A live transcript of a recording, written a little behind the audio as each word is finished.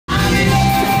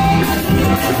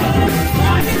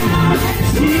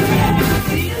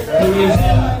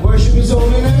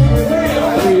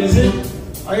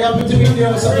Are you happy to be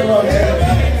there?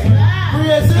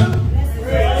 Praise Him.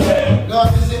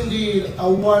 God is indeed a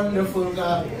wonderful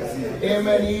God.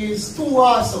 Amen. He is too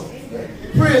awesome.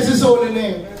 Praise His holy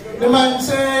name. The man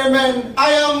said, amen,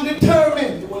 I am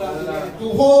determined to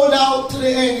hold out to the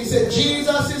end. He said,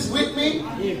 Jesus is with me.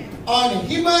 On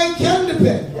Him I can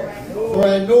depend. For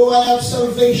I know I have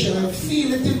salvation. I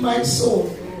feel it in my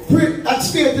soul.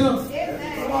 That's faith enough.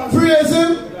 Praise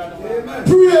Him.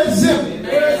 Praise Him.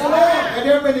 And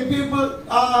there are many people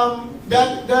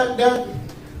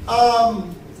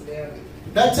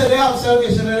that say they have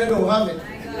salvation and they don't have it.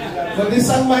 But this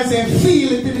song might say,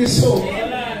 feel it in his soul.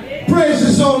 Praise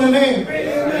His holy name.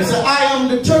 He said, I am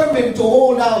determined to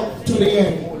hold out to the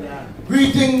end.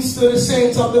 Greetings to the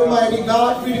saints of the mighty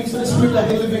God. Greetings to the Spirit of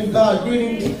the living God.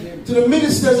 Greetings to the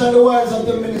ministers and the wives of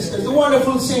the ministers. The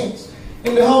wonderful saints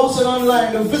in the house and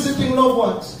online. The visiting loved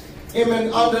ones.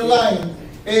 Amen. On the line.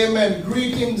 Amen.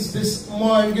 Greetings this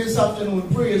morning, this afternoon.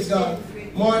 Praise God.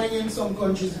 Morning in some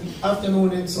countries,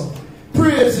 afternoon in some.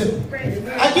 Praise Him.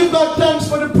 I give God thanks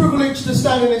for the privilege to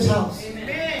stand in His house.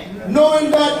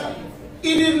 Knowing that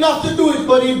He didn't have to do it,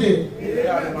 but He did.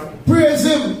 Praise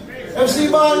Him.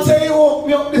 FC Bond say He woke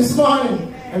me up this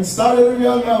morning and started me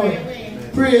on my way.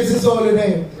 Praise His holy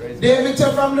name. David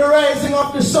said, from the rising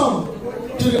of the sun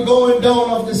to the going down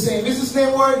of the same. Is His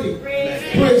name worthy?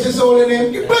 Praise His holy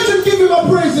name. You better give Him a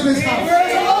praise in His house.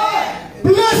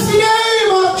 Bless the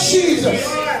name of Jesus.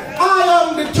 I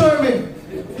am determined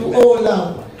to hold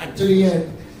on to the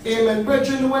end. Amen.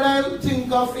 Brethren, when I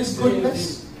think of His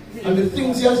goodness and the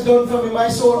things He has done for me, my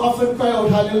soul often cry out,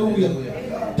 hallelujah.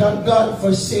 Thank God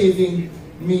for saving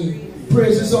me.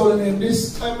 Praise His holy name.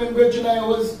 This time, brethren, I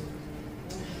was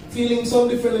feeling some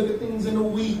different little things in the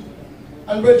week.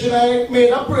 And brethren, I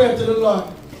made a prayer to the Lord.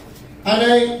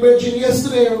 And brethren,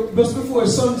 yesterday, just before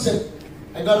sunset,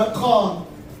 I got a call.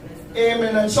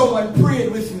 Amen. And someone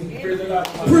prayed with me.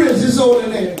 Praise His holy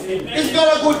name. He's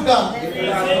got a good God.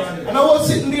 And I was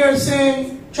sitting there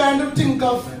saying, trying to think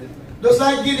of, just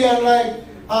like Gideon, like,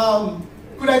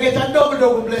 could I get a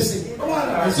double blessing?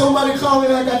 And somebody called me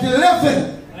like at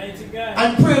 11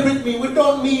 and prayed with me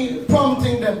without me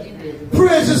prompting them.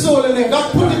 Praise His holy name.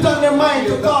 God put it on their mind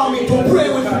to call me, to pray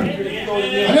with me.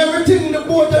 And everything the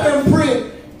both of them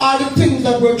prayed are the things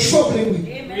that were troubling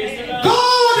me.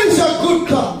 God is a good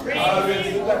God.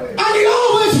 And He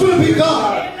always will be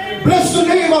God. Bless the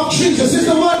name of Jesus. He's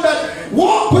the one that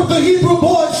walked with the Hebrew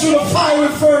boys through the fiery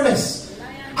furnace.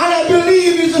 And I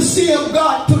believe He's the same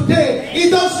God today. He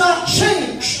does not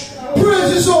change.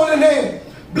 Praise His holy name.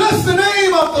 Bless the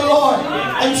name of the Lord.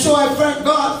 And so I thank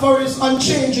God for His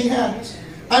unchanging hands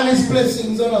and His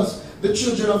blessings on us, the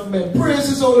children of men. Praise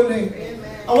His holy name.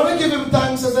 I want to give Him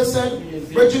thanks, as I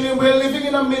said. Brethren, we're living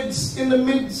in the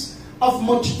midst of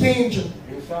much danger.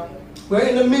 We're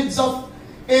in the midst of,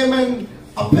 amen,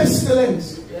 a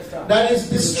pestilence that is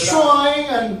destroying,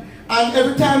 and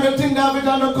every time you think they have it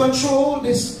under control,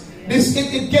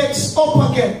 it gets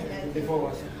up again.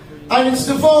 And it's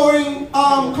devouring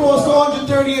close to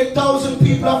 138,000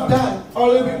 people have died, or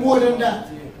a little bit more than that.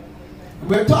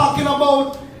 We're talking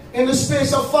about in the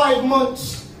space of 5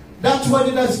 months, that's what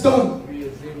it has done.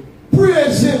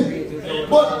 Praise Him.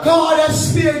 But God has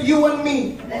spared you and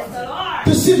me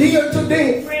to sit here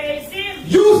today.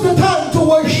 Use the time to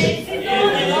worship.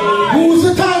 Use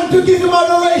the time to give Him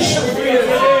adoration.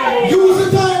 Use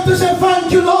the time to say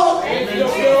thank you, Lord.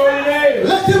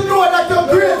 Let Him know that you're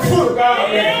grateful. I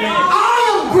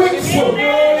am grateful.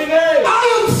 I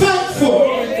am thankful.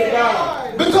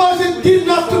 Because it didn't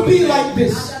have to be like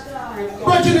this.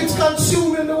 Brethren, it's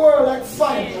consuming the world like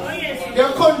fire. There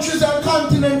are countries and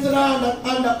continents that are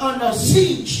under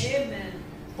siege.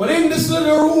 But in this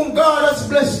little room, God has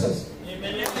blessed us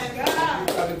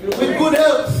with good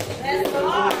health.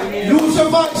 Use your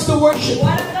voice to worship.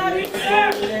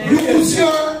 Use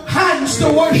your hands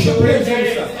to worship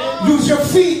Him. Use your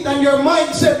feet and your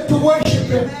mindset to worship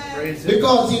Him.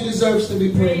 Because He deserves to be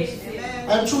praised.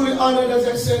 I'm truly honored, as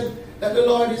I said, that the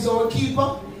Lord is our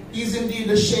keeper. He's indeed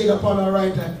the shade upon our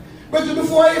right hand. But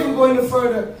before I even go any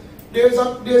further, there's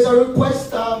a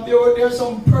request. There are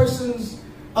some persons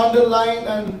on the line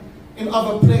and in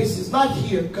other places. Not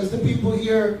here, because the people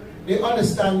here, they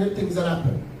understand the things that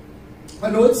happen. I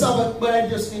know it's Sabbath, but I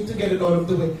just need to get it out of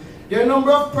the way. There are a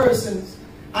number of persons,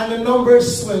 and the number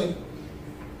is swelling,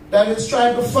 that is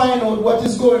trying to find out what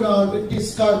is going on with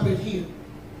this carpet here.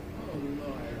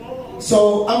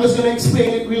 So I'm just going to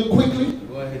explain it real quickly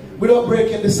without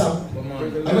breaking the sound.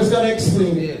 I'm just going to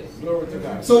explain it.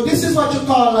 So this is what you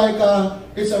call like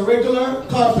it's a regular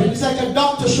carpet. It's like a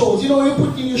doctor shoes. You know, you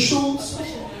put in your shoes.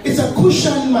 it's a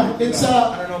cushion mat. It's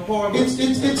a,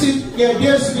 yeah,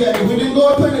 there's, yeah, we didn't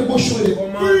go to any bush with it.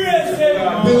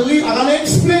 Believe, I'm going to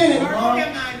explain it.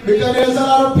 Because there's a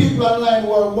lot of people online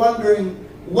who are wondering,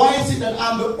 why is it that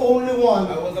I'm the only one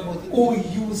who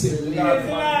uses it?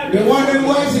 They're wondering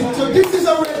why is it. So this is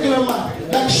a regular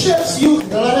mat. Like chefs use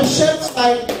it. A lot of chefs,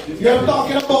 like you're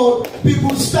talking about people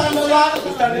who stand a lot.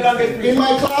 In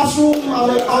my classroom,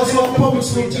 I'm also a public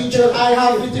school teacher. I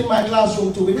have it in my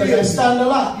classroom too because I stand a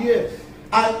lot.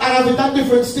 I have it at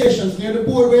different stations. Near the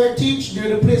board where I teach, near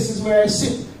the places where I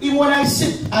sit. Even when I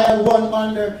sit, I have one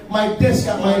under my desk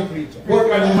at my work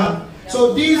that I have.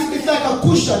 So these, it's like a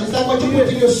cushion. It's like what you put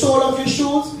in your sole of your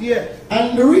shoes.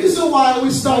 And the reason why I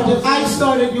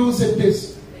started using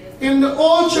this. In the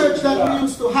old church that we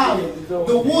used to have,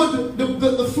 the wood,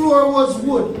 the floor was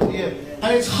wood.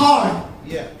 And it's hard.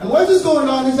 And what is going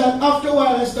on is that after a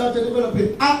while I started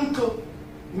developing ankle,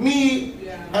 knee,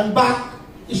 and back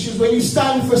issues when you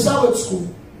stand for Sabbath school.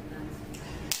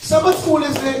 Sabbath school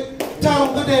is the time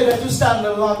of the day that you stand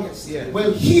the longest.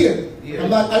 Well, here,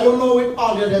 I don't know with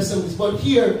all the other assemblies, but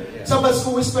here, Sabbath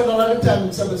school, we spend a lot of time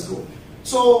in Sabbath school.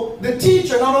 So the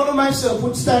teacher, not only myself,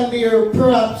 would stand there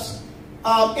perhaps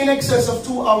in excess of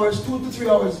 2 hours, 2 to 3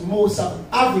 hours, most Sabbath.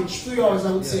 Average 3 hours,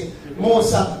 I would say,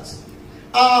 most Sabbaths.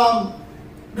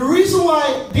 The reason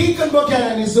why Deacon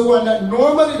Buchanan is the one that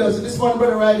normally does it, this one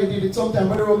Brother Riley did it sometime,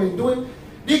 Brother Romain do it,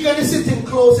 Deacon is sitting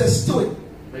closest to it.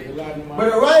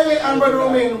 Brother Riley and Brother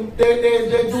Romain,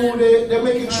 they're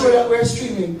making sure that we're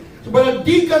streaming. So Brother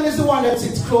Deacon is the one that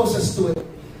sits closest to it.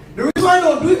 The reason why I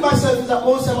don't do it myself is that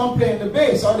most of the time I'm playing the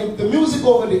bass or the music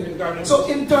over there. So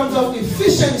in terms of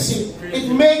efficiency, it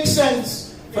makes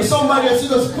sense for somebody else to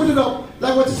just put it up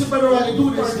like what you see Brother Riley do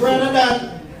this, rather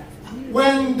than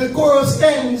when the chorus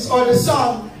ends or the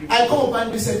song, I come up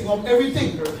and be setting up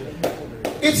everything.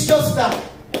 It's just that.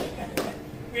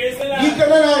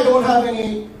 Deacon and I don't have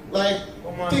any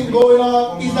thing going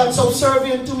on. He's not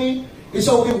subservient to me. It's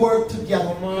how we work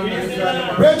together.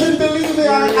 Brethren, believe me,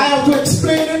 I have to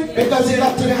explain it because it's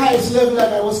up to the highest level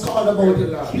that I was called about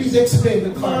it. Please explain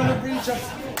the carpet.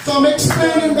 So I'm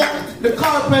explaining that the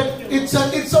carpet, it's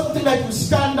something that you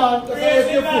stand on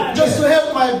just to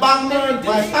help my back,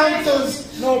 my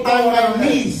ankles, and my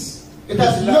knees. It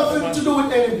has nothing to do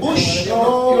with any bush,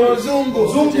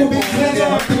 zungu business, or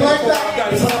nothing like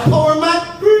that. It's not a power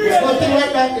mat. It's nothing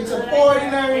like that. It's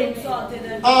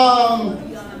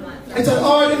an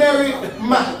ordinary,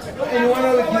 mat.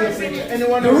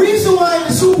 The reason why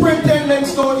the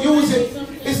superintendents don't use it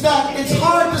is that it's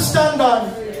hard to stand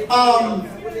on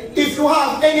if you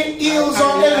have any heels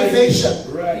or elevation.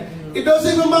 It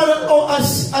doesn't even matter how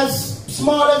as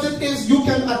small as it is, you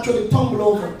can actually tumble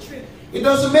over. It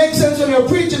doesn't make sense when you're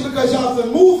preaching because you have to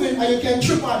move it and you can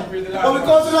trip on it. But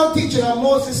because when I'm teaching, I'm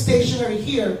mostly stationary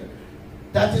here.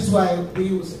 That is why we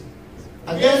use it.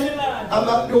 Again, I'm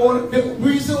not the one. The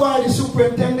reason why the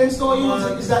superintendents don't use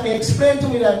it is that they explain to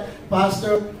me that,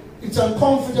 Pastor, it's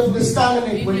uncomfortable to stand on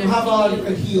it when you have all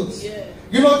the heels.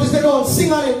 You notice they don't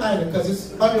sing on it either because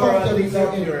it's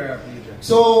uncomfortable.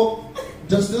 So,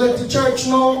 just to let the church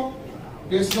know,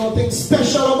 there's nothing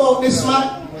special about this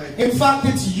mat. In fact,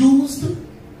 it's used.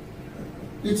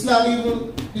 It's not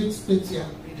even, it's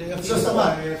just a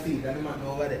mat.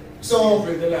 So,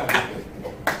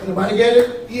 everybody get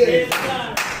it? Yes.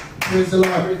 Praise the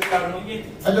Lord.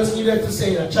 I just needed to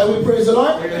say that. Shall we praise the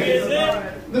Lord?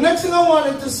 The next thing I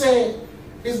wanted to say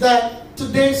is that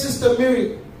today Sister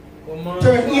Mary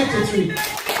turned 83.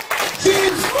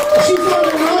 She's on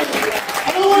the run.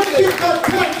 I don't want to give God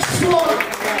thanks for.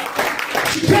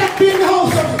 She can't be in the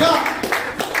house of God.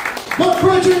 But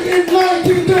brethren, in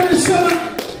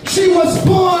 1937, she was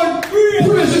born.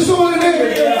 Praise His holy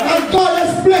name. And God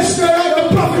has blessed her like the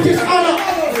prophetess Anna.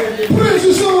 Praise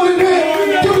His holy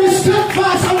name. To be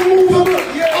steadfast and unmovable,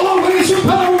 always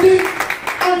abounding.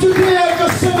 And today I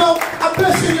just sent out a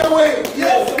blessing your way.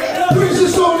 Praise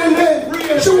His holy name.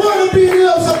 She want to be in the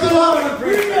house of the Lord.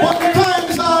 But the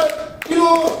times are,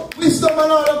 wisdom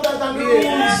and all of that and the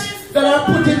rules that are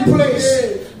put in place.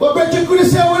 But brethren, could you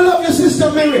say, we love you, Sister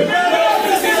Mary?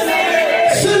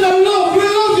 Say the love, we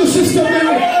love you, Sister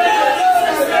Mary.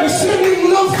 We're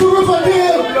sending love to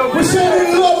Riverdale. We're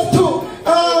sending love to,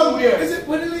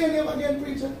 what is the name again,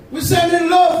 preacher? We're sending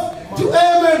love to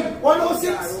Amen.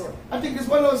 106? I think it's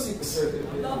 106.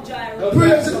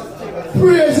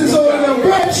 Praise His holy name.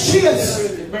 Branch cheers.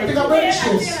 I think a branch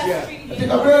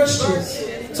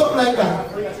cheers. Something like that.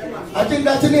 I think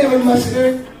that's the name in my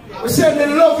spirit. We're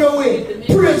sending love your way.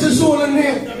 Praise His holy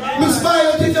name. Miss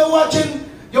Violet, if you're watching,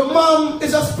 your mom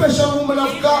is a special woman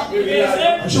of God.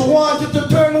 And she wants you to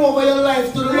turn over your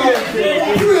life to the Lord.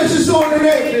 Praise His holy name. holy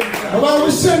name. And while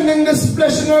we're sending this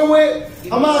blessing our way,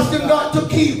 I'm asking God to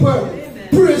keep her.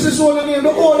 Praise His holy name.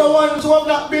 The older ones who have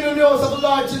not been in the house of the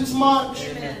Lord since March,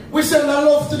 we send our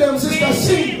love to them, Sister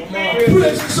Sing.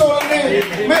 Praise His holy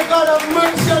name. May God have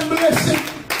mercy and blessing.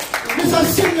 Mr.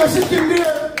 Sing, you're sitting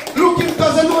there looking,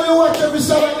 because I know you watch every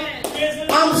Sunday.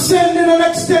 I'm sending an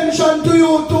extension to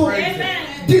you too.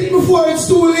 Did before it's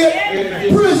too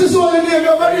late. Praise His holy name.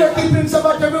 You're over here keeping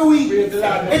Sabbath every week.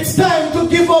 It's time to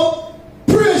give up.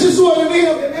 Praise His holy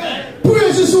name.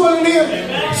 Praise His holy name.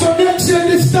 So next year,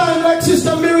 this time, like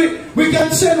Sister Mary, we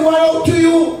can send one out to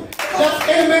you. That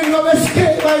amen, you have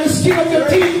escaped by the skin of your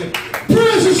teeth.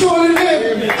 Praise His holy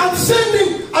name. I'm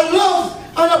sending a love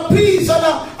and a peace and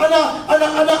a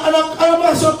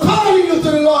blessing calling you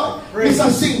to the Lord. Mr.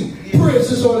 Sing. Praise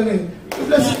His holy name.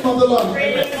 Bless the name of the Lord.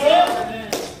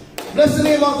 Bless the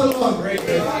name of the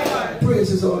Lord. Praise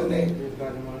His holy name.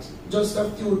 Just a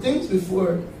few things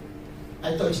before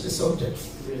I touch the subject.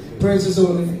 Praise His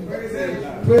holy name.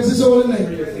 Praise His holy name.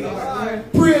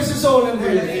 Praise His holy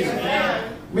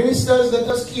name. Ministers, let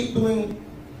us keep doing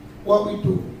what we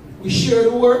do. We share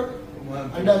the work,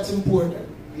 and that's important.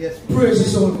 Praise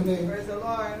His holy name.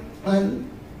 And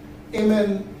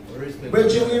amen.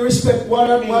 Brethren, we respect one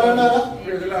another,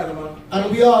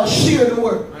 and we all share the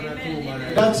work.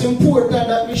 That's important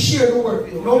that we share the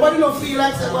work. Nobody don't feel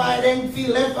like I didn't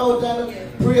feel left out and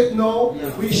pray. No,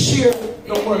 we share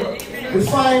the work. We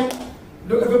find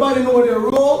everybody know their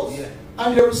roles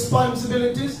and their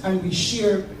responsibilities, and we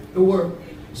share the work.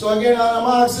 So again,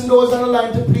 I'm asking those on the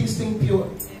line to please think pure.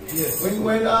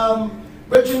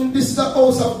 Brethren, this is the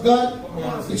house of God.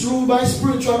 It's ruled by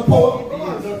spiritual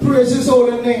power. Praise His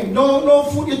holy name. No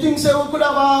food. You think say we could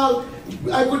have all,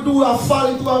 I could do a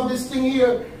folly to have this thing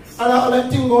here and all that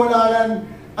thing going on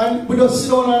and we just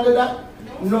sit down under that?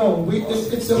 No,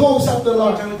 it's the house of the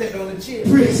Lord.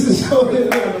 Praise His holy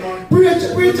name.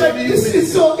 Preacher,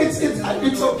 it's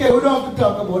okay. We don't have to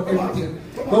talk about everything,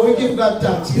 but we give God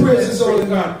thanks. Praise His holy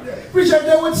name. Preacher,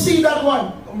 they would see that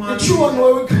one. The throne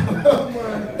where we come.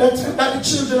 that the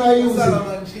children are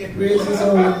using. Praise His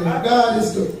holy name. God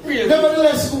is good.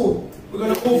 Nevertheless, school, we're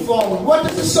going to move forward. What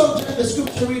is the subject of the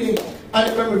scripture reading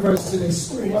and the memory verse today?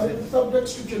 School, what is the subject,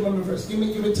 scripture, memory verse? Give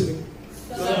it to me.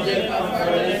 Subject of our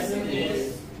lesson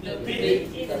is the pit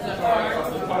is a part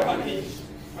of the package.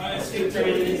 Our scripture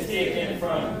reading is taken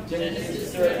from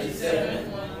Genesis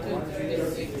 37,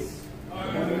 1-36.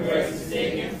 Our memory verse is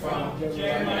taken from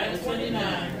Jeremiah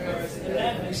 29, verse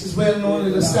 11. This is well known.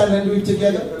 Let us stand and do it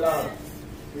together.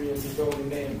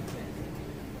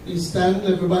 Please stand.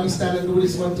 Everybody stand and do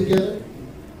this one together.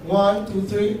 1, 2,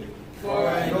 3. For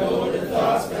I know the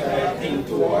thoughts that I think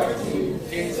towards you,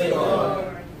 says the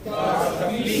Lord, thoughts of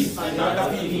peace and not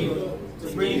of evil, to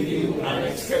bring you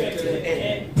unexpected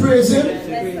end. Praise Him.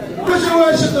 Praise and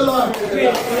worship the Lord.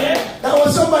 That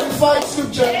was somebody fight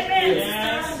scripture.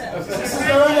 Sister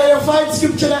Rana, you fight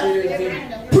scripture.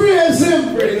 Praise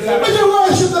Him. Praise and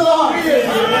worship the Lord.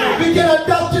 We can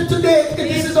adopt it today.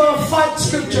 This is our fight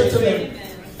scripture today.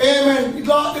 Amen.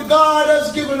 God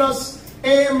has given us,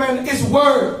 amen, His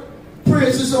word.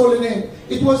 Praise His holy name.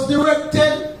 It was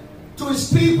directed to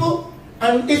His people.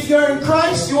 And if you're in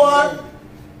Christ, you are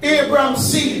Abraham's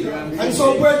seed. And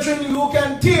so, brethren, you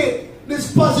can take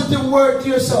this positive word to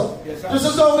yourself. This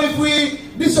is how if we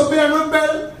disobey and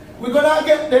rebel, we're going to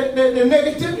get the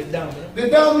negative, the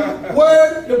dumb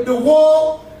word, the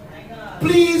woe.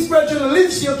 Please, brethren,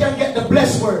 live so you can get the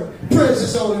blessed word. Praise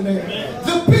His holy name.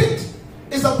 The pit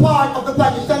is a part of the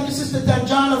package. Thank you, Sister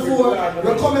Tanjana, for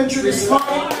your commentary this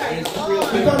morning.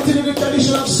 We continue the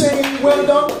tradition of saying, well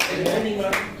done,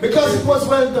 because it was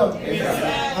well done.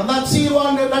 I'm not seeing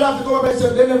one that have to go up and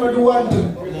say, they never do one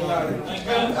thing.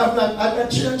 I'm not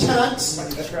chance.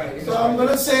 So I'm going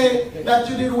to say that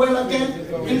you did well again.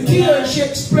 In here, she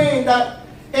explained that,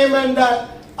 amen, that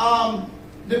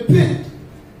the pit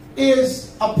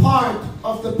is a part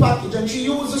of the package. And she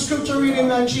used the scripture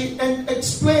reading and she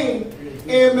explained,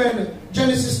 amen,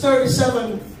 Genesis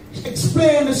 37,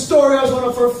 explained the story as one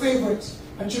of her favorites.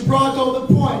 And she brought out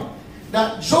the point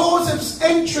that Joseph's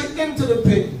entry into the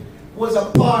pit was a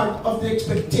part of the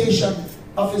expectation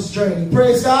of his journey.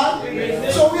 Praise God.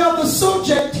 Amen. So we have the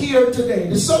subject here today.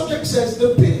 The subject says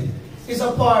the pit is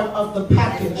a part of the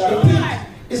package. The pit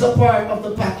is a part of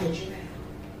the package.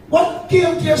 What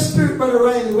came to your spirit, Brother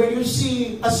Riley, when you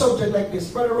see a subject like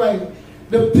this? Brother Riley,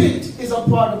 the pit is a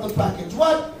part of the package.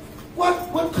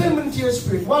 What came into your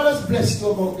spirit? What has blessed you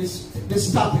about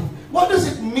this topic? What does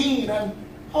it mean and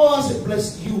how has it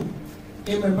blessed you?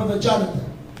 Amen, Brother Jonathan.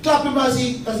 Clap him as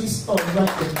he's right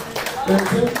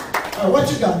there.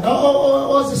 What you got?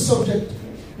 What's the subject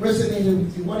Rest angel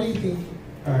with you. What do you think?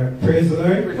 Alright, praise the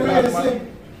Lord. Praise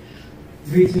Him.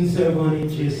 Greetings to everyone in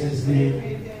Jesus'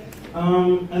 name.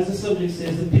 As the subject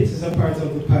says, the pit is a part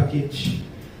of the package.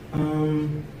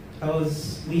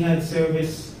 We had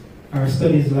service, our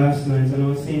studies last night, and I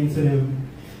was saying to them,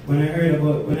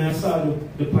 when I saw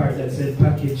the part that said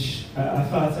package, I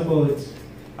thought about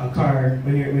a car,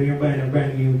 when you're buying a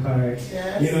brand new car.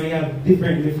 Yes. You know, you have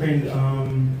different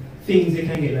things you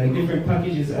can get, like different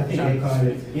packages, I think they call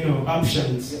it, you know,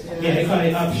 options. Yeah, they call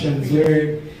it options,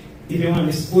 where if you want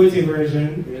the sporty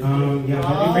version, you have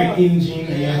a different engine,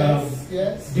 and you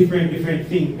have different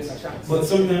things. But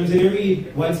sometimes when you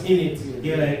read what's in it,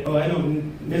 you're like, oh, I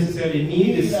don't necessarily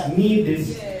need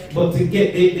this, but to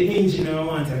get the engine I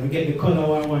want, to get the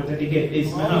color I want, to get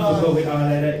this, I have to go with all of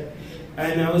that.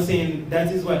 And I was saying,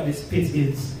 that is what this pit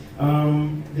is.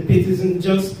 The pit isn't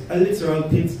just a literal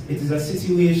pit, it is a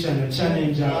situation, a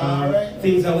challenge,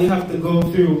 things that we have to go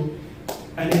through.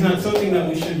 And it's not something that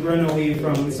we should run away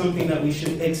from, it's something that we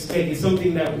should expect, it's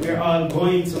something that we're all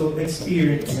going to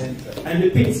experience. And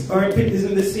our pit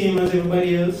isn't the same as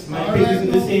everybody else. My pit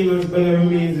isn't the same as Brother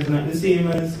Romains, it's not the same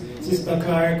as Sister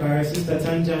Clark or Sister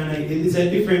Tanjana, it's a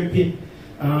different pit.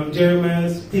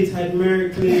 Jeremiah's pit had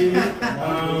miracle.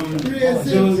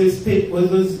 Joseph's pit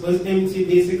was empty,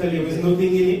 basically, there was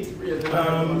nothing in it.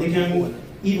 They can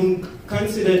even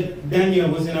consider Daniel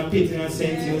was in a pit in a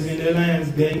sense, he was in the lion's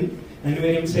den. And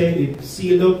when them said it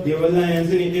sealed up, there were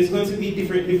lions in it. There's going to be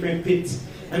different pits.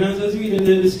 And as I was reading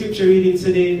the scripture reading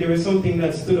today, there was something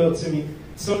that stood out to me.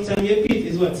 Sometimes your pit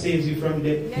is what saves you from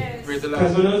death.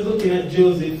 Because when I was looking at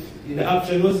Joseph, the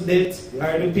option was death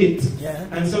or the pit.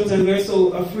 And sometimes we're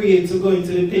so afraid to go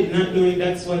into the pit, not knowing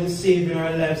that's what is saving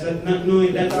our lives, not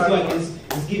knowing that's what is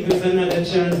giving us another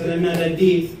chance and another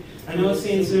day. And I was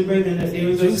saying to the brethren that there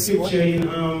was a scripture in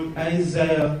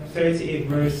Isaiah 38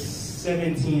 verse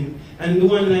 17. And the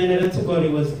one line that I took out,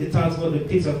 it talks about the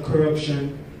pit of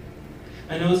corruption.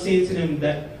 And I was saying to them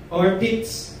that our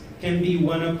pits can be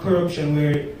one of corruption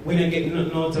where we're not getting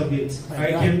nothing out of it. Or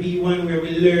it can be one where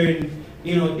we learn,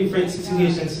 you know, different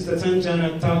situations. Sister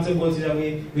Tanjana talked about it that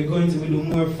we're going to do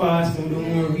more fasting, we do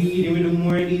more reading, we do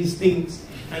more of these things.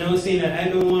 And I was saying that I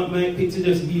don't want my pit to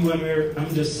just be one where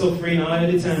I'm just suffering all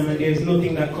the time and there's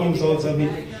nothing that comes out of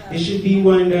it. It should be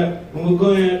one that when we're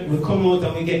going out, we come out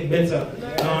and we get better.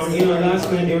 You know,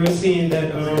 last night they were saying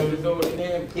that,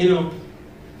 you know,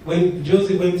 when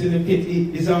Joseph went to the pit,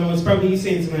 it's almost probably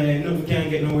saying to me, no, we can't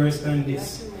get no worse than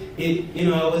this. You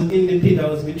know, I was in the pit, I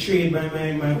was betrayed by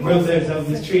my brothers, I was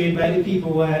betrayed by the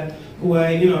people who I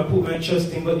put my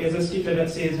trust in. But there's a scripture that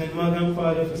says, when mother and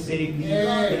father forsake thee,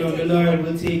 you know, the Lord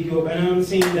will take you up. And I'm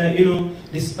saying that, you know,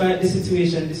 despite the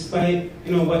situation, despite,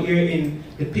 you know, what you're in,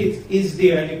 the pit is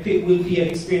there, and the pit will be an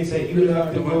experience that you will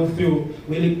have to go through.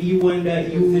 Will it be one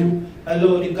that you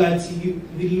allow the God to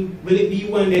will it be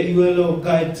one that you allow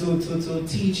God to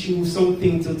teach you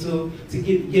something, to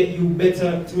get you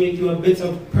better, to make you a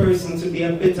better person, to be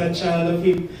a better child of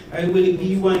Him? Or will it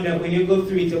be one that when you go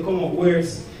through it, you come out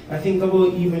worse? I think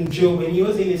about even Job, when he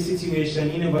was in this situation,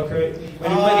 he never cursed.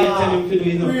 When everybody tell him to do,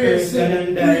 he's not cursed, God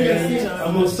and die,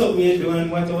 I must stop me and do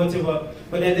and whatever.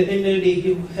 But at the end of the day,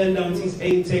 he held on to his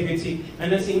integrity.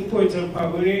 And that's the important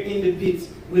part. When you're in the pit,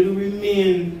 will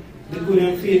remain the good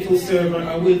and faithful servant,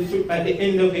 or will, at the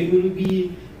end of it, will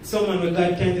be someone where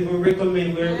God can't even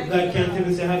recommend, where God can't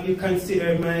even say, have you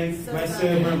considered my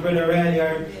servant, Brother Riley,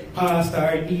 or pastor,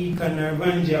 or deacon, or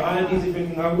evangelist, all of these different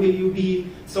things? Or will you be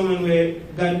someone where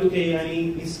God look at you and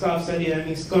he scoffs at you and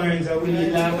he scorns, or will he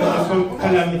laugh at you from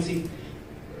calamity?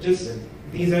 Just,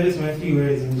 these are just my few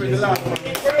words. In Jesus' name.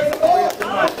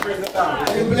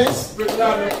 Are you blessed?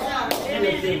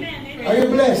 Are you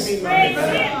blessed?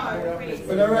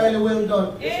 Brother Riley, well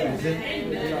done.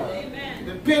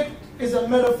 The pit is a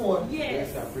metaphor.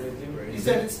 He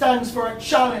said it stands for a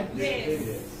challenge.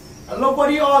 I love what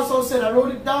he also said. I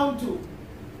wrote it down too.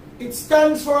 It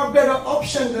stands for a better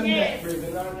option than that.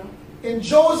 In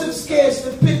Joseph's case,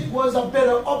 the pit was a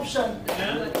better option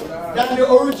than the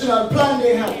original plan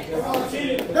they had.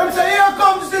 Them say, here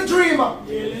comes the dreamer.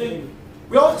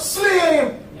 We all slay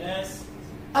him.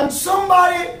 And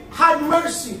somebody had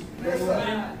mercy.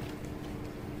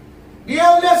 The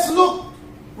eldest looked,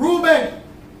 Reuben,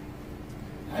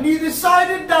 and he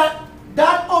decided that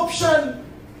that option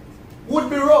would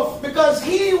be rough because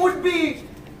he would be,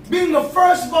 being the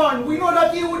firstborn, we know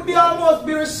that he would be almost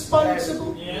be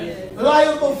responsible,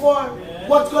 liable for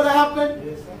what's going to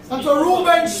happen. And so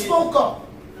Reuben spoke up.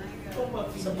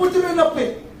 So put him in the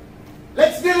pit.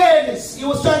 Let's delay this. He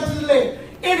was trying to delay.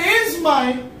 In his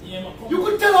mind, you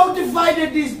could tell how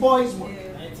divided these boys were.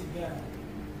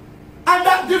 And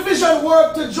that that division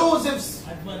worked to Joseph's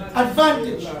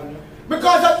advantage.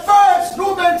 Because at first,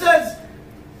 Reuben says,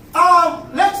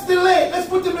 let's delay, let's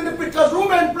put him in the pit, because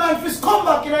Reuben planned for his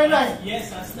comeback in our night.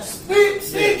 Yes,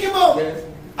 Sneak him out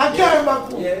and carry him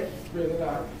back home. Yes.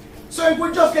 So if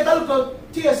we just get a little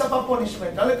taste of a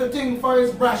punishment, a little thing for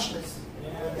his brashness,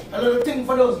 a little thing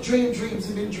for those dreams he's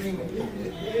been dreaming,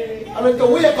 a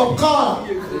little wake up call.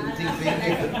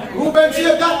 Reuben, so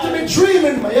you got to be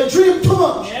dreaming, man. You dream too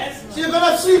much. So you're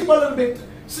going to sleep a little bit,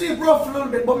 sleep rough a little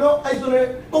bit, but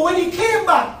when he came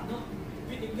back,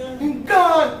 in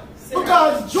God,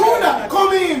 because Judah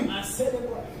come in,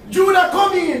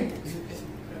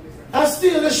 and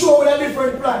steal the show with a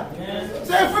different plan.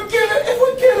 So if we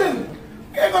kill him,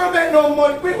 we ain't gonna make no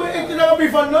money. It's not gonna be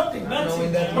for nothing. But we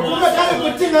make a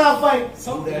little thing out of fight.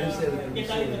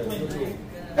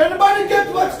 Anybody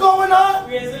get what's going on?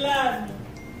 Praise the Lord.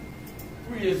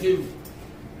 Praise Him.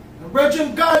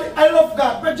 Brethren, God, I love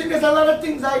God. Brethren, there's a lot of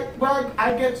things I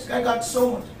got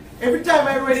so much. Every time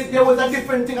I read it, there was a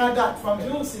different thing I got from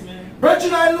it.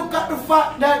 Brethren, I look at the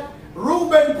fact that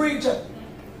Reuben preacher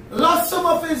lost some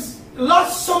of his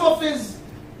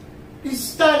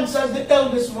stance as the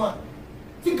eldest one.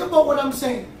 Think about what I'm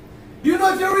saying. You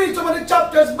know, if you read some of the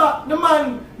chapters back, the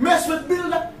man messed with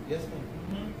Bilhah. Yes,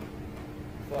 ma'am.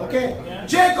 Okay. Yeah.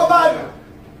 Jacob had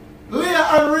Leah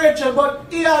and Rachel, but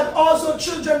he had also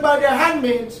children by their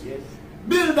handmaids,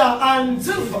 Bilhah and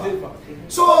Zilpah.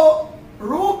 So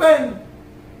Reuben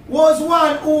was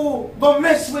one who got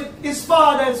messed with his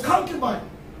father's concubine.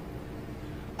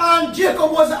 And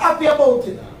Jacob wasn't happy about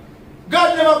it.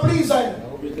 God never pleased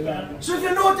him. So if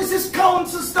you notice, his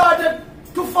counsel started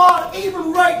to fall,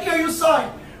 even right here you saw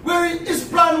it, where his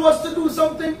plan was to do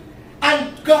something,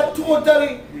 and God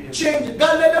totally changed it.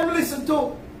 God let them listen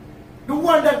to the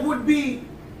one that would be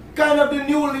kind of the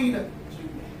new leader.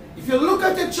 If you look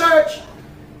at the church,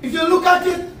 if you look at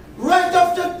it, right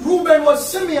after Reuben was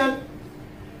Simeon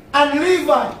and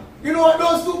Levi. You know what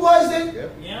those two boys did?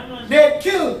 Yep. Yeah, they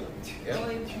killed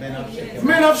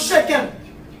Men of Shechem.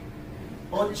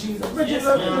 Oh Jesus. Yes,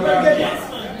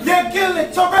 they killed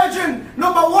it. So brethren,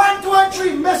 number 1, 2, and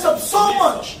 3 mess up so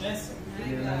much.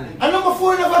 And number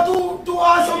 4, number 2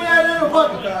 awesome.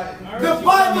 But the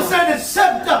Bible said the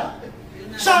scepter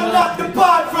shall not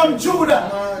depart from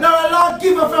Judah, nor a Lord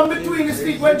giver from between his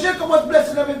feet. When Jacob was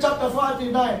blessing them in chapter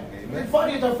 49,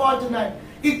 48 or 49,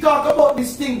 he talked about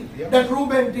this thing that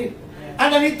Reuben did.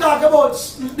 And then he talked about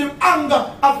the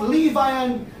anger of Levi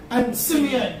and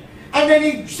Simeon. And then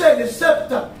he said the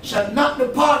scepter shall not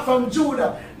depart from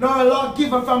Judah, nor a Lord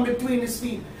giver from between his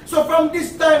feet. So from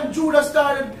this time, Judah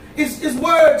started, his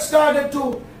words started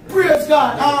to, praise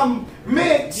God,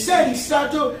 make sense,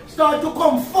 start to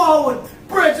come forward.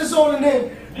 Praise his holy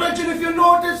name. Brethren, if you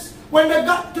notice, when they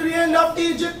got to the end of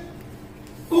Egypt,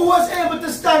 who was able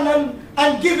to stand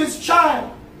and give his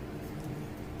child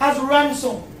as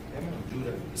ransom?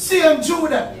 Same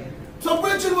Judah. So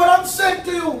brethren, what I'm saying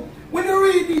to you, when you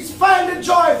read these, find the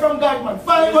joy from God, man.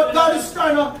 Find what God is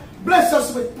trying to bless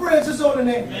us with. Praise his holy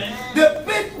name. The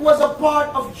pit was a part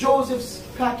of Joseph's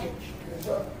package.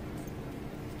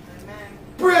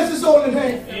 Praise his holy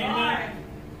name.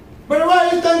 Brother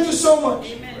Riley, thank you so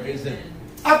much. Amen.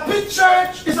 A pit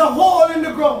church is a hole in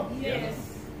the ground. Yes.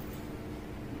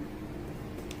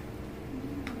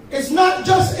 It's not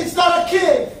a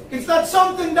cave. It's not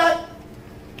something that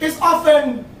is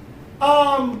often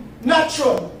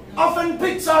natural. Often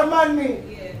pits are man-made.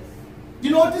 Yes.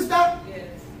 You notice that? Yes.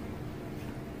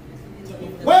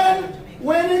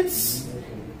 When it's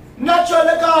natural,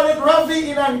 they call it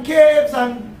ravine and caves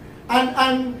and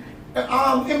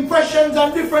impressions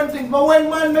and different things. But when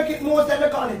man make it more, they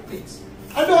call it pits.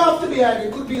 And don't have to be added.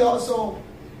 It could be also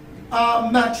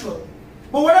natural.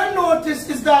 But what I noticed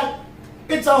is that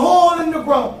it's a hole in the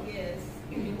ground. Yes.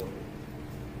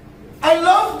 I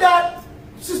love that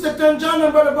Sister John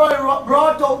and Brother Boy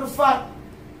brought out the fact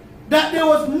that there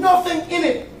was nothing in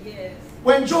it. Yes.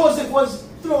 When Joseph was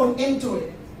thrown into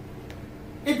it.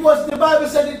 It was, the Bible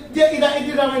said it didn't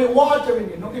have any water in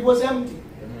it. No, it was empty.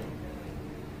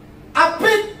 A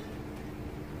pit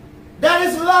that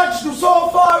is lodged so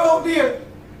far out there.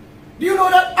 Do you know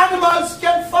that animals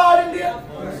can fall in there?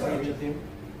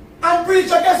 And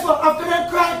preacher, guess what? After they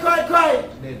cry,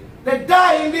 they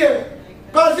die in there.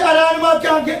 Because the other animal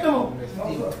can't get them out.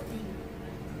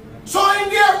 So in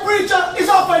there, preacher is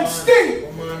often stink.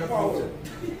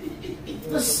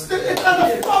 It's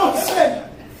not a foul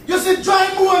scent. You see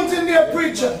dry bones in there,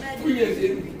 preacher.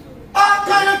 All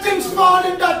kind of things fall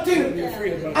in that thing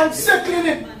and settle in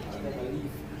it.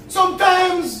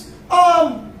 Sometimes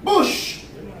bush.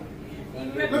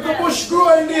 Look at bush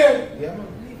grow in there.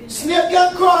 Snake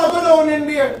can crawl go down in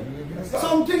there.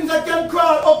 Some things that can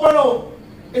crawl up and out.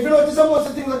 If you notice, most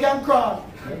of the things that can crawl.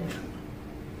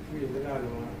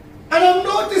 And I'm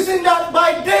noticing that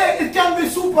by day it can be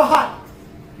super hot.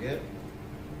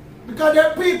 Because there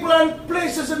are people and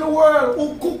places in the world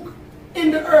who cook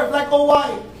in the earth like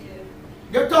Hawaii.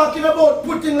 They're talking about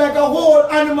putting like a whole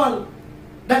animal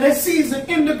that they season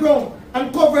in the ground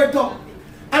and cover it up.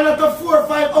 And after 4 or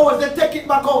 5 hours they take it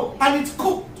back out and it's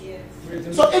cooked.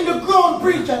 So in the ground,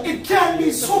 preacher, it can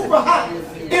be super hot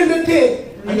in the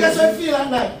day. And guess how I feel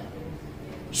at night?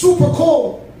 Super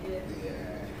cold.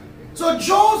 So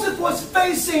Joseph was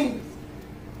facing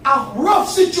a rough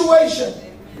situation.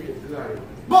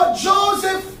 But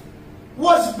Joseph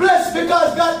was blessed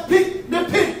because God picked the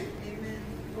pit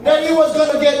that he was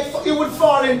going to get, he would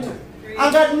fall into.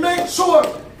 And God made sure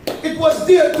it was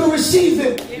there to receive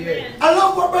him. I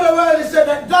love what Brother Riley said,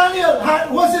 that Daniel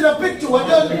was in a pit too,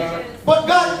 but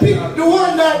God picked the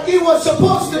one that he was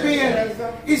supposed to be in.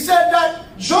 He said that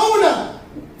Jonah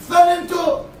fell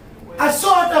into a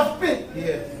sort of pit,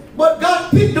 but God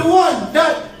picked the one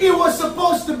that he was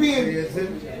supposed to be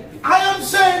in. I am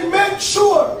saying, make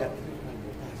sure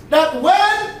that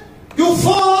when you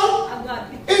fall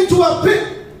into a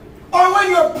pit, or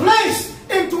when you're placed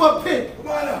into a pit,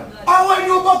 or when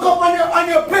you buck up on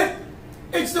your pit,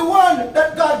 it's the one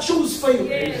that God chooses for you.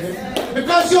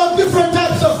 Because you have different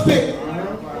types of pit.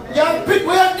 You have pit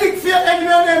where you dig for your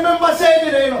enemy and remember saying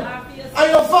it, you know,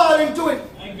 and you fall into it.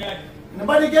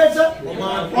 Nobody gets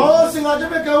it? All singer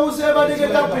Jamaica who say everybody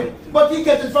get that pit, but he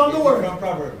gets it from the word.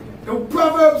 The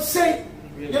Proverbs say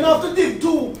you don't have to dig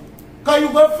too, because you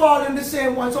will fall in the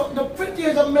same one. So the pit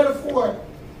is a metaphor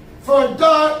for a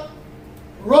dark,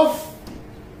 rough,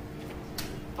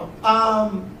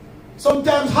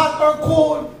 sometimes hot or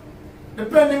cold,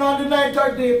 depending on the night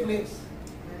or day place.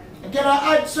 And can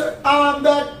I add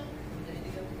that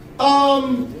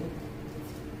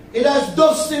it has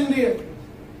dust in there.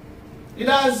 It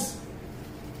has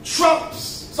traps.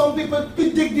 Some people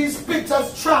dig these pits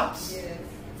as traps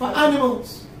for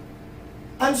animals.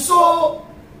 And so,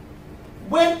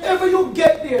 whenever you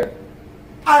get there,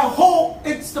 I hope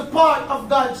it's the part of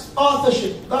God's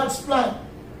authorship, God's plan,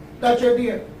 that you're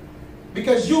there.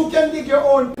 Because you can dig your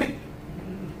own pit.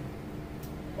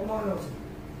 Come on now.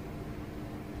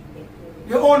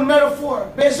 Your own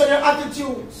metaphor, based on your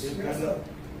attitudes,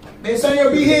 based on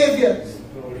your behaviors.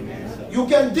 You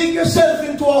can dig yourself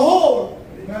into a hole.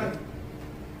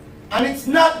 And it's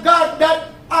not God that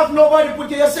have nobody put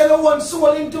yourself one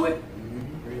soul into it.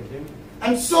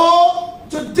 And so,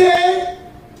 today,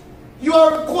 you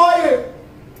are required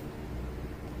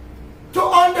to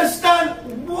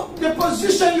understand the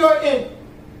position you are in.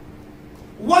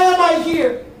 Why am I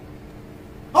here?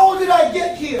 How did I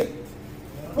get here?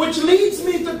 Which leads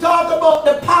me to talk about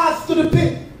the path to the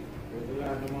pit.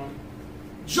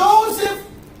 Joseph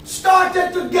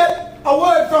started to get a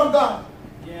word from God.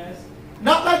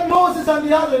 Not like Moses and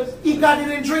the others. He got it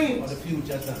in dreams.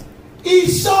 He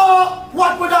saw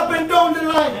what would happen down the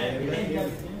line.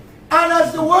 And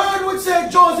as the word would say,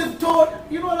 Joseph told,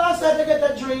 you know, last night I get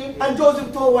that dream, and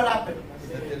Joseph told what happened.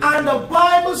 And the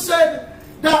Bible said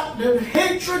that the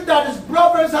hatred that his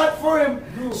brothers had for him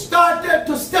started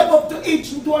to step up to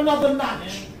each into another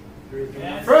notch.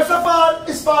 First of all,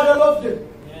 his father loved him.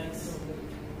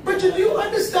 But do you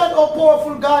understand how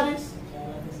powerful God is?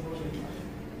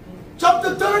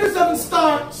 Chapter 37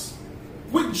 starts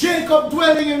with Jacob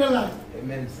dwelling in the land.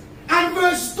 Amen. And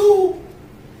verse 2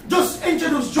 just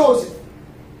introduced Joseph.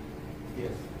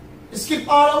 Yes. Skip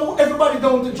everybody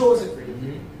down to Joseph.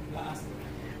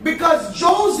 Because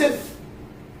Joseph,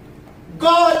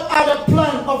 God had a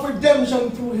plan of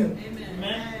redemption through him.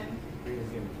 Amen.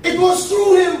 It was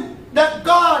through him that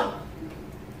God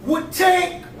would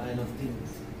take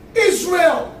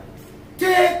Israel,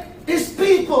 take his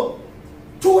people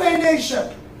to a nation.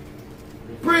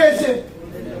 Praise him.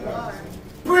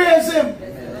 Praise him.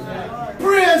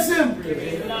 Praise him.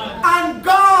 And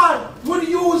God would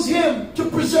use him to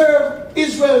preserve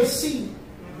Israel's seed.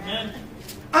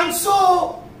 And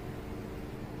so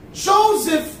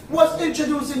Joseph was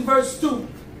introduced in verse 2.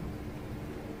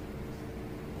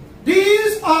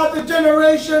 These are the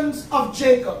generations of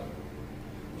Jacob.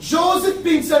 Joseph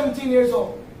being 17 years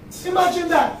old. Imagine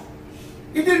that.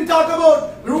 He didn't talk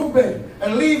about Reuben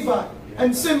and Levi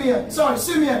and Simeon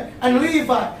and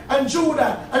Levi and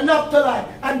Judah and Naphtali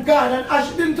and Gad and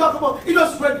Asher. He didn't talk about, he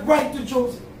just went right to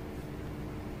Joseph.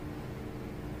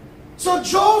 So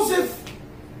Joseph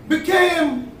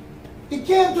came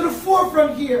to the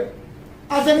forefront here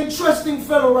as an interesting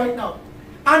fellow right now.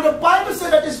 And the Bible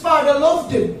said that his father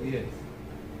loved him. Yes.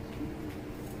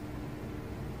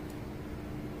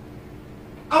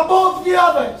 above the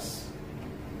others.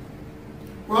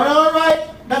 Right, all right?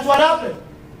 That's what happened.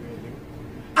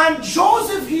 And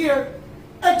Joseph here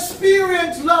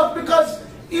experienced love because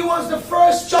he was the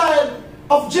first child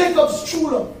of Jacob's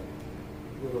true love,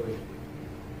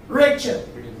 Rachel.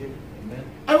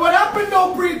 And what happened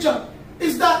now, preacher,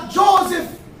 is that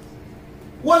Joseph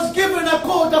was given a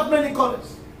coat of many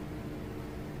colors.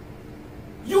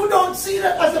 You don't see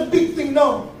that as a big thing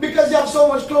now because you have so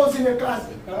much clothes in your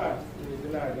closet.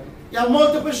 You have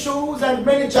multiple shoes and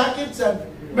many jackets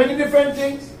and many different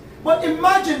things. But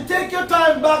imagine, take your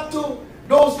time back to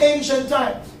those ancient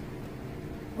times.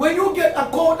 When you get a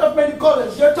coat of many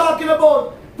colors, you're talking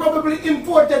about probably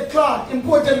imported cloth,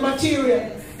 imported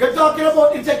material. You're talking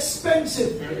about it's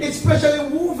expensive, it's specially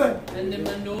woven. And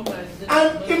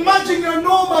imagine your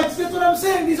nomads, that's what I'm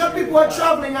saying. These are people who are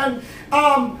traveling. And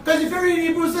because if you read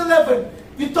Hebrews 11,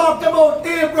 you talked about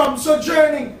Abram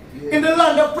sojourning in the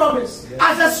land of promise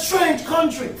as a strange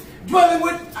country, dwelling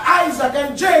with Isaac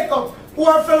and Jacob, who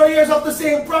are fellow heirs of the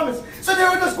same promise. So they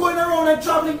were just going around and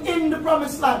traveling in the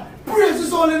promised land. Praise His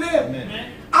holy name.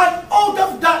 Amen. And out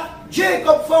of that,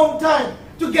 Jacob found time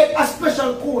to get a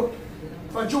special coat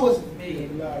for Joseph.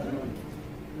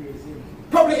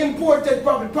 Probably imported,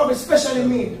 probably specially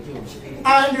made.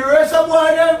 And the rest of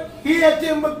them hate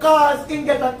him because he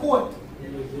get a coat.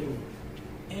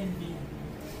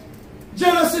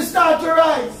 Jealousy started to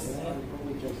rise.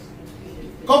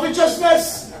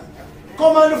 Covetousness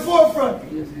come on the forefront.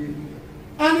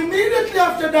 And immediately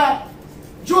after that,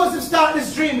 Joseph started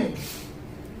his dreaming.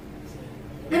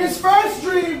 In his first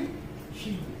dream,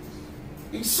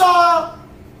 he saw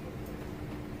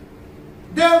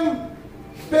them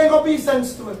paying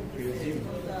obeisance to him.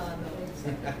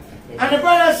 And the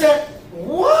brother said,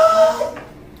 what?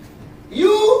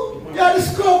 You're the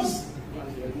scrubs.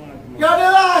 You're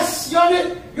the last. You're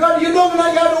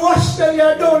the wash them.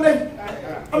 You're down there.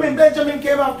 I mean, Benjamin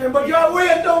came after him, but you're way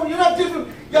down. You're not even,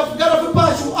 you have got to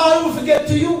pass you. I will forget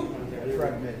to you.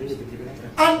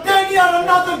 And then he had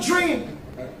another dream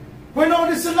when all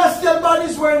the celestial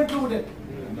bodies were included.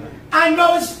 And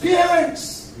now his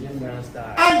parents.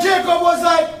 And Jacob was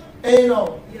like, hey,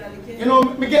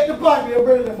 me get the part with your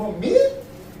brother, but me?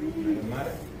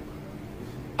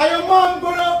 Are your mom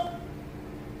gonna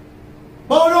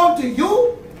bow down to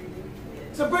you?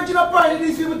 So, bridging up pride,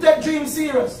 these people take dreams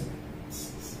serious.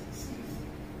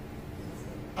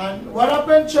 And what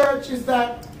happened, church, is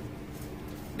that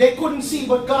they couldn't see,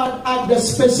 but God had the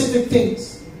specific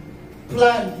things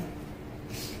planned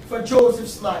for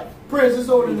Joseph's life. Praise His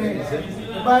holy name.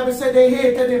 The Bible said they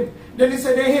hated him. Then He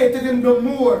said they hated him the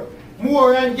more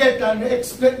and yet, and the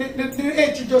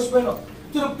hatred just went up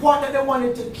to the point that they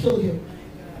wanted to kill him.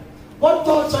 What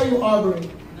thoughts are you harboring?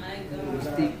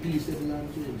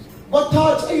 What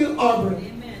thoughts are you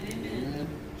harboring?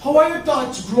 How are your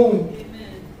thoughts growing?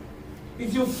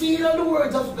 If you feed on the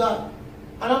words of God,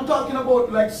 and I'm talking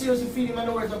about like seriously feeding on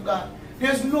the words of God,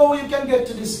 there's no way you can get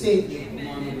to this stage.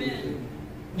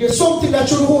 There's something that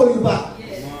should hold you back.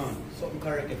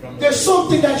 There's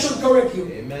something that should correct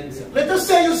you. Let us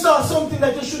say you saw something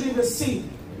that you shouldn't even see.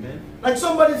 Like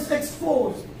somebody's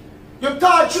exposed. Your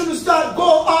thought shouldn't start go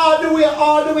all the way,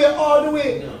 all the way, all the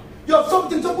way. No. You have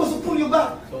something supposed to pull you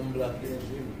back.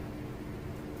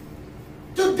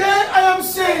 Today I am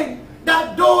saying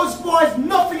that those boys,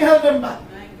 nothing held them back.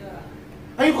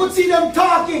 And you could see them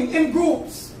talking in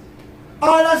groups.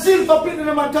 All the Zilpha putting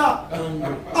them on top.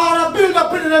 All the builder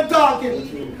putting them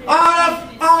talking.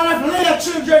 All the layer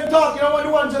children talking about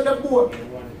the ones on the board.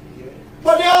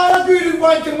 But they all agree with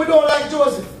one thing: we don't like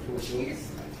Joseph.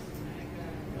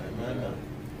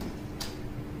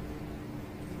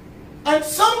 And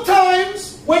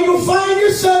sometimes when you find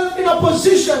yourself in a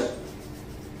position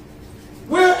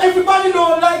where everybody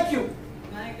don't like you,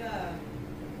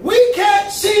 we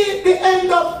can't see the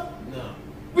end of.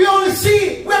 We only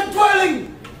see we're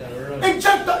dwelling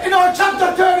in our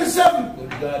chapter 37,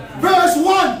 verse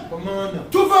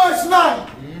 1 to verse 9.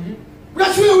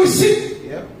 That's where we see.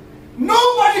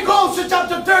 Nobody goes to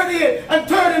chapter 38 and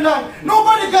 39.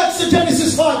 Nobody gets to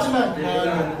Genesis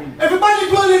 49. Everybody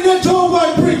dwelling in their Job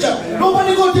 1 preacher.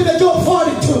 Nobody goes to the Job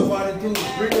 42.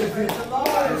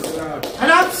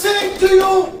 And I'm saying to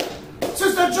you,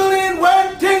 Sister Julian,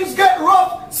 when things get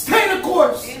rough, stay the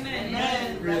course.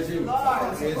 Because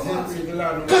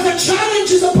the challenge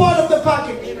is a part of the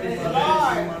package.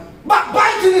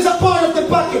 Backbiting is a part of the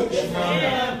package.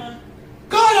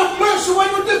 God of mercy, when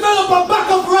you develop a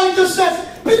back of righteousness,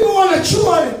 people want to chew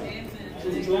on it.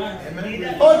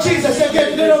 Oh Jesus,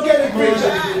 they don't get it,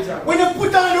 preacher. When you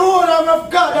put on the whole armor of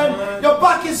God and your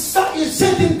back is set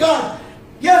in God.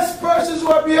 Yes, persons who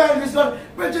are behind this,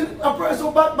 Brethren, a person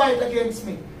who backbite against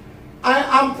me,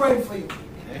 I'm praying for you.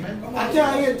 Amen. I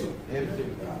can't hear you.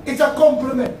 Amen. It's a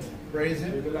compliment. Praise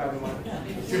him.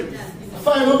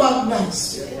 Find a back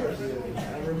nice.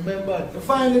 Remember.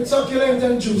 Find it succulent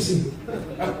and juicy.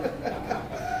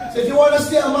 So if you want to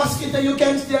stay a mosquito, you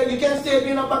can stay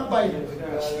being a backbiter.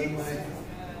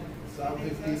 Psalm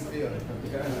 15 fear.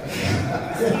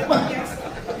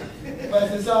 But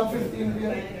it's Psalm 15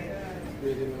 fear.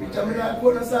 Which I'm not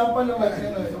going to Psalm 15.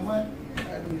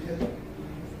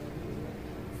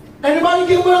 Anybody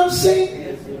get what I'm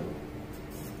saying?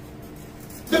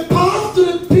 The path to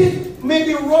the pit may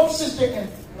be rough, Sister N.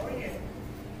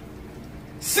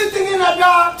 Sitting in a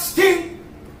dark stink.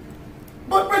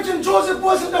 But Bridget Joseph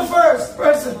wasn't the first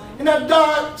person in a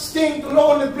dark, stink,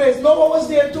 lonely place. Noah was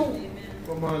there too.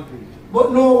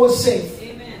 But Noah was safe.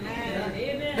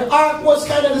 Amen. The ark was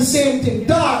kind of the same thing.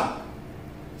 Dark,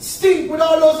 stink with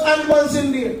all those animals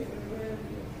in there.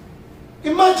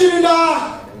 Imagine in the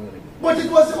ark, but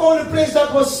it was the only place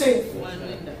that was safe.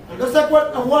 Just like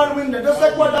what one window. Just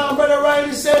like what Brother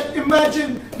Riley said.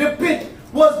 Imagine the pit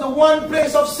was the one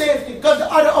place of safety because the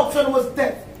other option was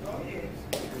death.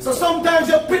 So sometimes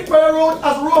your pit, Brother Road,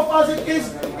 as rough as it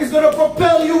is going to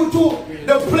propel you to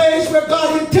the place where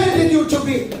God intended you to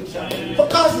be.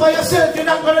 Because by yourself, you're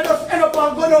not going to just end up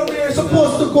and go down where you're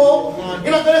supposed to go.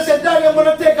 You're not going to say, Daddy, I'm going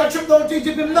to take a trip down to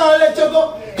Egypt and not let you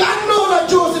go. God knows that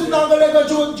Joseph not going to let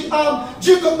go,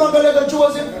 Jacob not going to let go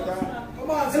Joseph.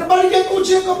 Anybody get who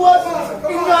Jacob was?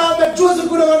 That Joseph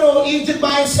could have gone to Egypt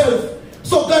by himself.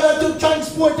 So God had to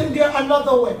transport him there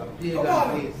another way. Come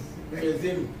on. Praise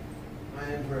him.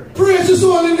 Praise His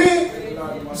holy name.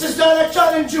 Sister, I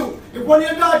challenge you. If one of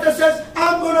your daughters says,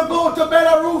 I'm going to go to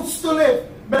Belarus to live.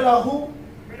 Bella who?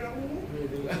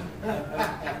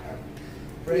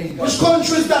 Which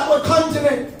country is that? What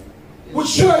continent?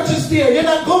 Which church is there? You're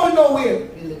not going nowhere.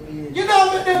 You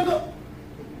know let them go.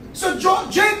 So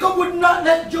Jacob would not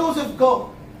let Joseph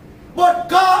go. But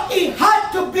God, he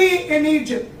had to be in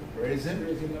Egypt. Praise him.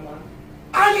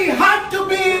 And he had to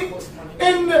be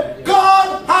in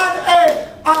God had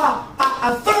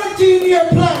a 13-year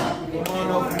plan.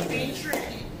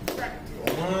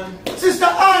 Sister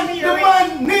Anne, the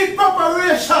man need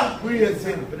preparation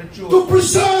to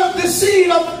preserve the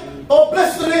seed of, oh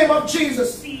bless the name of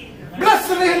Jesus. Bless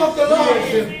the name of the Lord.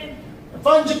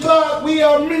 Evangelist Clark, we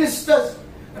are ministers.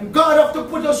 And God have to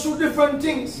put us through different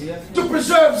things to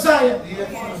preserve Zion.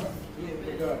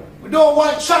 We don't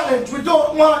want challenge. We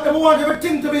want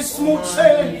everything to be smooth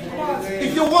sailing.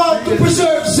 If you want to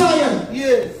preserve Zion,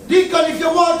 Deacon, if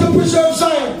you want to preserve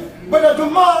Zion, Brother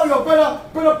Mario,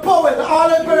 Brother Powell,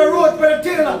 Brother Roth, Brother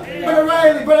Taylor, Brother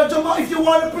Riley, Brother Jamal, if you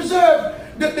want to preserve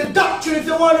the doctrine, if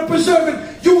you want to preserve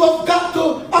it, you have got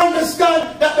to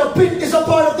understand that the pit is a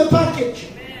part of the package.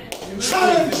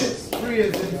 Challenges.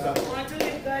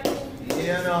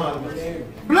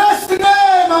 Bless the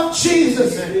name of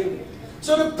Jesus.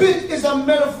 So the pit is a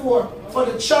metaphor for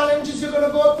the challenges you're going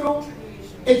to go through.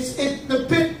 The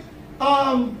pit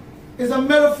is a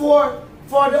metaphor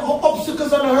for the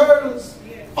obstacles and the hurdles.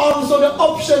 Also the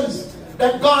options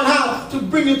that God has to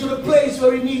bring you to the place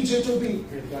where He needs you to be.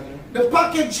 The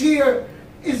package here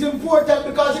is important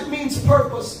because it means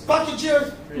purpose. Package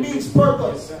here means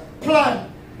purpose, plan.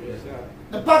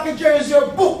 The package here is your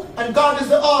book and God is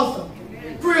the author.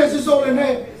 Praise His holy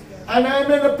name. And I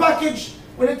mean the package,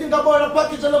 when you think about a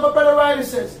package, I love what Brother Riley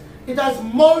says, it has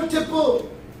multiple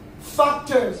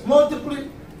factors, multiple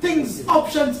things,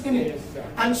 options in it.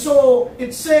 And so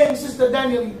it's saying, Sister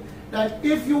Danielle, that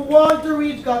if you want to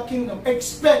reach God's kingdom,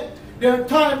 expect there are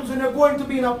times when you're going to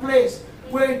be in a place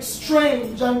where it's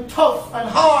strange and tough and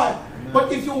hard.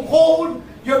 But if you hold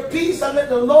your peace and let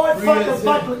the Lord fight the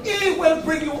battle, He will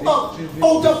bring you up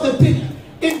out of the pit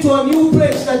into a new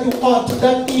place that you ought to.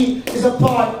 That He is a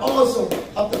part also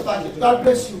of the package. God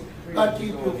bless you. God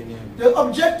keep you. The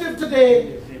objective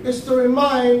today is to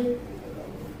remind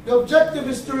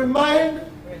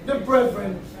the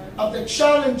brethren of the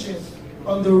challenges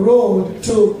on the road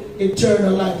to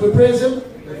eternal life. We praise Him.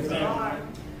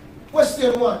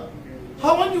 Question 1.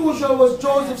 How unusual was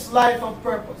Joseph's life of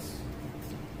purpose?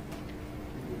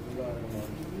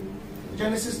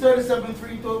 Genesis 37,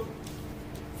 3 to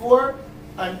 4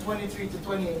 and 23 to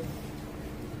 28.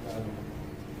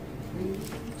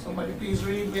 Somebody please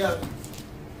read. We have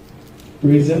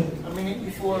Reason. a minute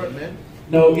before. Amen.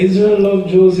 Now Israel loved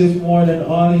Joseph more than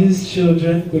all his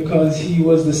children because he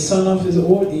was the son of his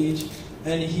old age,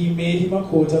 and he made him a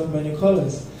coat of many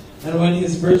colors. And when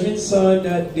his brethren saw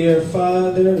that their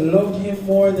father loved him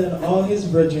more than all his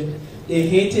brethren, they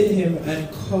hated him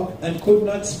and could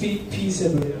not speak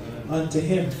peaceably unto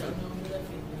him.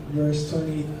 verse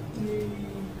 23.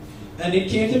 And it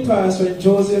came to pass when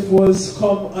Joseph was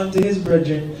come unto his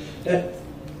brethren that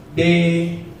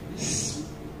they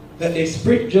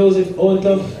spread Joseph out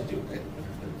of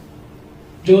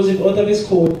his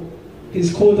coat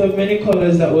of many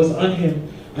colors that was on him,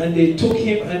 and they took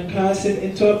him and cast him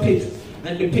into a pit,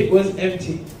 and the pit was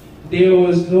empty. There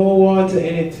was no water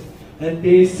in it. And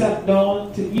they sat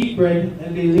down to eat bread,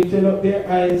 and they lifted up their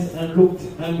eyes and looked,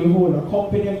 and behold, a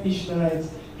company of Ishmaelites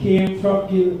came from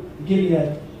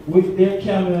Gilead with their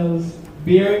camels,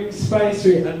 bearing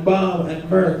spicery and balm and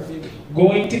myrrh,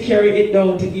 going to carry it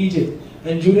down to Egypt.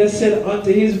 And Judah said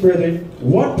unto his brethren,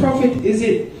 What profit is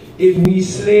it if we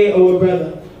slay our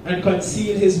brother and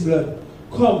conceal his blood?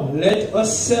 Come, let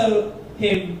us sell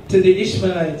him to the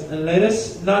Ishmaelites, and let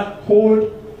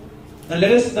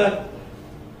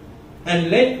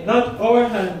not our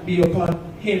hand be upon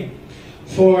him,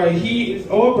 for he is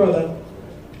our brother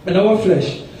and our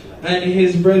flesh. And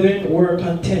his brethren were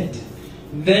content.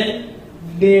 Then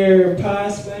there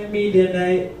passed by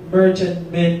Midianite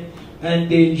merchantmen, and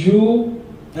they drew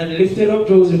and lifted up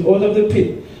Joseph out of the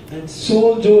pit, and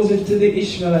sold Joseph to the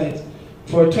Ishmaelites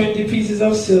for 20 pieces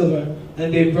of silver,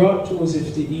 and they brought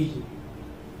Joseph to Egypt.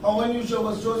 How unusual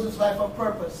was Joseph's life of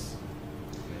purpose?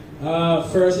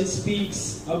 First, it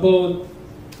speaks about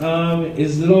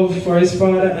his love for his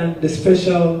father and the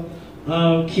special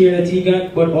care that he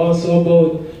got, but also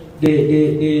about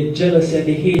the jealousy and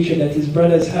the hatred that his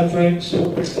brothers have for him,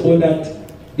 so that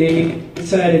they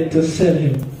decided to sell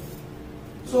him.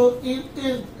 So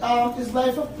his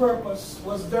life of purpose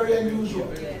was very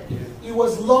unusual. He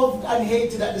was loved and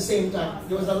hated at the same time.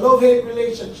 There was a love-hate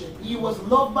relationship. He was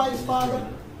loved by his father,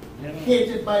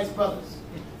 hated by his brothers.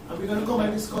 And we're going to come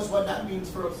and discuss what that means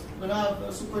for us. We're going to have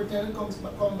the superintendent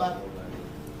come back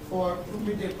for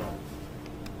midday prayer.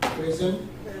 Praise him.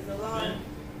 Praise the Lord.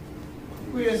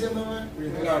 Praise him, man.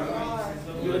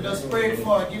 You were just prayed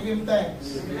for. Give him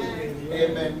thanks. Amen.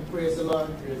 Amen. Praise the Lord.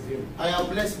 I am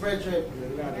blessed, brethren.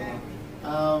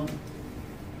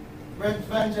 Brent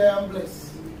Vanja, I am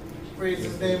blessed. Praise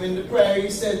his name. In the prayer, he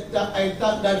said, I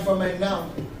thank God for my now.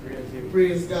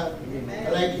 Praise God. I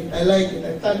like it. I like it.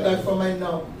 I thank God for my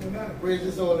now. Praise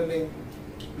his holy name.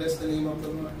 Bless the name of the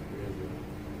Lord.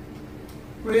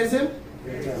 Praise him.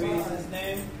 Praise his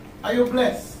name. Are you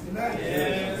blessed?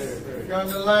 Yes. If you're on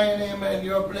the line, amen,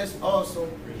 you're blessed also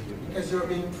because you're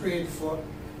being prayed for.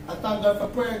 I thank God for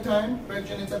prayer time.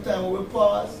 Brethren, it's a time where we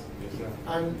pause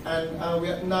and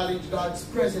we acknowledge God's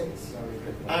presence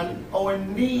and our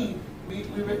need. We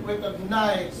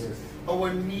recognize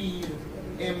our need.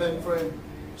 Amen, friend.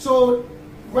 So,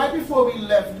 right before we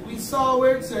left, we saw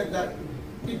where it said that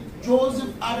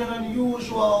Joseph had an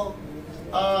unusual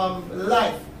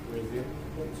life.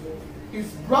 His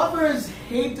brothers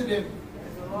hated him,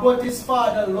 but his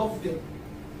father loved him.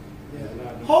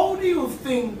 How do you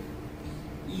think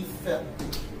he felt?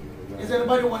 Does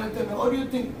anybody want to tell me? How do you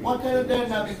think, what kind of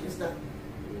dynamic is that?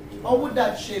 How would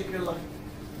that shape your life?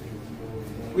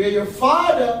 Where your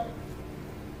father,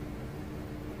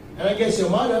 and I guess your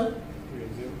mother,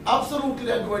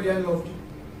 absolutely adored you and loved you.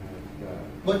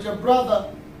 But your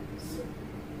brothers,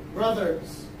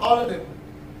 all of them,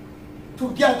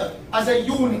 together as a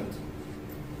unit,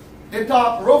 they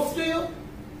talk rough to you.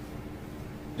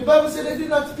 The Bible said they did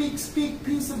not speak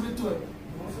peaceably to him.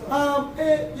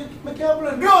 Hey, you can't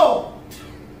play. No!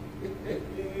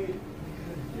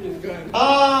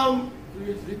 You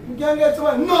can't get to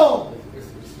one. No!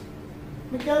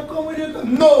 We can't come with you.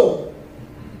 No!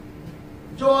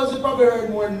 Joseph probably heard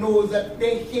more no's that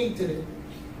they hated him.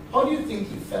 How do you think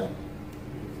he felt?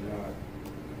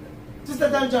 Sister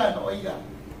Tanjana, what you got?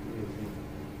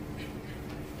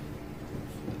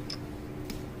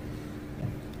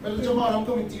 Brother Jamal, I'm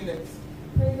coming to you next.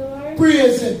 Praise the Lord.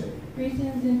 Praise him.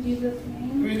 Greetings in Jesus'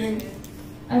 name. Greetings.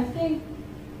 I think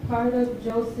part of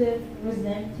Joseph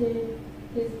resented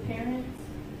his parents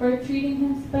for treating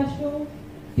him special,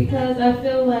 because I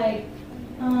feel like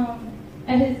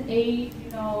at his age,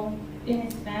 you know, in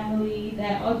his family,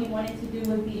 that all he wanted to do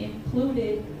was be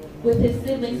included with his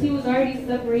siblings. He was already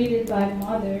separated by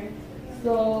mother,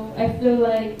 so I feel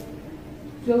like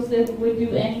Joseph would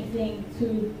do anything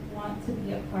to want to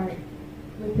be a part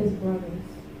with his brothers.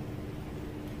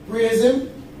 Praise him.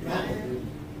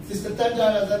 Sister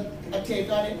Tanjana has a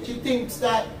take on it. She thinks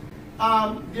that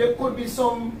there could be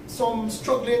some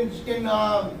struggling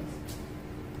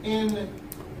in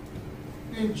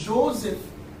Joseph,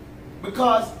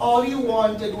 because all he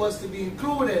wanted was to be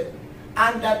included,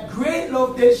 and that great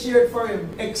love they shared for him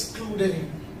excluded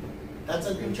him. That's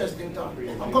an interesting thought.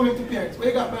 I'm coming to parents. What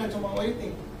you got, parents? What do you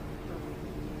think?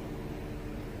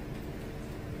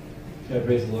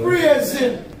 Praise the Lord. Praise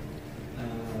Him.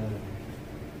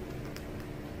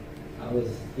 I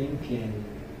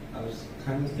was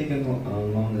kind of thinking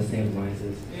along the same lines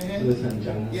as Lewis and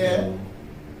John. Yeah. So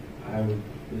I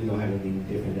really don't have anything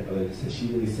different than others. So she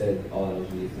really said all I was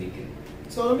really thinking.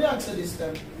 So let me ask you this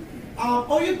then.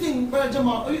 How you think, Brother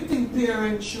Jamal, how you think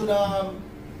parents should,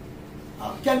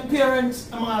 can parents,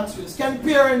 I'm going to ask you this, can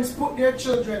parents put their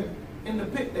children in the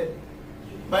pit then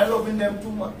by loving them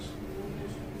too much?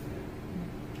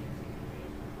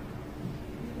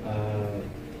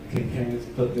 Can parents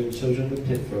put their children in the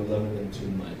pit for loving them too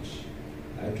much?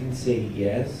 I can say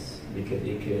yes, because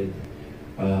it could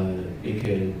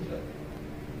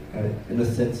in a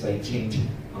sense, like change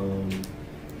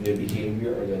their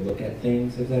behavior or their look at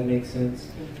things, if that makes sense.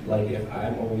 Like if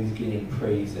I'm always getting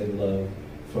praise and love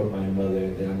from my mother,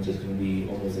 then I'm just going to be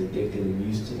almost addicted and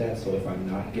used to that. So if I'm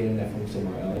not getting that from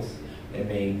somewhere else, I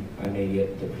may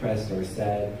get depressed or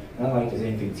sad. Not like there's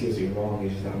anything seriously wrong,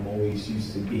 it's just I'm always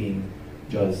used to being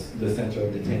just the center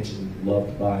of attention,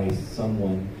 loved by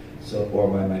someone, so or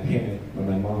by my parent or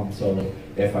my mom. So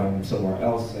if I'm somewhere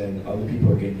else and other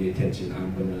people are getting the attention,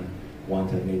 I'm gonna want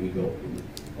to maybe go,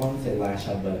 I won't say lash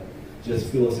out, but just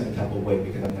feel a certain type of way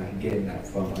because I'm not getting that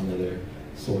from another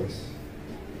source.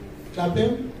 Clap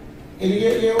him. Can you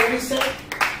hear what he said?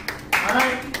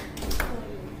 Alright.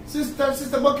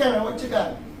 Sister Buchanan, what you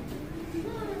got?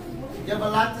 You have a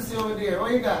lot to say over there.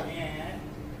 What you got?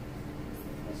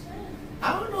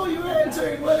 I don't know, you were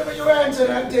answering whatever you were answering,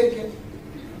 I'm taking.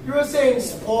 You were saying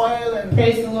spoil and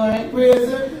praise the Lord. Praise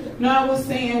Him. No, I was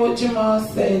saying what Jamal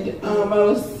said. I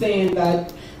was saying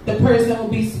that the person will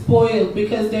be spoiled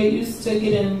because they're used to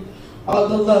getting all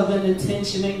the love and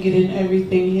attention and getting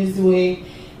everything his way.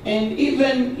 And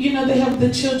even, you know, they have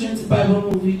the children's Bible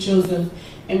movie, Joseph.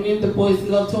 And me and the boys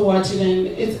love to watch it, and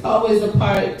it's always a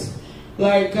part,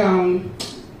 like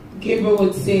Gabriel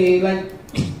would say, like,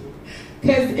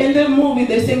 because in the movie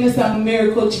they sing the song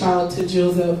Miracle Child to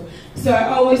Joseph. So I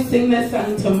always sing that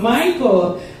song to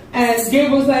Michael. And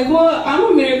Gabriel's like, well,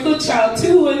 I'm a miracle child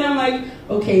too. And I'm like,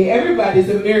 okay, everybody's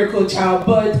a miracle child.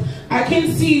 But I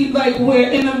can see like where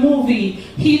in the movie,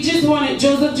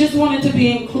 Joseph just wanted to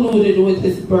be included with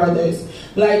his brothers.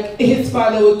 Like his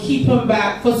father would keep him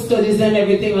back for studies and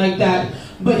everything like that.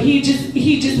 But he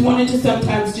just wanted to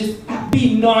sometimes just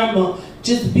be normal,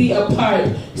 just be a part.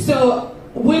 So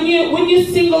when you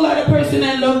single out a person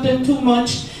and love them too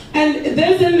much, and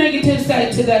there's a negative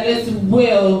side to that as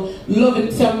well,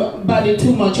 loving somebody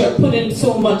too much or putting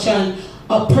so much on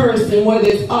a person, whether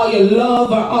it's all your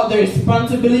love or all the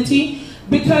responsibility,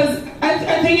 because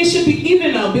I think it should be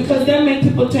even out, because that makes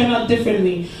people turn out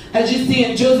differently. As you see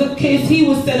in Joseph's case, he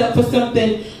was set up for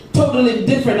something totally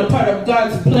different, a part of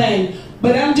God's plan.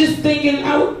 But I'm just thinking,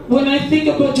 when I think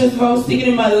about Joseph, I was thinking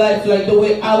in my life, like the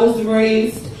way I was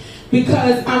raised,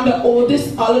 because I'm the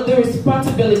oldest, all of the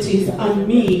responsibilities on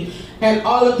me, and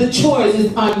all of the chores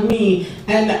is on me,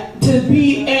 and to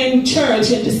be in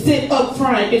church and to sit up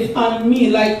front is on me.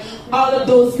 Like all of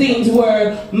those things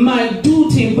were my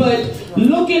duty. But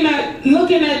looking at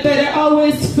that, I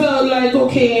always felt like,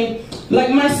 okay, like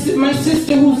my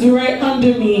sister who's right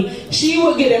under me, she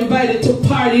would get invited to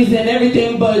parties and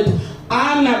everything, but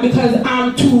I'm not, because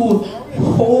I'm too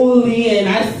holy and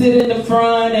I sit in the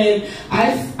front and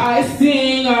I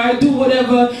sing or I do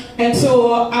whatever, and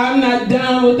so I'm not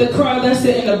down with the crowd that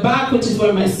sit in the back, which is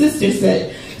where my sister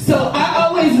sat. So I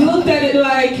always looked at it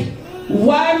like,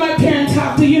 why my parents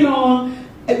have to, you know,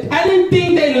 I didn't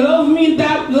think they loved me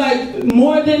that like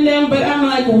more than them, but I'm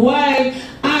like, why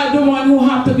I'm the one who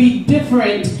have to be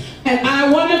different, and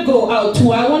I want to go out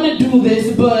too, I want to do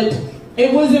this, but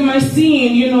it wasn't my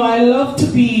scene, you know. I love to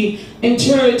be in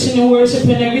church and in worship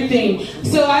and everything.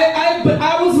 So but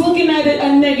I was looking at it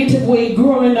a negative way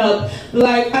growing up.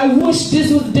 Like, I wish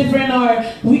this was different, or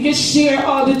we could share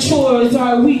all the chores,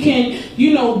 or we can,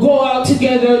 you know, go out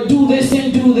together, do this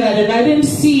and do that. And I didn't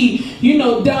see, you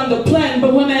know, down the plan.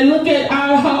 But when I look at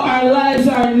how our lives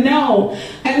are now,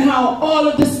 and how all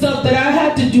of the stuff that I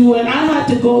had to do and I had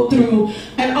to go through,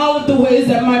 and all of the ways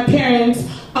that my parents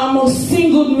almost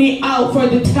singled me out for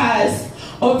the task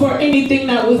or for anything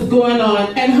that was going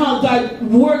on, and how God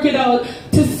worked it out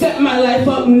to set my life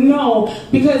up now,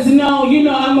 because now, you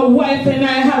know, I'm a wife and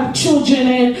I have children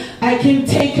and I can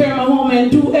take care of my home and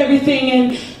do everything.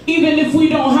 And even if we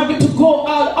don't have it to go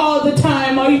out all the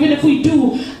time, or even if we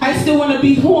do, I still want to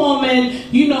be home and,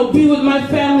 you know, be with my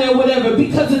family or whatever,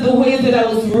 because of the ways that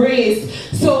I was raised.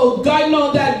 So God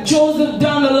knows that Joseph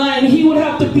down the line, he would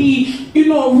have to be, you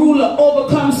know, a ruler,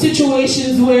 overcome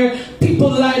situations where people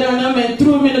lied on him and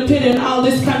threw him in the pit and all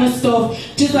this kind of stuff,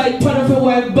 just like Potiphar's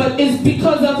wife. But it's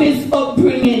because of his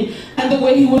upbringing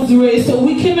way he was raised. So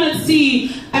we cannot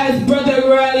see, as Brother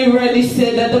Riley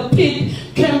said, that the pit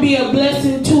can be a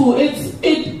blessing too.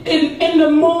 In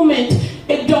the moment,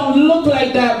 it don't look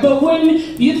like that. But when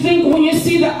you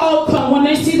see the outcome, when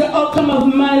I see the outcome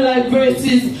of my life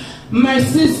versus my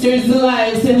sister's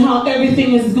lives and how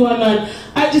everything is going on,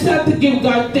 I just have to give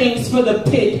God thanks for the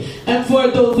pit and for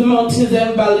those mountains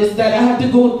and valleys that I had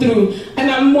to go through.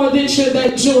 And I'm more than sure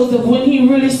that Joseph, when he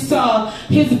really saw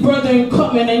his brother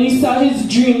coming and he saw his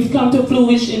dreams come to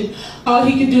fruition, all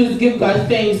he could do is give God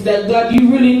thanks that, God,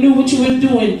 you really knew what you were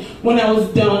doing when I was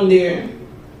down there.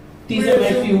 These are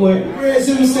my few words. Praise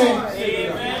him, saints.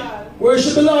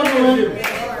 Worship the Lord, man.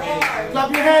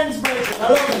 Clap your hands, brothers. I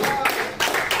love it.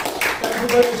 Thank you,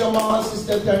 Brother Jamal,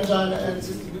 Sister Tanjana, and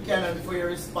Sister Buchanan for your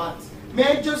response. May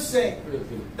I just say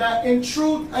that in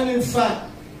truth and in fact,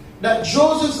 that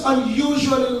Joseph's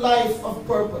unusual life of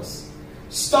purpose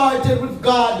started with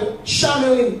God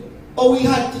channeling all he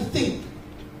had to think.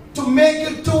 To make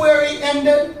it to where he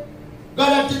ended, God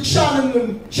had to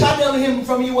channel him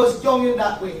from he was young in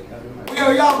that way.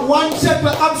 Where you have one set will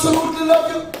absolutely love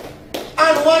you,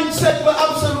 and one set will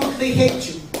absolutely hate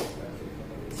you.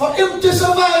 For him to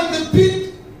survive the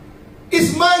pit,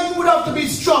 his mind would have to be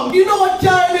strong. You know what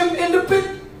carried him in the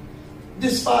pit?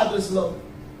 This father's love.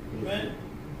 Amen.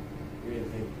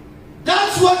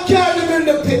 That's what carried him in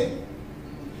the pit.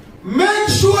 Make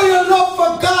sure your love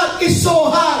for God is so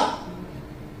high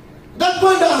that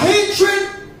when the hatred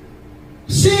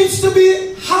seems to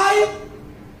be high,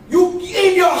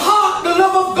 in your heart, the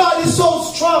love of God is so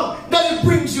strong that it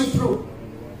brings you through.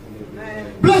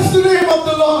 Amen. Bless the name of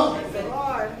the Lord.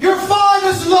 Your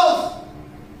Father's love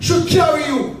should carry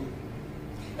you.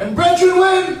 And brethren,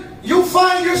 when you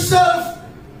find yourself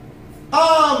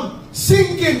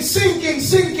sinking,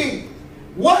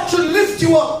 what should lift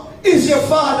you up is your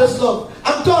Father's love.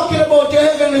 I'm talking about your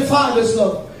Heavenly Father's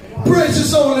love. Praise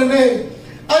His holy name.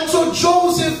 And so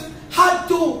Joseph had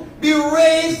to be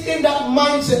raised in that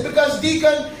mindset, because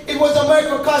deacon, it was a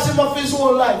microcosm of his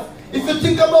whole life. If you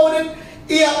think about it,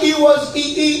 he had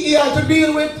to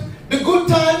deal with the good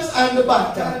times and the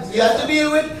bad times. He had to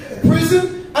deal with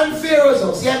prison and Pharaoh's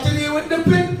house. He had to deal with the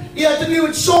pit. He had to deal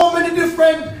with so many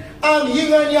different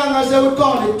yin and yang, as they would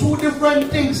call it, two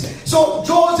different things. So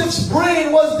Joseph's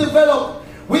brain was developed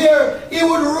where he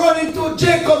would run into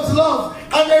Jacob's love,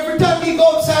 and every time he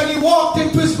go outside, he walked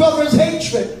into his brother's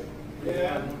hatred.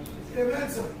 Yeah.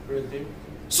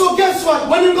 So guess what?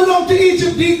 When you go down to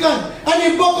Egypt, deacon, and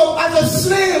he woke up as a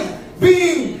slave,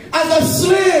 being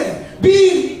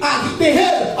at the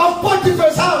head of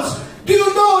Potiphar's house, do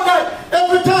you know that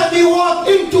every time he walked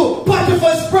into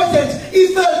Potiphar's presence,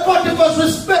 he felt Potiphar's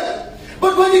respect?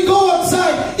 But when he go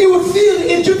outside, he would feel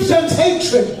the Egyptians'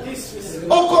 hatred.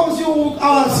 How comes you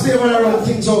are slave and around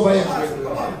things over here?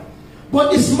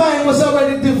 But his mind was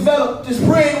already developed. His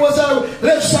brain was on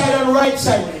left side and right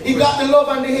side. He got the love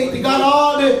and the hate. He got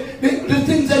all the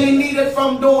things that he needed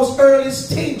from those early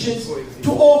stages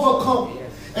to overcome.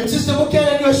 And Sister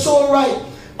Buchanan, you're so right.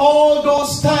 All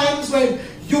those times when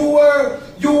you were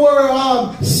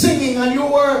singing and you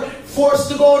were forced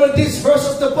to go to this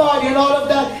versus the party and all of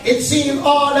that, it seemed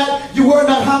all that you were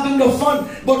not having the fun.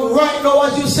 But right now,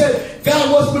 as you said, God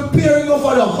was preparing you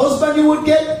for the husband you would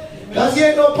get. Because you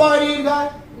ain't no party in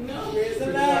God. No. Praise the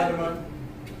Lord.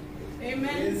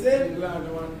 Amen.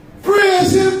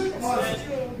 Praise Him.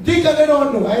 Deacon, they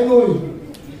don't know. I know you.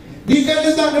 Deacon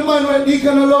is not the man where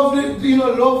deacon love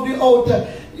the outer.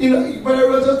 When I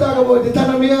was talking about the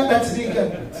Tanamia, that's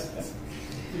deacon.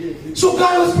 So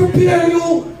God was preparing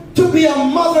you to be a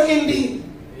mother indeed.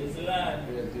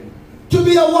 To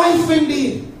be a wife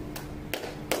indeed.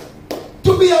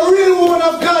 To be a real woman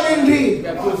of God indeed.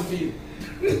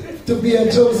 To be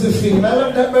a Josephine. I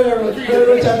love that, Brother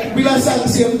Richard. We are sang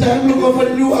same time. Look for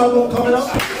the new album coming up.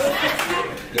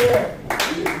 Yeah.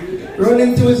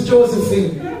 Running to his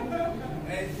Josephine.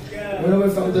 Went away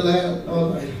from the lion.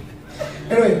 All right.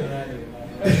 Anyway.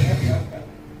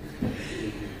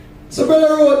 So,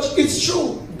 Brother Roach, it's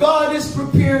true. God is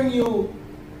preparing you.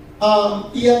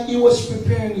 He was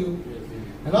preparing you.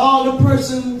 And all the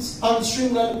persons on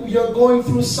stream that you're going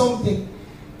through something.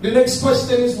 The next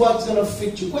question is what's going to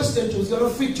fit you. Question 2 is going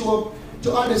to fit you up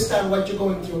to understand what you're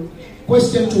going through.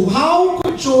 Question 2, how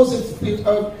could Joseph's pit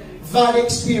or valley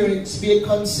experience be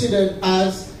considered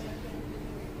as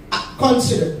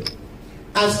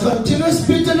continuous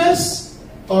bitterness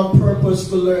or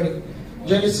purposeful learning?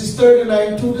 Genesis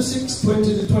 39, 2-6,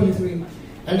 20-23.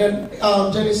 And then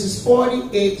Genesis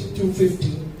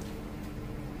 48-15.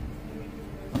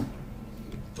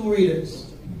 Two readers.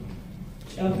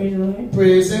 Praise Him.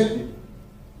 Praise Him.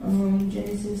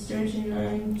 Genesis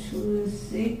 39 to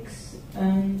 6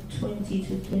 and 20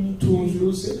 to 23. 2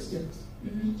 through 6, yes.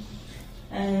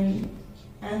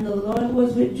 And the Lord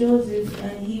was with Joseph,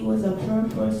 and he was a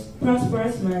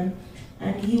prosperous man,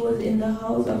 and he was in the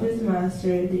house of his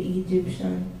master, the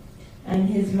Egyptian. And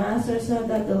his master saw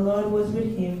that the Lord was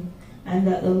with him, and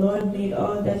that the Lord made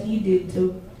all that he did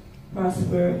to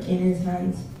prosper in his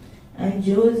hands. And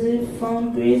Joseph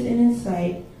found grace in his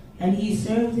sight, and he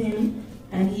served him,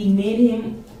 and he made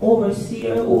him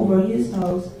overseer over his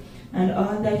house, and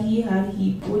all that he had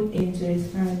he put into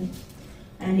his hand.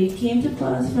 And it came to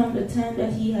pass from the time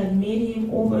that he had made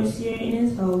him overseer in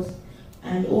his house,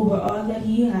 and over all that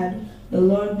he had, the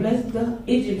Lord blessed the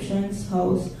Egyptian's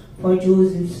house for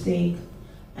Joseph's sake.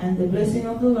 And the blessing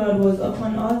of the Lord was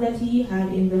upon all that he had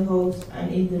in the house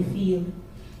and in the field.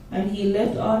 And he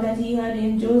left all that he had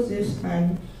in Joseph's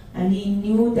hand, and he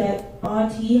knew that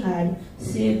aught he had,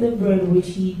 save the bread which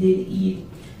he did eat.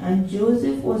 And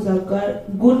Joseph was a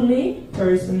goodly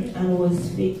person and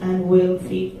was well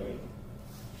favored.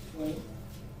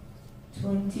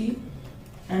 20.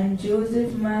 And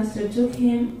Joseph's master took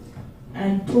him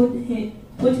and put him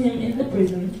in the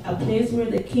prison, a place where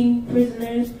the king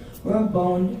prisoners were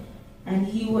bound, and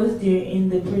he was there in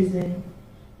the prison.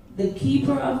 The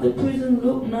keeper of the prison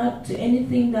looked not to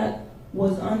anything that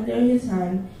was under his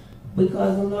hand,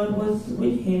 because the Lord was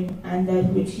with him, and that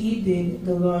which he did,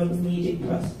 the Lord made it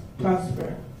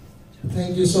prosper.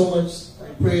 Thank you so much.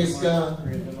 Praise God.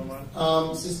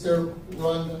 Sister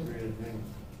Rhonda.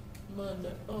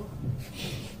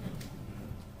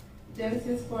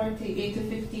 Genesis 48 to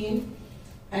 15.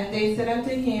 And they said unto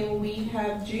him, We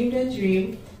have dreamed a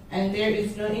dream, and there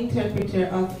is no interpreter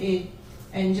of it.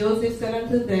 And Joseph said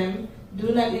unto them,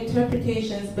 Do not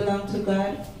interpretations belong to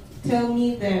God? Tell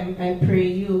me them, I pray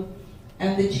you.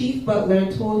 And the chief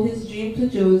butler told his dream to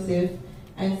Joseph,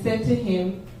 and said to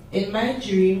him, In my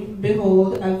dream,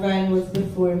 behold, a vine was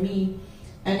before me,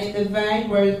 and in the vine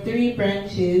were 3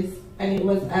 branches, and it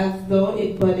was as though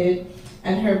it budded,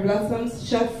 and her blossoms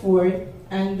shot forth,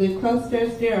 and the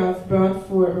clusters thereof brought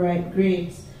forth ripe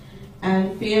grapes.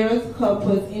 And Pharaoh's cup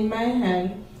was in my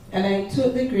hand, and I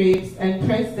took the grapes and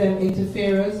pressed them into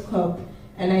Pharaoh's cup,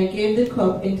 and I gave the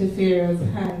cup into Pharaoh's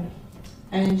hand.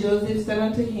 And Joseph said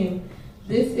unto him,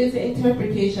 This is the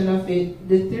interpretation of it.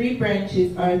 The 3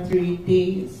 branches are 3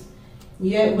 days.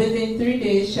 Yet within 3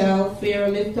 days shall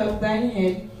Pharaoh lift up thine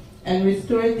head, and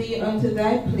restore thee unto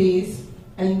thy place,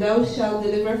 and thou shalt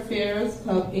deliver Pharaoh's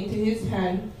cup into his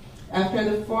hand, after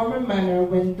the former manner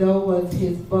when thou wast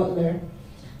his butler.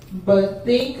 But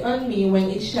think on me when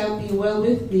it shall be well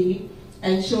with thee,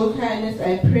 and show kindness,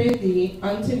 I pray thee,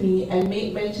 unto me, and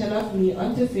make mention of me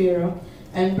unto Pharaoh,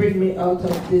 and bring me out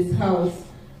of this house.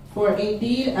 For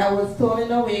indeed I was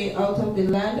stolen away out of the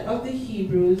land of the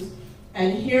Hebrews,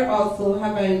 and here also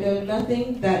have I done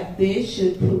nothing that they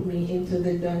should put me into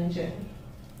the dungeon.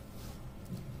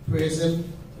 Praise him.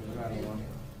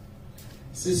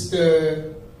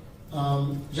 Sister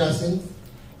Jacinth,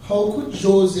 how could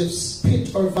Joseph's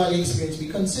pit or valley experience be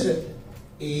considered?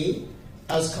 A,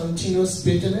 as continuous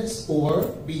bitterness, or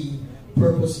B,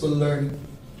 purposeful learning?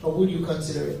 How would you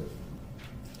consider it?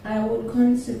 I would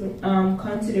consider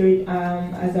it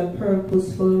as a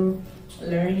purposeful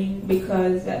learning,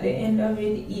 because at the end of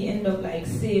it, he ended up like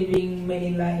saving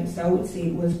many lives. I would say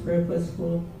it was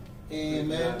purposeful.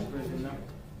 Amen.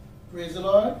 Praise the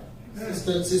Lord.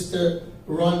 Sister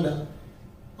Rhonda,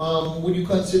 would you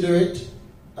consider it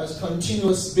as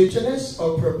continuous bitterness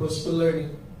or purposeful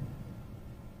learning?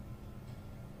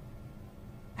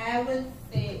 I would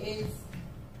say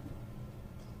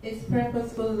it's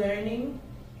purposeful learning,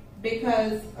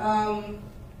 because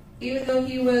even though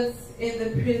he was in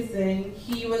the prison,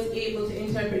 he was able to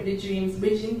interpret the dreams,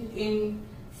 which in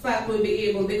fact would be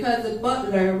able, because the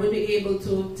butler would be able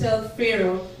to tell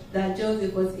Pharaoh that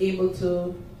Joseph was able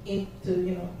to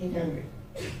interpret.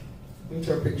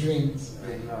 Interpret dreams.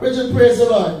 Richard, praise the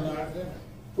Lord.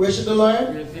 Worship the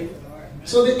Lord.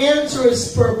 So the answer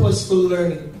is purposeful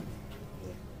learning.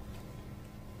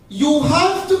 You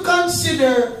have to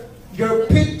consider your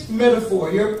pit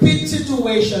metaphor, your pit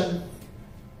situation,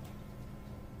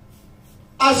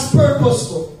 as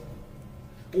purposeful.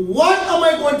 What am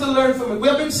I going to learn from it? We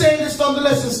have been saying this from the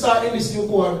lesson start in this new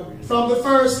quarter. From the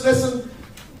first lesson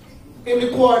in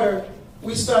the quarter,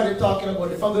 we started talking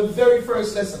about it. From the very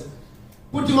first lesson.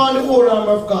 Putting on the whole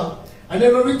armor of God. And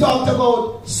then when we talked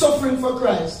about suffering for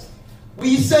Christ,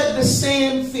 we said the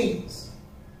same things.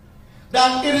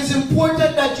 That it is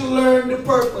important that you learn the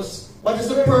purpose. What is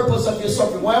the purpose of your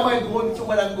suffering? Why am I going through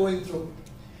what I'm going through?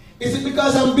 Is it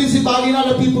because I'm busybodying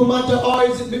other people's matter, or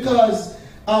is it because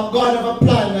God have a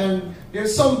plan, and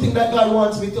there's something that God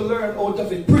wants me to learn out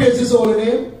of it. Praise His holy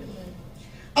name.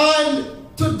 And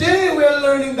today we are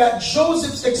learning that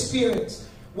Joseph's experience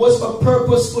was for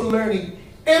purposeful learning.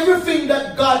 Everything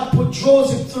that God put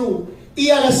Joseph through, He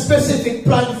had a specific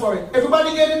plan for it.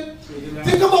 Everybody get it?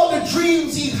 Think about the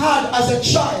dreams he had as a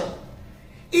child.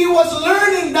 He was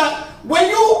learning that when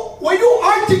you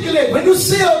articulate, when you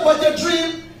say out what your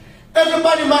dream,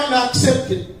 everybody might not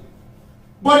accept it.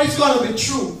 But it's going to be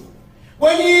true.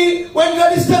 When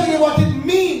God is telling you what it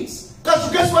means,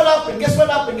 because guess what happened? Guess what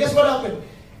happened? Guess what happened?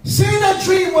 Saying a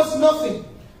dream was nothing.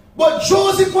 But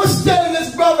Joseph was telling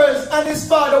his brothers and his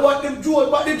father what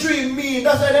the dream means.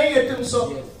 That's why they hate him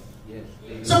so. Yes.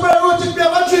 Somebody wrote it, we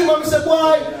have a dream, and he said,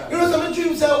 why? You know, some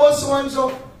dreams say, what's so and so?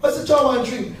 What's the child one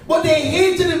dream? But they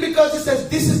hated him because he says,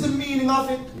 this is the meaning of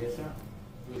it. Yes, sir.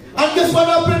 And guess what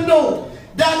happened now?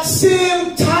 That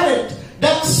same talent,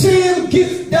 that same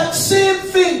gift, that same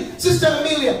thing, Sister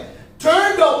Amelia,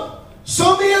 turned up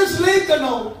some years later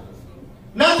now,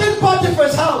 not in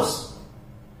Potiphar's house.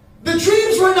 The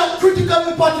dreams were not critical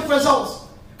in Potiphar's house,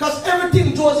 because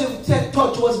everything Joseph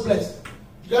touched was blessed.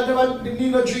 You never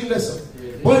need a dream lesson.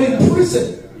 But in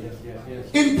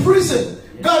prison,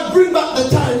 God bring back the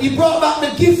talent. He brought back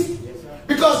the gift,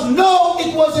 because now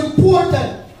it was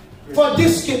important for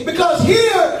this kid. Because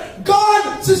here,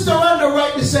 God, Sister Randall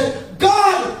rightly said,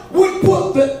 God would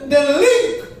put the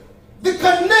link, the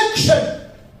connection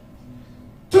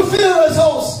to Pharaoh's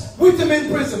house with him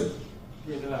in prison.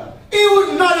 He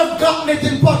would not have gotten it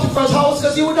in Potiphar's house,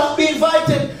 because he would not be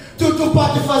invited to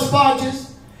Potiphar's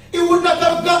parties. He would not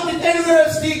have gotten it anywhere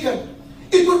else, deacon.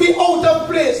 It would be out of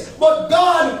place. But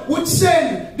God would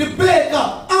send the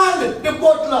baker and the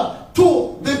butler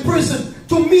to the prison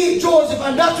to meet Joseph,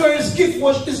 and that's where his gift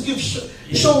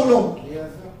shown up.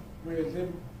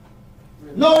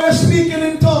 Now you're speaking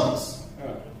in tongues.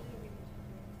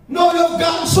 Now you've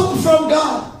gotten something from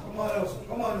God.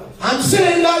 Come on. I'm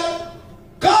saying that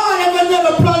God has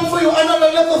another plan for you,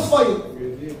 another level for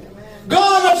you.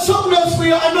 God has something else for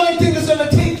you. Anointing is going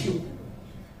to take you.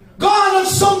 God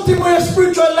has something where your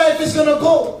spiritual life is going to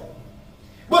go.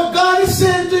 But God is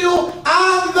saying to you,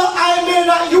 I may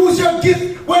not use your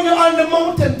gift when you're on the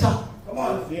mountaintop. Come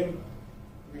on.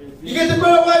 You get the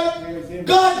brother right?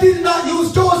 God did not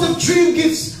use Joseph's dream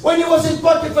gifts when he was in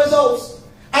Potiphar's house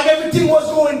and everything was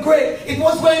going great. It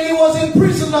was when he was in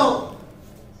prison now.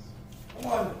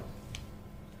 Come on.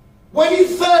 When he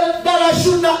felt that I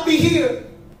should not be here.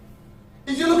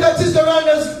 If you look at Sister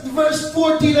Randall's verse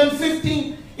 14 and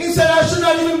 15, he said, I should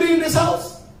not even be in this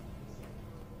house.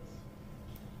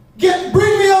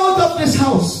 Bring me out of this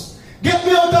house. Get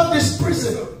me out of this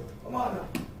prison.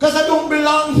 Because I don't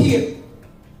belong here.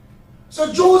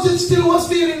 So Joseph still was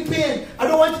feeling pain. I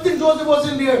don't want you to think Joseph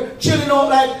was in there chilling out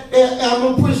like, hey,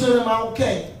 I'm in prison and I'm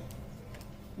okay.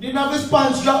 He didn't have his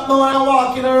pants dropped down and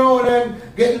walking around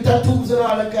and getting tattoos and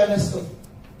all that kind of stuff.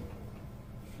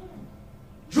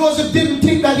 Joseph didn't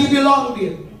think that he belonged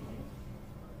there.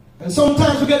 And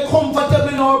sometimes we get comfortable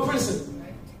in our prison.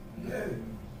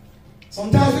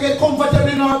 Sometimes we get comfortable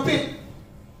in our pit.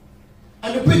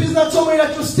 And the pit is not somewhere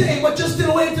that you stay, but you're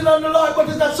still waiting on the Lord, but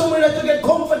it's not somewhere that you get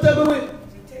comfortable with.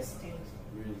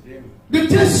 The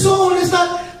test zone is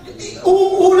not,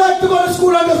 who like to go to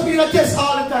school and just be in a test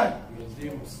all the time?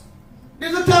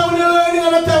 There's a time when you're learning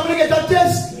and a time when you get a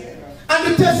test.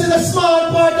 And the test is a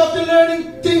small part of the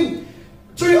learning thing.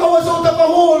 3 hours out of a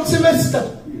whole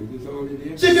semester.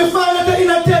 So if you find that you're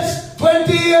in a test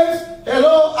 20 years,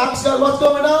 hello, ask God what's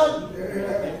going on.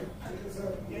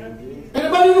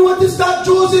 Anybody know what this that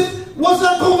Joseph was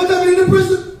not comfortable in the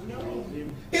prison?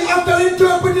 He after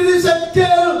interpreting he said,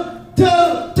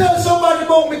 tell somebody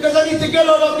about me, because I need to get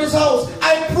out of this house.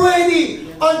 I pray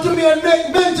thee unto me and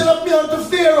make mention of me unto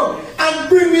Pharaoh and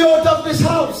bring me out of this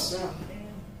house.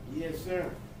 Yes,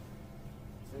 sir.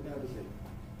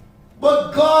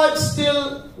 But God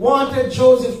still wanted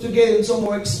Joseph to gain some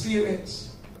more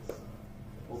experience.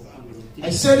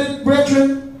 I said it,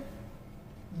 brethren,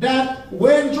 that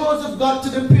when Joseph got to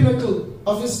the pinnacle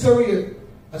of his career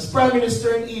as prime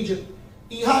minister in Egypt,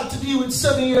 he had to deal with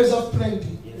 7 years of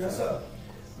plenty. Yes, sir.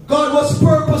 God was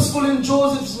purposeful in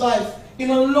Joseph's life in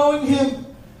allowing him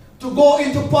to go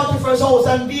into Potiphar's house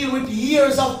and deal with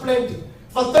years of plenty.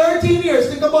 For 13 years,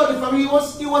 think about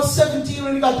it, he was 17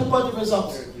 when he got to Potiphar's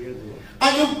house.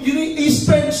 And he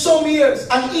spent some years,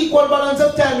 an equal balance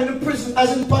of time in the prison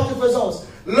as in Potiphar's house,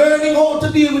 learning how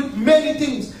to deal with many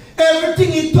things.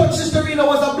 Everything he touched, Sister Rena,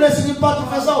 was a blessing in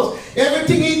Potiphar's house.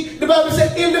 Everything the Bible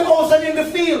said, in the house and in the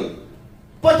field.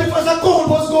 Potiphar's account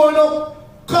was going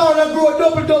up, corn and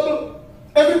growth double.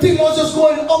 Everything was just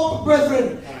going up,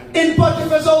 brethren. In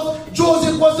Potiphar's house,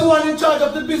 Joseph was the one in charge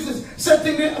of the business,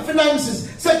 setting the finances,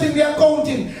 setting the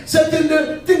accounting, setting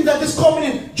the thing that is coming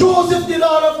in. Joseph did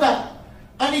all of that.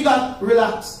 And he got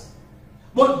relaxed.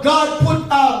 But God put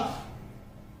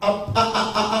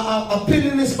a pin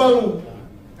in his balloon.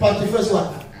 Potiphar's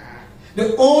wife.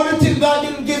 The only thing God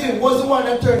didn't give him was the one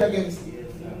that turned against him.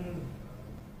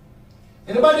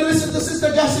 Anybody listen to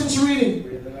Sister Jacinth's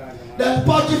reading? That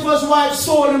Potiphar's wife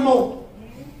sold him out.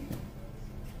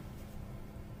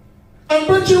 And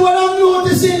brethren, what I'm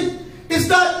noticing is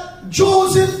that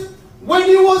Joseph, when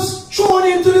he was thrown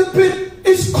into the pit,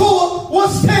 his coat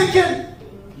was taken.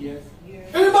 Yes.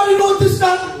 Anybody notice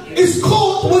that? His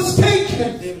coat was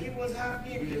taken.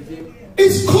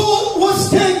 His coat was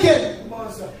taken.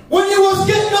 When he was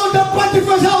getting out of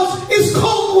Potiphar's house, his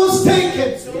coat was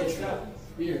taken.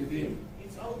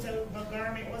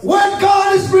 When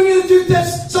God is bringing you to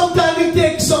test, sometimes it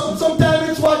takes something. Sometimes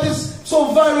it's what is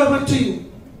so valuable to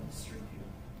you.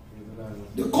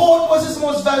 The coat was his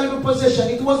most valuable possession.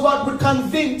 It was what would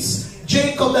convince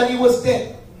Jacob that he was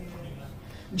dead.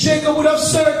 Jacob would have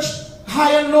searched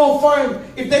high and low for him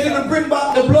if they didn't bring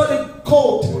back the bloody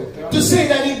coat to say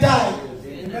that he died.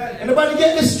 Anybody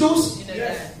get this, juice?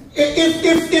 Yes.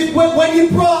 If when he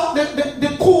brought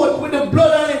the coat with the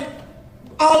blood on it,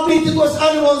 albeit it was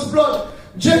animal's blood,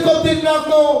 Jacob didn't have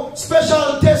no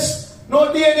special test,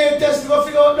 no DNA test to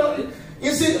figure out.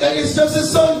 You see, it's just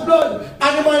his son's blood.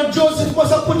 Animal Joseph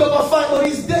must have put up a fight, but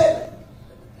he's dead.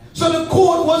 So the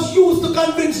coat was used to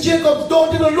convince Jacob,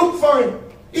 don't even look for him.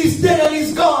 He's dead and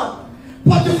he's gone.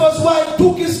 Potiphar's wife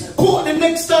took his coat the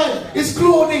next time, his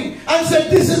clothing, and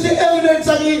said, this is the evidence,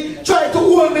 and he tried to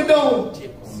hold me down.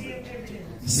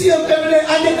 See him evidence,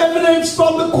 and the evidence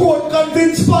from the court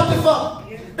convinced Potiphar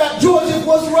that Joseph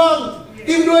was wrong,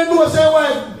 even though he knows his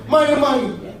wife,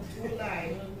 money.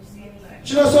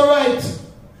 She was alright.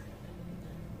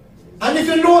 And if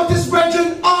you notice,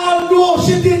 brethren, although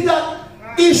she did that,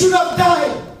 he should have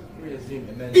died.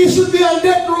 He should be on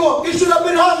death row. He should have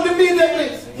been hanged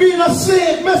immediately, being a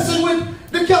slave, messing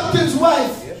with the captain's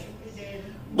wife.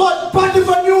 But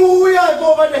Potiphar knew who we have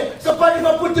over there. So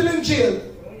Potiphar put him in jail.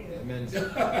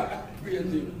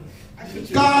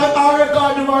 God, I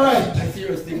regard him alright.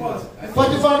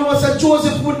 Potiphar knows that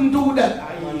Joseph wouldn't do that.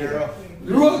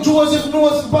 Joseph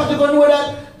knows, Potiphar knows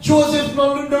that Joseph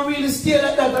don't really stay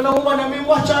like that. And a woman, I mean,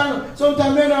 watch her.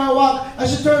 Sometimes when I walk, and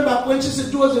she turn back. When she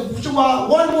said Joseph, she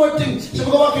want one more thing. She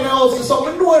go back in the house and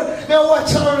something. No, I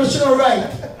watch her and she don't right.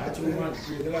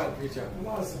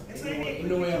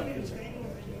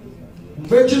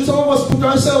 Virgin, some of us put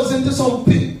ourselves into some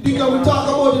pit because we talk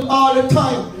about it all the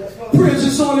time. Praise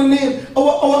His holy name.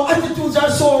 Our attitudes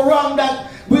are so wrong that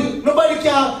nobody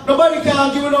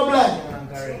can give it up like.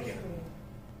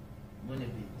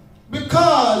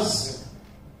 Because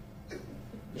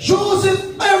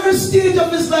Joseph, every stage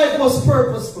of his life was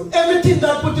purposeful. Everything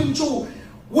that put him through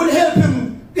would help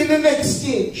him in the next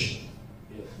stage.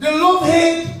 The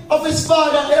love-hate of his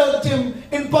father helped him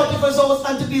in Potiphar's house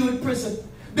and to be with prison.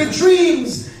 The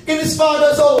dreams in his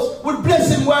father's house would bless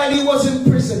him while he was in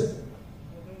prison.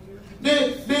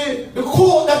 The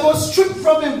coat that was stripped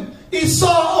from him, he saw,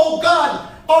 oh God,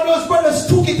 all those brothers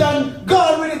took it and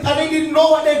gone with it, and he didn't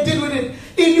know what they did with it.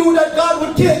 He knew that God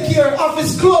would take care of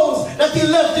his clothes that he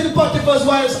left in Potiphar's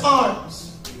wife's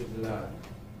arms.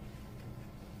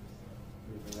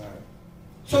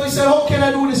 So he said, how can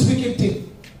I do this wicked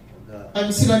thing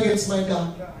and sin against my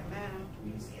God?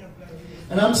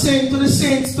 And I'm saying to the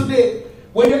saints today,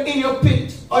 when you're in your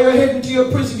pit or you're heading to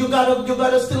your prison, you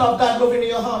gotta still have God loving in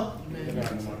your heart.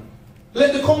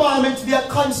 Let the commandments be a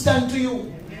constant to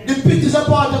you. The pit is a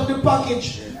part of the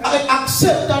package. I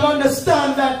accept and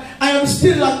understand that I am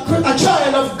still a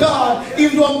child of God,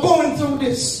 even though I'm going through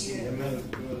this.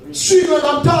 Sweetheart,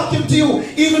 I'm talking to you.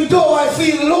 Even though I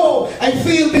feel low, I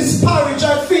feel discouraged,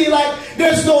 I feel like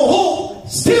there's no hope,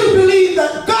 still believe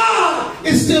that God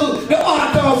is still the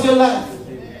author of your life.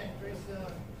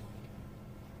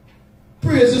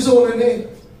 Praise His holy name.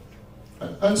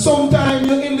 And sometimes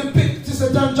you're in the pit,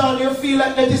 Sister John, you feel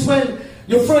like that is when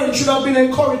your friend should have been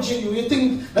encouraging you. You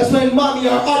think that's when mommy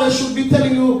or others should be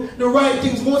telling you the right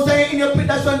things. Most times in your pit,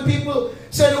 that's when people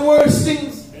say the worst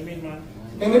things.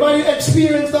 Anybody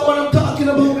experience that what I'm talking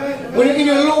about? When you're in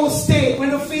your low state,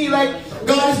 when you feel like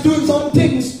God is doing some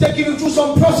things, taking you through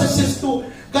some processes too.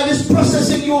 God is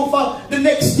processing you for the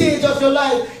next stage of your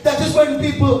life. That is when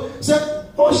people say,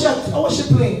 how was she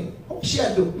playing? How was she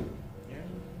doing?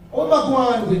 What am I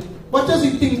going with? What does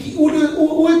he think? Who do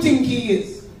you think he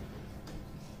is?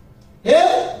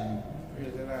 Yeah?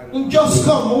 He just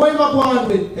come. What am I going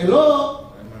with?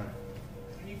 Hello?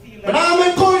 But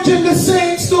I'm encouraging the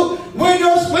saints to, when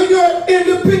you're in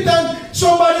the pit and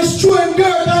somebody's throwing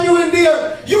dirt on you in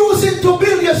there, use it to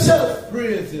build yourself.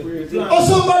 Or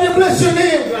somebody bless your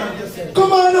name.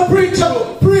 Come on, the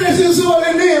preacher, praise his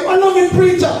holy name. I love it,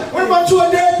 preacher. When I throw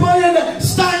a dirt on you,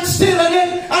 stand still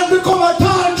again and become a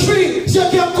tall tree so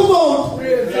you can come out.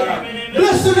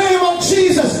 Bless the name of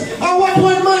Jesus. And what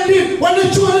one man did when they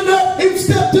threw the dirt, he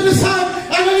stepped to the side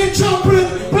and then he trampled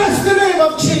it. Bless the name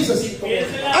of Jesus.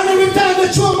 And every time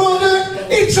they threw him on there,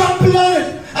 he trampled on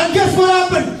it. And guess what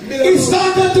happened? He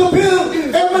started to build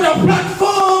even a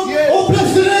platform. Oh,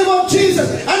 bless the name of Jesus.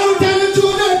 And every time they threw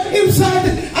it, he inside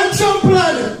it and trampled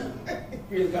on it.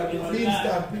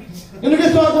 You know,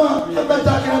 guess what I'm not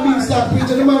talking about beanstalk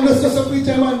preacher. The man just a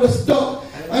preacher, the man just stuck.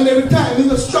 And every time he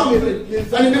just trampled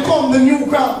it. And it become the new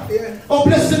crowd. Oh,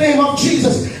 bless the name of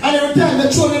Jesus. And every time they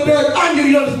throw the dirt on you,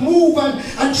 you just move and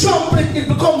trample it, it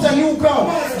becomes a new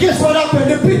crowd. Guess what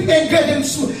happened? The pit ain't getting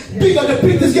bigger, the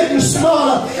pit is getting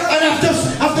smaller. And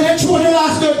after they throw the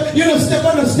last dirt, you just step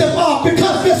on and step off.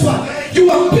 Because guess what? You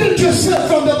have built yourself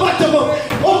from the bottom up.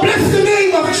 Oh, bless the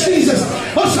name of Jesus.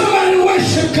 Oh, somebody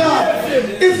worship God.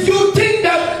 If you think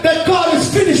that God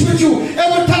is finished with you,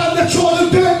 every time they throw the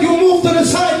dirt, you move to the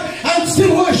side and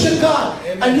still worship God.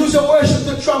 Amen. And use your worship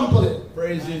to trample it.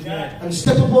 Praise His name. And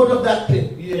step out of that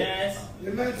pit. Yes.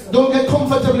 Don't get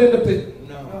comfortable in the pit.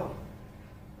 No.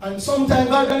 And sometimes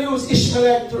God can use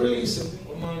Ishmael to release him.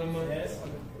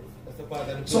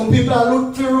 Some people are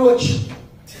looking for roach.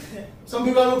 Some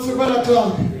people are looking for brother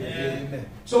clown.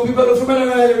 Some people are looking for brother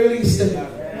Riley to release them.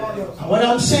 And what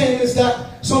I'm saying is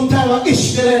that sometimes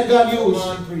Ishmael God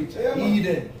used.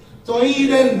 Eden. So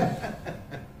Eden.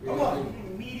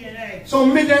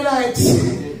 Some Midianites.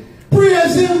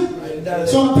 Praise Him.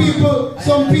 Some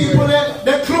people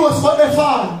they're close but they're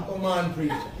far. Come on,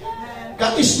 preacher.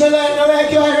 Got Ishmaelite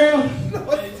like you here.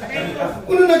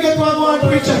 We don't get one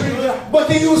preacher. But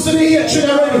he used to be hatred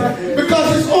already.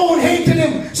 Because his own hated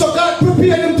him. So God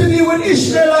prepared him to deal with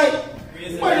Ishmaelite.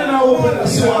 Why don't I open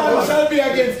this one?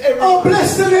 Oh,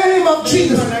 bless the name of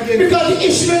Jesus. Because the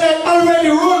Ishmaelite already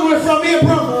run away from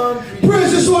Abraham.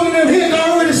 Praise His holy name. He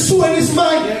already saw in his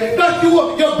mind that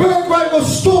your birthright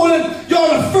was stolen. You're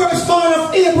the firstborn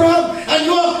of Abraham. And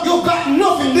you got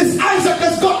nothing. This Isaac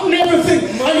has gotten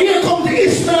everything. And here comes the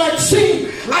Ishmaelite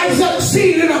seed. Isaac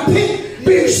seed in a pit.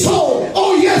 Being sold.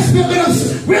 Oh yes,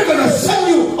 we're gonna sell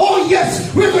you. Oh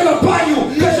yes, we're gonna buy you.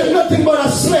 Because you're nothing but a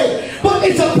slave. But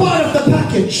it's a part of the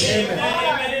package.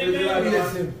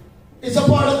 Amen. It's a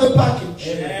part of the package.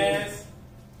 Yes.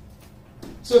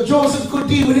 So Joseph could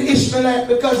deal with the Ishmaelite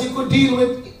because he could deal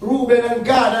with Reuben and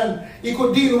Gad, and he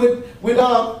could deal with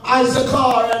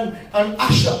Issachar and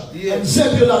Asher and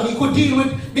Zebulun. He could deal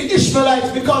with the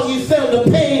Ishmaelites because he felt the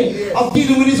pain of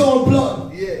dealing with his own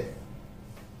blood. Yeah.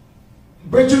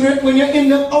 Brethren, when you're in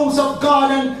the house of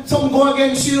God and someone go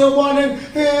against you one and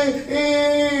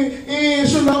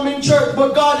shouldn't have been in church,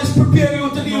 but God is preparing you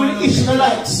to deal with the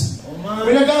Ishmaelites.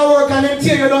 When you go to work and they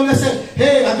tear you down and say,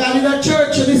 hey, I got in a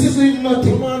church and this is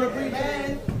nothing.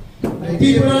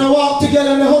 People that I walk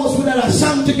together in the house with, that I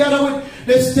sang together with,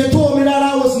 they told me that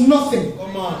I was nothing.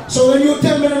 So when you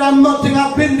tell me that I'm nothing,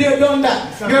 I've been there, done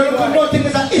that. You're looking nothing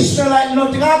as an Israelite,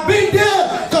 nothing. I've been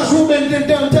there. Because Reuben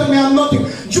didn't tell me I'm nothing.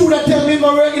 Judah tell me in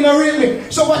a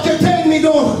me. So what you're telling me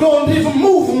don't even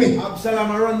move me.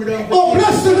 Oh,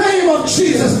 bless the name of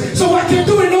Jesus. So what you're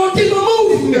doing don't even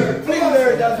move me.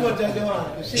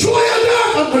 Show your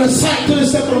love. I'm going to sign to the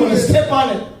step. I'm going to step on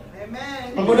it.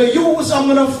 I'm going to use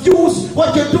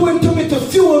what you're doing to me to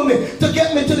fuel me, to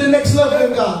get me to the next level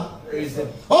in God.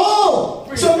 Oh,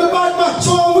 so I'm a bad man,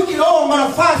 so I'm wicked. Oh, I'm going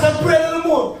to fast and pray a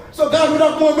little more. So God will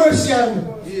have more mercy on me.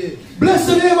 Yeah. Bless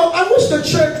the name of, I wish the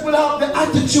church will have the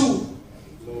attitude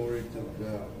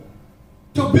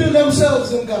to build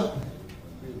themselves in God.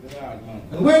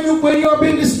 And when you're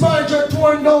being disparaged or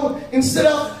torn down, instead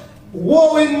of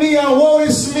woe in me and woe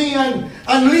is me and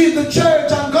leave the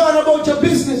church and God about your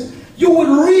business, you would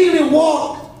really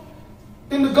walk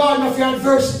in the garden of your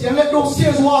adversity and let those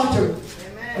tears water.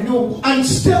 And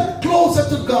step closer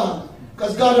to God,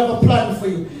 because God has a plan for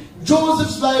you.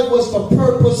 Joseph's life was for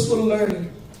purposeful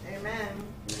learning.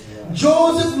 Amen.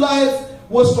 Joseph's life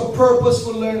was for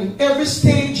purposeful learning. Every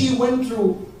stage he went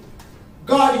through,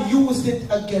 God used it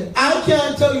again. I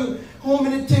can't tell you how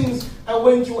many things I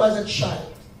went through as a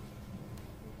child.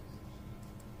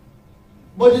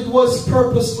 But it was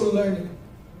purposeful learning.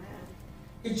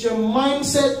 It's your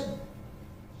mindset.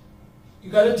 You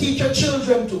got to teach your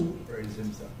children to.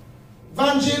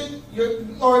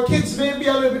 our kids may be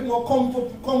a little bit more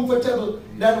comfortable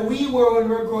than we were when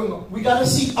we were growing up. We got to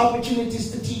seek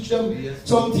opportunities to teach them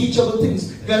some teachable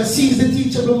things. We got to seize the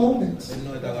teachable moments.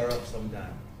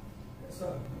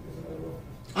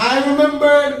 I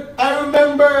remembered,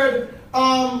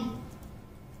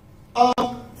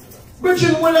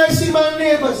 Richard, when I see my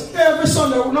neighbors every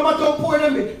Sunday, no matter how poor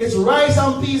them be, it's rice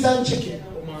and peas and chicken.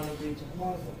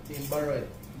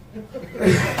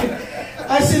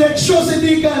 I see that Chelsea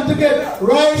Deacon to get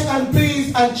rice and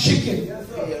peas and chicken.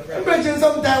 Imagine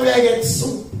sometimes I get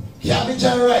soup, cabbage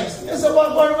and rice. I said,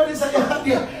 what is that you have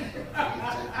here?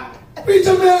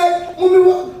 Preacher, man,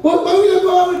 what are we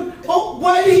doing? Oh,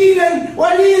 why the heathen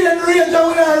rage and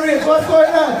we not rage? What's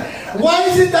going on? Why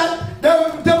is it that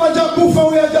them a job move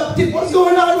and we a job tip? What's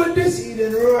going on with this?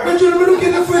 Preacher, we look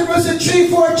in the fridge and say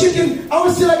 3-4 chicken, I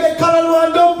will still get callaloo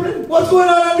and dumpling. What's going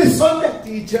on this Sunday?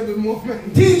 Teachable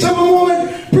moment. Teachable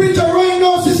moment. Preacher, right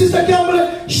now, Sister Campbell,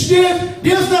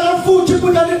 there's not a food to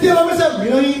put on the table. I said, we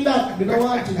don't eat that. We don't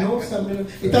want to know something.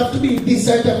 It have to be this,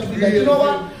 it have to be that. You know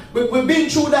what? We've been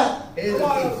through that.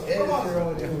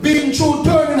 Been through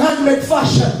turning handmade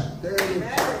fashion.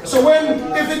 So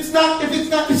if it's not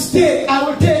the steak, I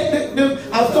will take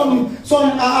some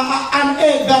an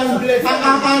egg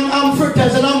and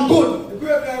fritters and I'm good.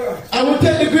 I will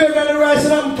take the gravy and the rice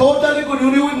and I'm totally good.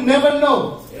 You will never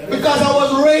know. Because I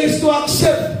was raised to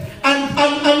accept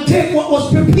and take what was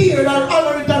prepared and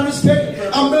honor it and respect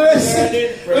it and bless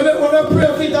it. When I pray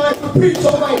for it, I like to preach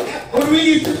over it. When we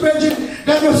eat the bread,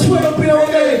 that will swell up in our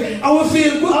belly. I will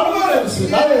feel good. I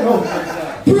don't know.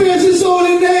 Praise His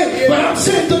holy name. But I'm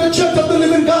saying to the church of the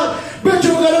living God,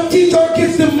 brethren, we're going to teach our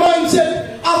kids the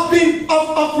mindset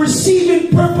of receiving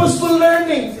purposeful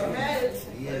learning.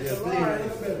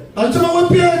 And so when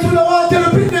parents will want to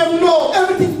repeat them, no,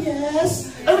 everything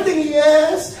yes, everything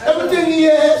yes, everything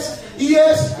yes,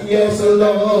 yes, yes,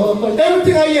 Lord,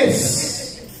 everything a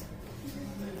yes.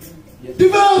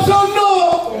 Develop some no.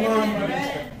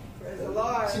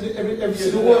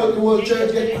 See the world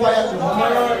church get quiet now.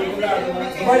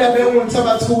 Might have been one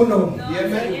Sabbath school now.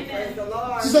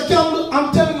 Sister Campbell,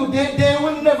 I'm telling you, they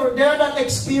will never, they're not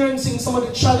experiencing some of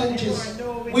the challenges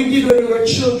we did when we were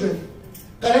children.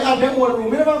 Can I have that one room?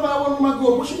 You never have one room I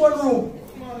go. Which one room?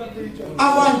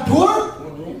 Have one door?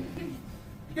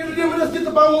 You just get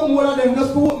the bang open one of them,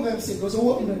 just open them, see. Just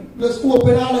open them. Just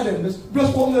open all of them.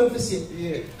 Just open them to see.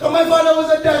 Yeah. Because my father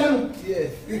was a dad. Yeah.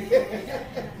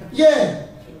 Yeah.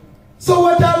 So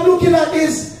what I'm looking at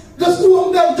is just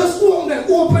open them,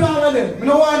 open all of them. I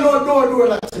don't want no door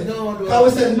like that. No door. I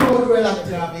was saying no door like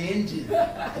that.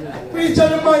 Preacher,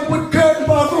 the man put curtain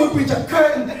for food, preacher,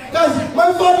 curtain. Because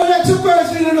my father likes to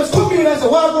first thing and just come in and say,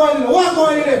 what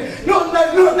going in there? Nothing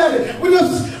like that. We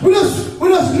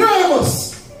just nervous.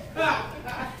 God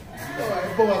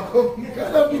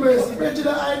have mercy. Preacher,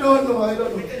 I don't know.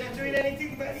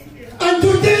 And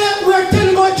today we're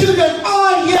telling our children,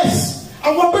 oh yes.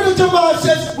 And what Brother Jamal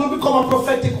says will become a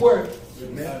prophetic word.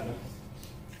 Amen.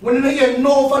 When you hear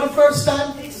no for the first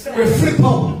time, we flip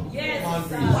out. Yes.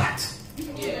 What?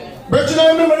 Yeah. Brother,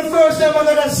 I remember the first time I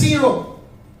got a 0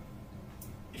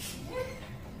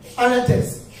 on a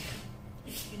test.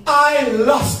 I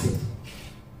lost it.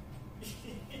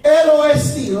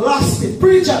 LOST, lost it.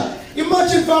 Preacher,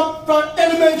 imagine from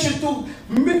elementary to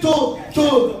we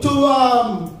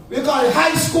call it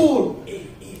high school.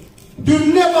 You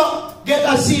never get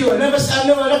a 0. I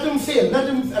never let them fail. I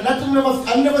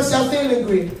never see a failing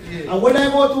grade. Yeah. And when I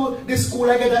go to the school,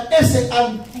 I get an essay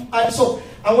and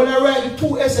when I write the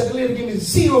 2 essays, the lady give me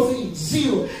 0 for each.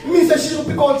 0. It means that she will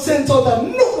pick out sense out of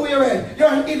no way right. You're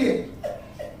an idiot.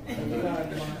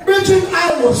 Brethren,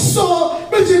 I was so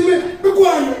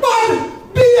going bad.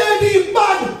 B.A.D.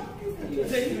 bad.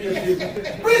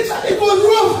 It was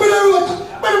rough when I wrote.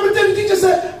 But the teacher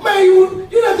said, man,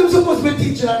 you're not supposed to be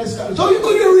teaching at this college. So you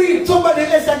couldn't read somebody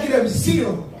else and give them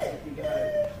 0.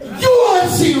 You are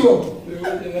 0.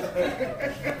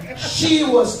 She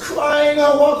was crying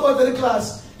and walked out of the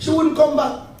class. She wouldn't come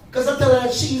back because I tell her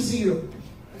that she's 0.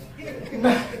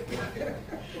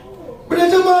 But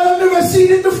I've never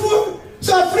seen it before.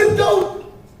 So I flipped out.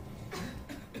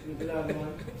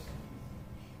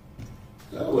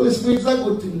 The Holy Spirit's not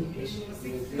good to me.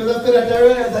 Because after that I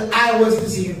realized that I was the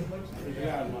 0.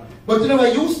 But you never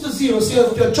used the 0, so you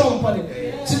have to jump on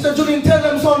it. Sister Julian, tell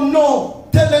them some no.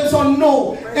 Tell them some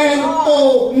no.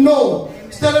 N-O, no.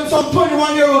 Tell them some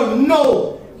 21-year-old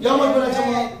no.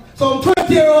 Some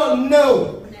 20-year-old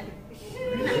no.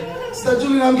 Sister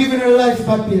Julian, I'm giving her life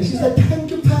back here. She said,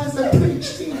 thank you, Pastor,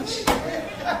 preach, teach.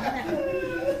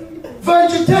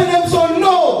 Virgin, tell them some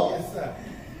no.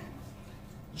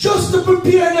 just to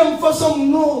prepare them for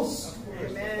some no's.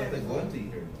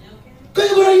 Because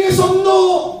you're going to hear some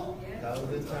no.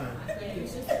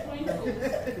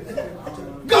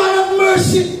 God have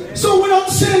mercy. So what I'm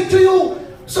saying to you,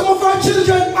 some of our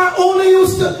children are only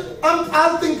used to,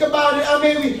 I'll think about it, and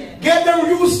maybe get them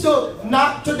used to,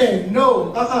 not today,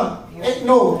 no,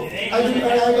 no. I don't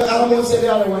want to say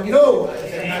the other one, no.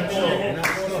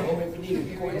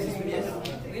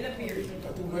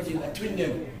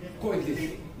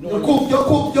 You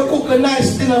cook a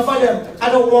nice dinner for them.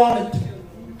 I don't want it.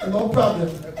 No problem.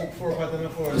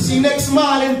 You see, next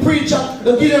morning, preacher,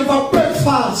 they give them for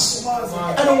breakfast.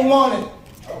 I don't want it.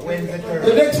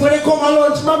 The next when they come at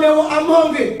lunch, mommy, I'm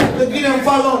hungry. They give them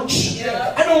for lunch.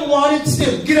 I don't want it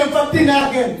still. Give them for dinner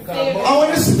again. I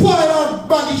want to spoil our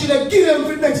baggage. They give them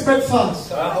for the next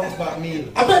breakfast. I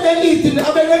bet they eat it.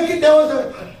 I bet they get there was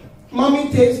a mommy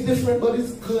tastes different, but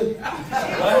it's good.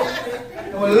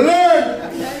 Learn.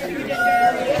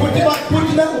 Put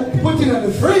it in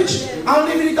the fridge. I'll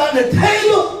leave it on the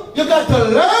table. You got to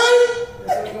learn.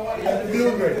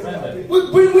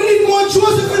 We need more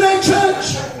Joseph in our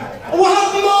church. What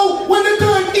happened now when they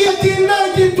turn 18,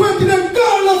 19, 20, then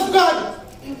God love God?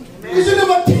 You should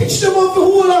never teach them how to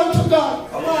hold on to God.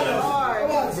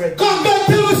 God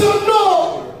tell us so no.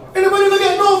 Anybody ever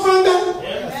get no from God?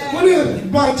 When you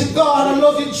mighty God, I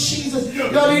love you, Jesus. You're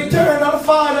the eternal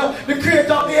Father, the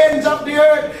creator of the ends of the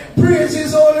earth. Praise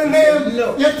his holy name.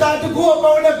 You're trying to go up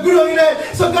on the glory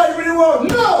there. So God really won't.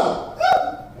 No.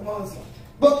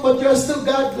 But you're still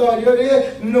God, Lord. You're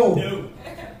there? No. No.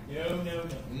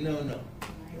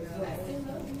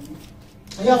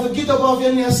 You have to get up off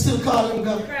your knee and still call him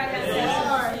God.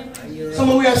 Some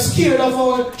of we are scared of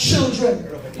our children.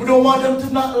 We don't want them to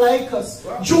not like us.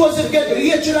 Joseph get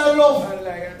hatred and love.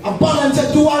 A balance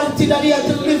of duality that he had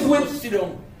to live with.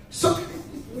 So,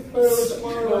 I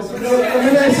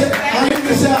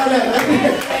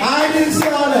didn't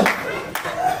say all that.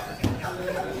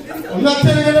 I'm not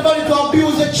telling anybody to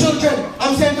abuse their children.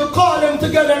 I'm saying to call them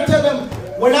together and tell them,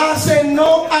 when I say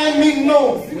no, I mean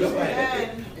no.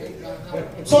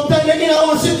 Sometimes in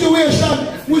our situation,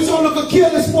 we so look a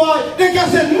careless boy, they can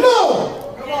say no.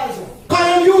 Because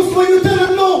I'm used to when you tell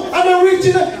them no, and they're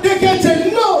reaching it, they can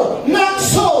say no, not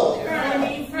so.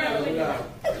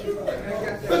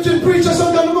 But you preach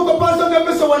sometimes you look up and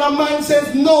sometimes so when a man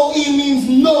says no, he means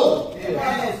no.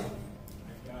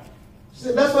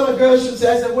 So that's what a girl should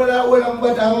say. I said, when I'm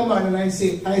a man and I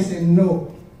say no.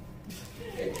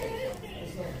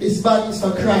 It's bad is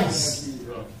for Christ.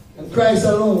 And Christ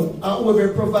alone, and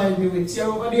whoever provide me with. See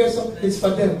over there, so it's for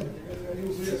them.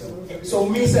 So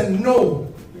me say no.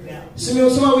 So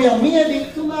we are maybe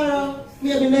tomorrow,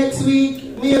 maybe next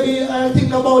week, maybe I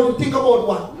think about it. Think about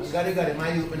what? Got it.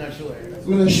 My youth, I'm not sure.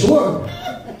 I'm not sure.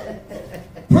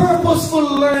 Purposeful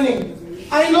learning.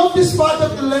 I love this part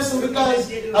of the lesson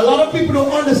because a lot of people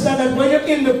don't understand that when you're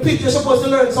in the pit, you're supposed to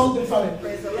learn something from it.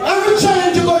 Every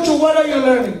challenge you go through, what are you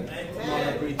learning?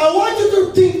 I want you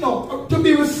to think now, to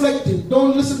be reflective.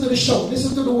 Don't listen to the show.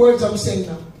 Listen to the words I'm saying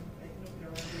now.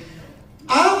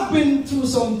 I've been through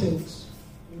some things.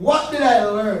 What did I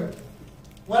learn?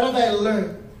 What have I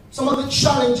learned? Some of the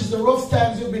challenges, the rough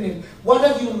times you've been in. What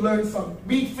have you learned from it?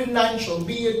 Be it financial,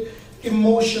 be it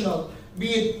emotional, be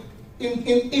it in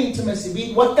intimacy,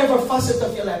 be it whatever facet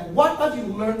of your life. What have you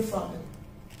learned from it?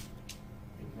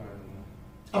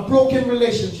 A broken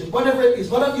relationship, whatever it is.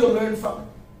 What have you learned from it?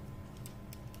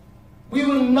 We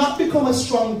will not become a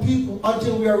strong people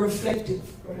until we are reflective.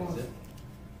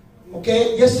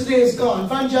 Okay? Yesterday is gone.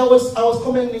 Vanja, I was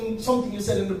commenting something you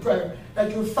said in the prayer,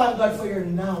 that you thank God for your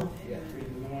now.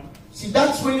 See,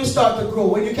 that's when you start to grow,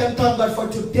 when you can thank God for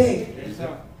today.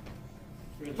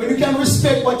 When you can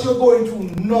respect what you're going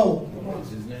through now.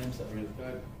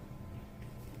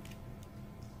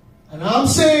 And I'm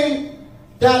saying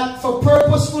that for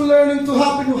purposeful learning to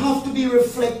happen, you have to be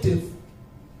reflective.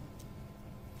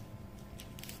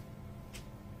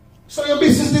 So your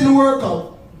business didn't work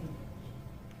out.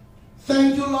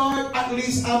 Thank you, Lord. At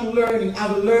least I'm learning. I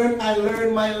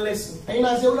learned my lesson. And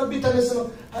I say, well, a bit of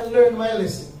lesson. I learned my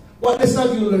lesson. What lesson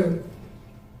have you learned?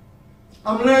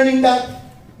 I'm learning that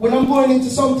when I'm going into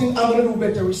something, I'm going to do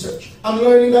better research. I'm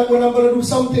learning that when I'm going to do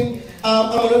something,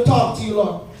 I'm going to talk to you,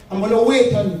 Lord. I'm going to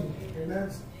wait on you.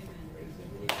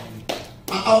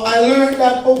 I learned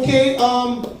that, okay,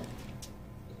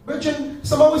 Brethren,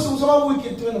 some are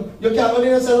wicked too, you know. You can't go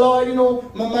in and say, Lord, you know,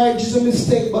 my marriage is a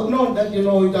mistake. But no, that you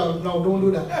know, no, don't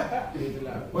do that.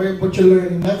 But you're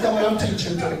learning. That's what I'm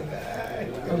teaching today.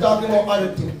 I'm talking about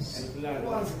other things.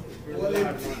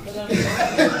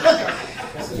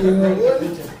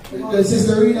 The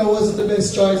Sister Rita wasn't the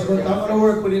best choice, but I'm going to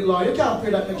work with it, Lord. You can't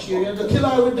pray that next year. You have to kill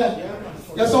her with that.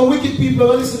 There's some wicked people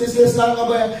who listen to this lesson. I'm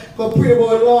going to pray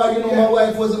about, Lord, you know, my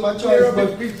wife wasn't my choice.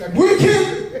 But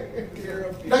wicked!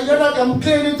 That you're not, I'm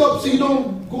clearing it up so you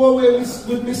don't go away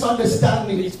with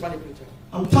misunderstanding.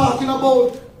 I'm talking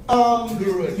about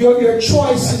your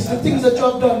choices, the things that you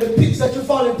have done, the pits that you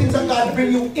fall in, things that God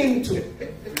bring you into.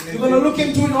 You're going to look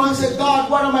into it now and say, God,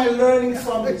 what am I learning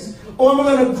from this? Or am I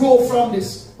going to grow from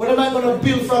this? What am I going to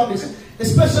build from this?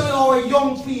 Especially our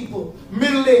young people,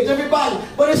 middle age, everybody,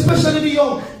 but especially the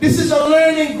young. This is a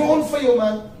learning ground for you,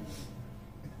 man.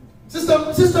 Sister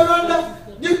Rhonda,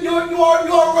 you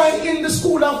are right in the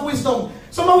school of wisdom.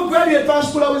 Some of you graduate from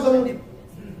school of wisdom.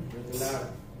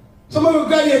 Some of you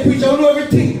graduate preacher, we know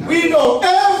everything. We know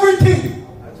everything.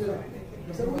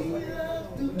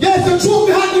 Yes, the truth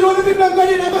behind you know the people that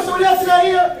graduate, that's what else are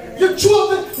here. The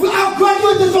truth, we have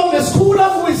graduated from the school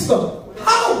of wisdom.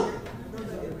 How?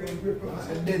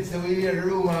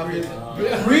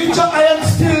 Preacher, I am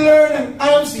still learning. I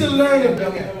am still learning.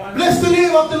 Bless the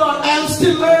name of the Lord. I am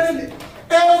still learning.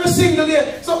 Every single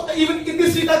day. So even in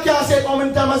this week I can't say how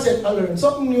many times I said, I learned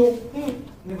something new.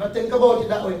 Never think about it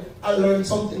that way. I learned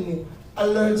something new. I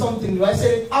learned something new. I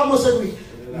said it almost every week.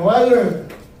 No, I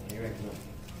learned.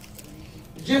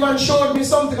 Jivan showed me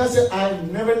something. I said, I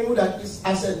never knew that.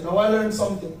 I said, no, I learned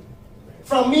something.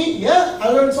 From me? Yeah, I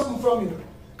learned something from you.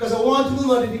 Because I want to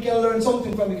know that you can learn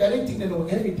something from me. I didn't think they know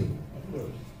everything.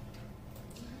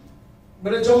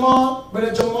 Brother Jamal,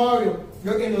 Brother Jamario,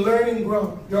 you're in learning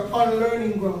ground. You're on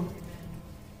learning ground.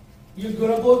 You're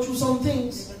going to go through some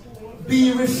things.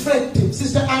 Be reflective.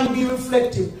 Sister Anne, be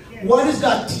reflective. What is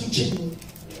God teaching me?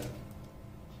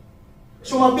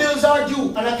 So my bills are due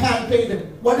and I can't pay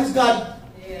them. What is God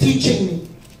teaching me?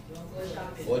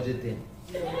 Budgeting.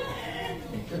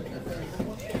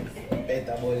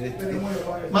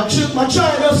 My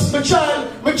child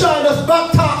just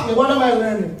back talk me. What am I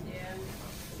learning?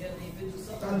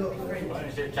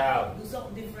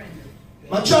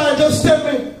 My child just tell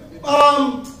me,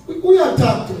 we are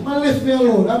talking. Man, leave me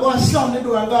alone. I'm going to slam the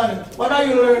door and go. What are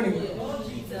you learning?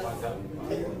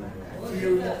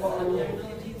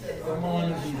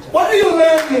 What are you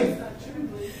learning?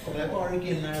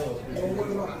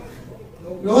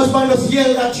 Your husband just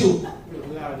yelled at you.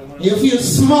 You feel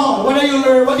small. What are you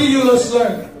learning? What did you just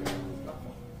learn?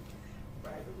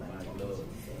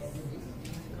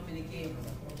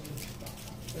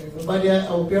 Everybody, I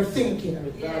hope you're thinking.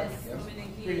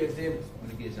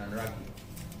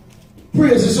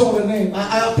 Praise His holy name.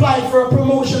 I applied for a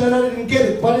promotion and I didn't get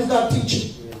it. What is that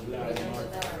teaching?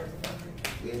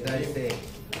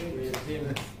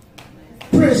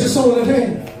 Praise His holy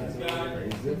name.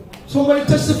 Somebody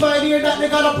testified here that they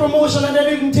got a promotion and they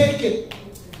didn't take it.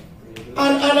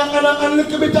 And a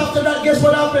little bit after that, guess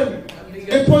what happened?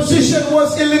 The position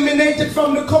was eliminated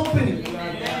from the company.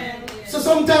 So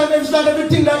sometimes it's not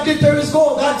everything that glitters is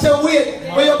gold. God said, wait,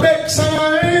 when you beg, say,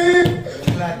 and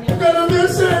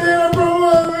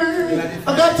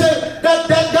God said,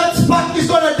 that spot is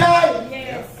going to die.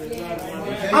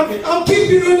 I'm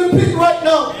keeping you in the pit right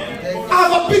now. I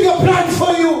have a bigger plan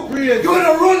for you. You're going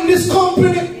to run this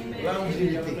company.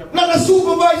 Not a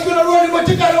supervisor, you're going to run it, but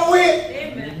you got to wait.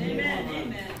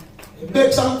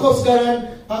 Beg some coast guy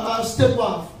and step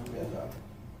off.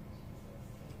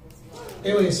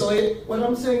 Anyway, so what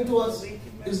I'm saying to us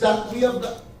is that we have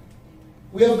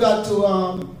got to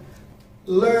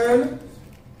learn,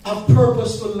 have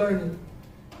purposeful learning.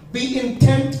 Be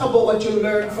intent about what you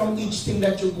learn from each thing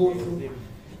that you go through.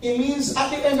 It means at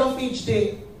the end of each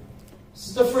day,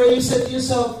 Sister Frey, you said to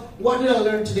yourself, what did I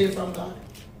learn today from God?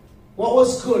 What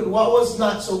was good? What was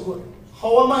not so good?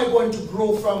 How am I going to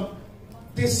grow from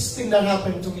this thing that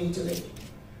happened to me today?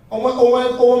 How am I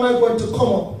going to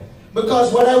come up?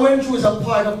 Because what I went through is a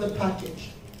part of the package.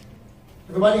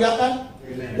 Everybody got that?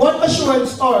 Amen. What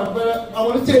assurance are? But I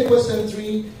want to take question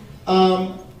 3.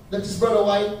 That is Brother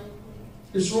White.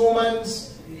 It's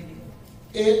Romans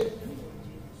 8.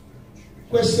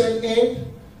 Question 8.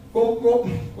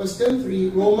 Question 3.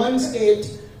 Romans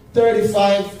 8,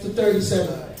 35 to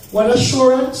 37. What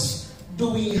assurance do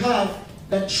we have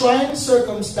that trying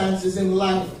circumstances in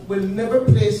life will never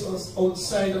place us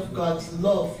outside of God's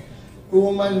love?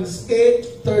 Romans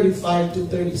 8, 35 to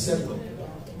 37.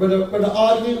 Brother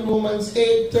Audley, Romans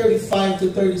 8, 35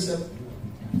 to 37.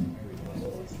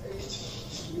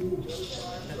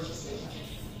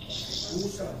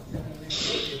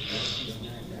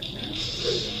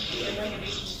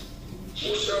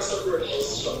 Who shall separate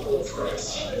us from the love of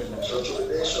Christ? Shall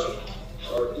tribulation,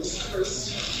 or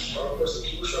distress, or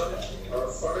persecution, or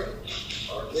famine,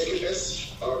 or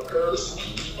nakedness, or curse,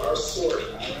 or sword?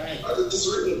 As it is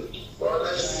written, for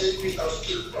thy sake we have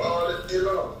killed all the day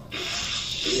long.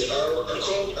 We are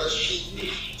account as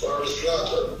sheep for the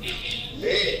slaughter.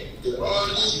 Nay, in all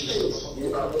these things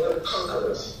we are more than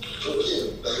conquerors through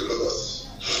him that loved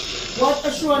us. What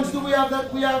assurance do we have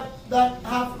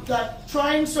that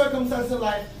trying circumstances in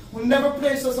life will never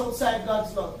place us outside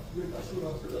God's love?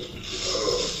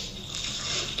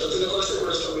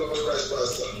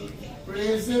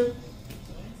 Praise Him.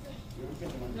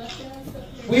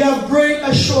 We have great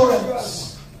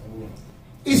assurance.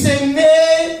 He said,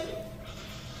 nay,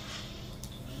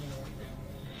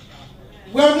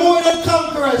 we're more than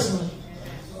conquerors, man.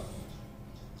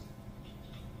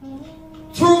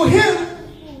 Through Him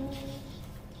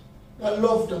that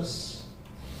loved us.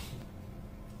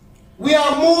 We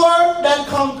are more than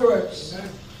conquerors.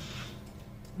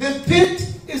 The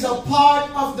pit is a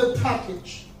part of the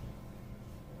package.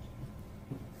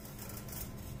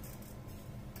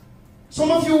 Some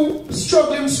of you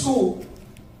struggle in school.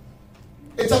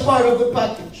 It's a part of the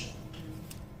package.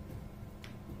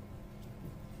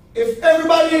 If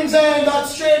everybody in Zion got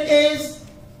straight A's,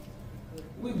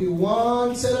 we'd be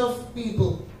one set of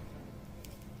people.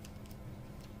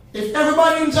 If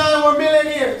everybody in Zion were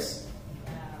millionaires,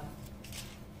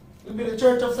 we'd be the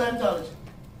Church of Scientology.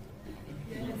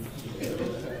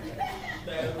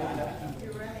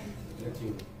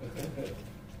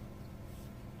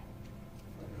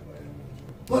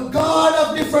 But God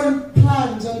of different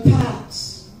plans and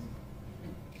paths.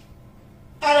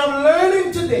 And I'm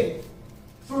learning today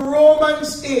from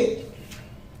Romans 8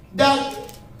 that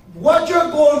what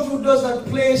you're going through does not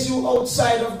place you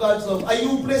outside of God's love. Are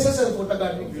you place yourself out of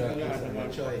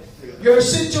God's love? Your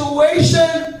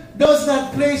situation does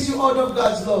not place you out of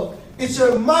God's love. It's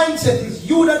your mindset. It's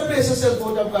you that place yourself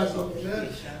out of God's love.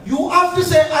 You have to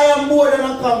say, I am more than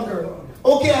a conqueror.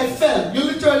 Okay, I fell. You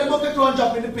literally booked it and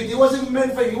drop in the pit. It wasn't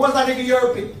meant for you. It was not even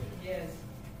your pit. Yes.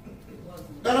 It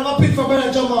wasn't. God have a pit for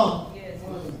Brother Jamal. Yes.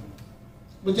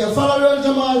 But you follow Brother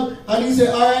Jamal and he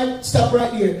said, alright, stop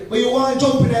right here. But you want to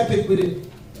jump in that pit with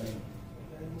him.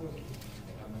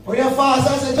 When you fast,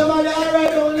 I said, Jamal, you're alright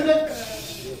down in there.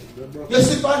 You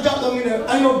slip and drop down in there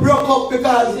and you broke up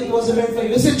because it wasn't meant for you.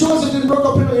 You see, Joseph didn't break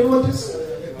up, you notice?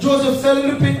 Joseph fell in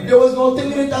the pit. There was no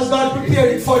thing in it as God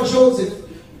prepared it for Joseph.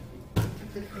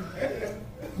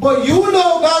 But you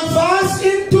know God fast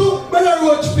into Brother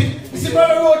Roach pit. You see,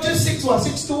 Brother Roach is 6'1",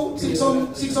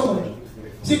 6'2", 600.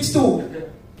 6'2".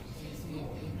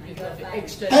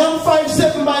 I am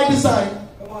 5'7" by design.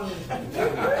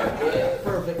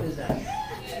 Perfect design.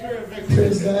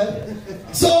 Praise God.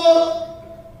 So,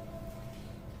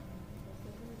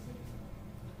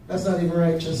 that's not even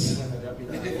righteous.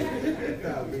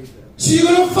 So you're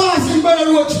going to fast in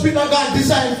Brother Roach pit that God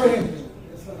designed for him.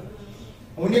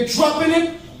 When you're dropping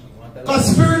it,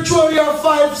 because spiritually you're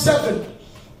 5'7".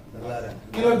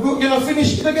 You're not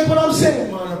finished. You get what I'm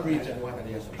saying?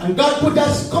 And God put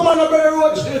that, come on, Brother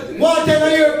Roach, water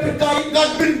in your pit.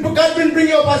 God been bring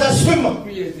you up as a swimmer.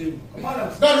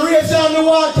 God raised you on the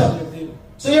water.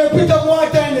 So you're a pit of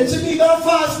water in it. So you got to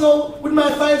fast now with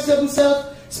my 5'7"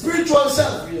 self, spiritual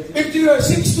self. If you're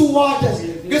 6'2" waters,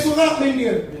 guess what's happening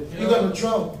here? You're going to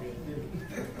drown.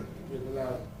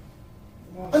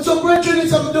 And so, brethren,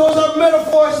 those are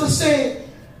metaphors to say,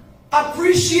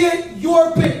 appreciate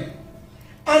your pit.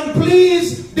 And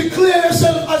please declare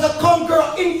yourself as a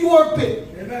conqueror in your pit.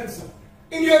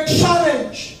 In your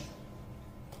challenge.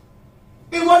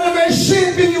 In whatever is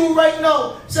shaping you right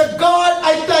now. Say, God,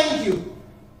 I thank you.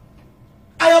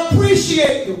 I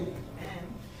appreciate you.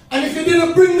 And if you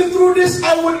didn't bring me through this,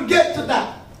 I wouldn't get to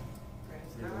that.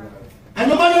 And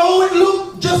no matter how it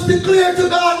looks, just declare to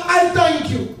God, I thank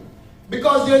you.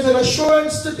 Because there's an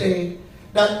assurance today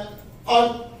that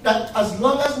as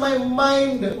long as my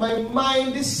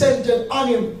mind is centered on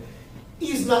Him,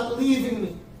 He's not leaving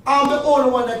me. I'm the only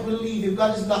one that will leave Him.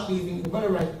 God is not leaving you. Very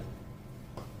right.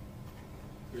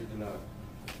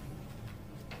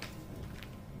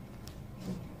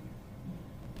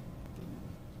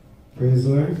 Praise the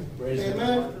Lord. Praise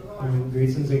Amen.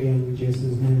 Greetings again in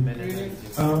Jesus' name.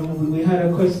 We had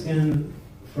a question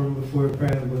from before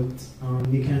prayer, but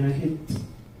we kind of hit.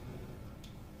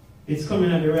 It's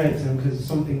coming at the right time because it's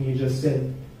something you just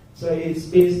said. So it's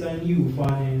based on you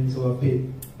falling into a pit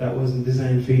that wasn't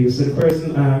designed for you. So the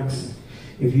person asks,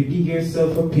 if you dig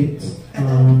yourself a pit,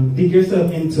 dig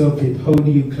yourself into a pit, how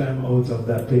do you climb out of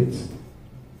that pit?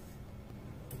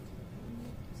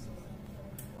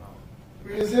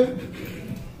 Praise Him.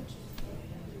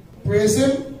 Praise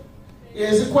Him.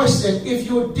 Here's a question. If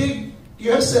you dig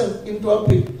yourself into a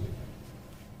pit,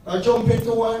 or jump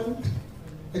into one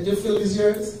that you feel is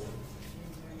yours,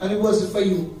 and it wasn't for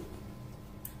you,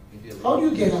 How do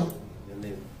you get out?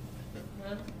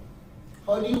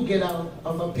 How do you get out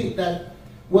of a pit that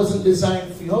wasn't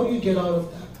designed for you? How do you get out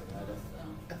of that?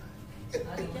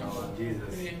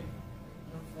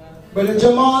 Brother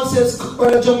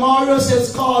Jamario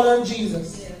says, call on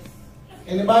Jesus.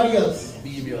 Anybody else?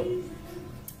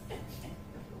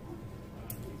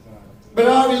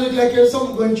 Brother Harvey, look like there's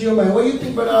something going through your mind. What do you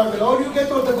think, Brother Harvey? How do you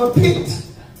get out of a pit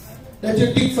that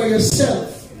you dig for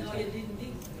yourself?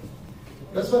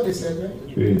 That's what they said, right?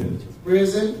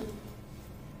 Praise Him.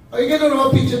 How you get out of a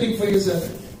pit you dig for yourself?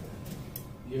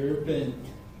 You repent.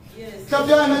 Yes. Clap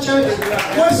your hand, church.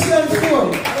 Question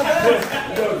 4.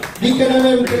 Deacon and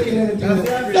them taking anything.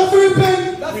 Don't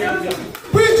repent.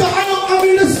 Preacher, I don't have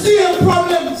the same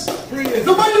problems.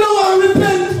 Nobody know how to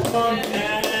repent.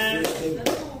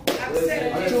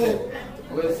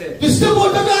 You step out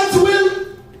of God's will.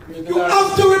 You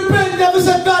have to repent. Never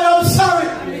say, God, I'm sorry.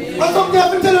 I come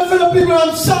there and tell a fellow people,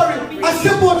 I'm sorry. I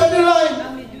step out of the line.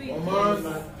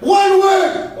 One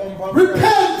word.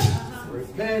 Repent.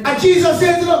 And Jesus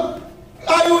said to them,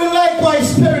 "I will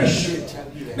likewise perish."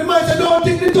 The man said, "Don't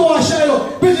think the tower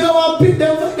shallow. But you don't want to pick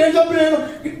them. Then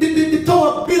the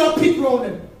tower build a pit round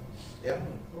them.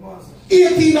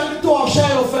 18 at the tower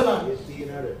shallow, fella.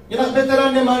 You're not better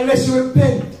than them unless you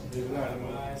repent."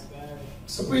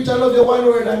 So preacher, I love your one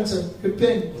word answer.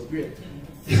 Repent.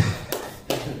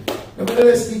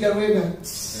 Nevertheless, speak away now.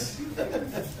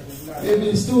 Maybe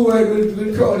it's 2 words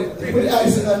will crowd it. With the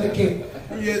icing on the cake.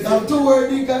 Now 2 words,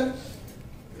 Deacon.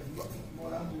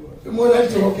 More than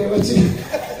 2, okay, let's see.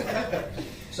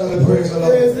 Shall we praise the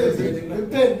Lord?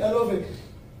 Repent, I love it.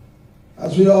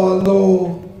 As we all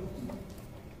know,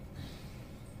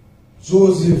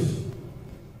 Joseph,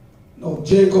 no,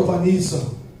 Jacob and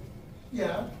Esau.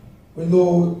 Yeah. We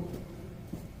know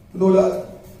that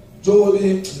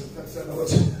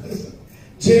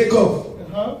Jacob,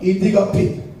 he dig a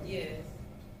pit. Yes.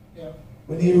 Yeah.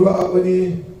 When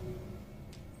he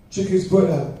took his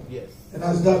brother, yes. And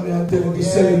as that man tell him to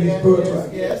sell him his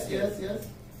birthright. Yes. You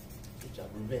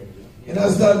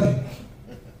understand me?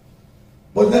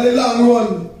 But in the long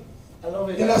run, I love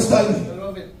it. You understand me? I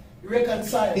love it. He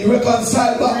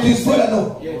reconciled back to his brother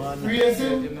now. Yes. Praise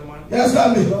Him. You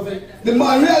understand me? I love it. The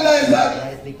man realized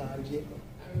that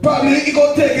probably he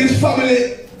could take his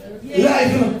family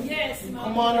life. You know? Yes,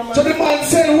 so the man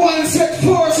said one set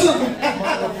first. You know?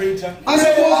 I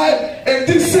said, boy, if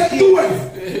this set do it,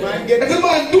 if the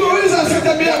man do it, I said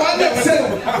to me, my next set,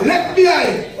 left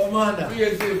behind. You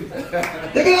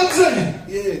get what I'm saying?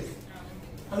 Yes.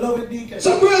 I love it, Deacon.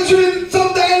 So, brethren,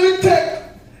 sometimes we take,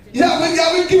 you have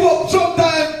to give up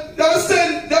sometimes. You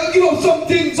understand? You have to give up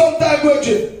something sometimes,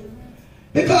 brethren.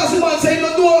 Because the man say,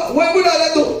 no, do it. When would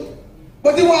I do?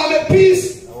 But he want to make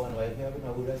peace.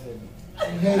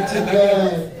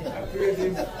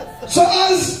 So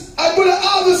as I put it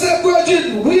out and say,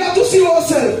 brethren, we have to see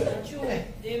ourselves.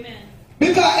 Amen.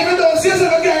 Because if you don't see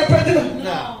yourself, you can't repent.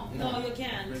 No, you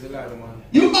can't.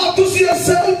 You have to see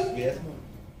yourself. Yes,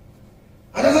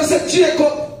 and as I said,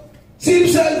 Jacob see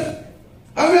himself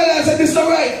and realize that this is not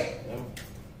right.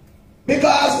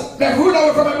 Because they've run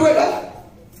away from my brother.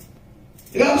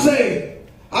 You know what I'm saying?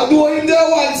 I do him there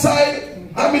one side,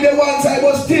 I mean there one side,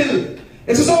 but still.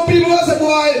 And so some people say,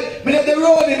 boy, me let them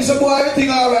run him, so boy, everything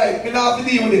alright. Me not have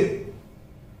to deal with it.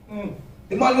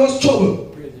 The man was trouble.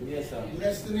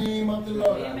 Bless the name of the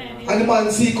Lord. Amen. And the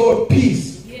man seek out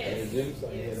peace. Yes.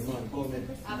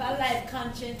 Have a life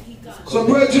conscience, he can. So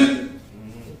brethren,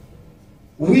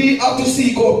 we have to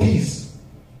seek out peace.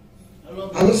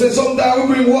 And we say sometimes we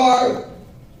bring war.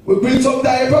 We bring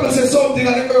sometimes, you probably say something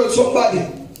and it hurts somebody.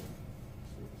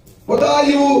 But are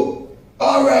you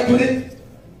alright with it?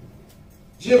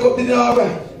 Jacob did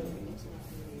alright.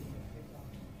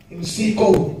 He will seek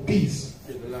out peace.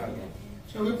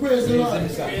 Shall we praise the Lord?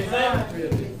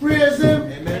 Praise Him.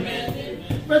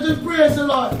 Brethren, praise the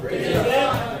Lord.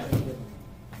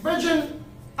 Brethren,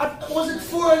 was it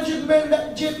 400 men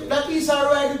that Esau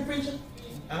ride with, preacher?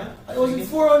 Was it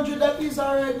 400 that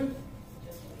Esau ride with?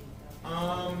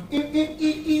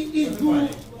 He grew.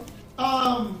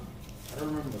 I don't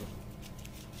remember.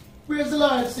 Praise the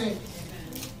Lord, saints.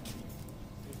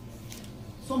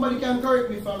 Somebody can correct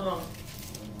me if I'm wrong.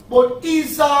 But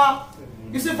Esau,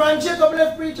 you see, from Jacob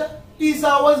left, preacher,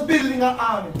 Esau was building an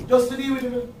army just to deal with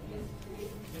him.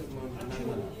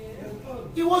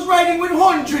 He was riding with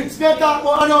hundreds.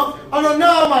 On a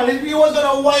normal, he was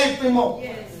going to wipe him up.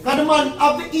 And the man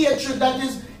of the hatred that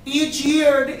is, each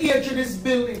year the hatred is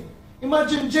building.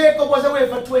 Imagine Jacob was away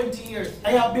for 20 years.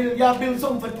 I have built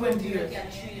something for 20 years.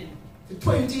 For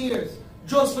 20 years.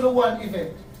 Just for the one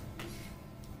event.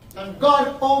 And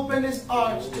God opened his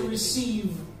heart to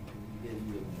receive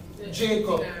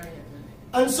Jacob.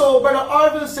 And so Brother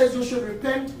Arville says you should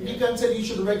repent. Deacon said you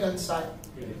should reconcile.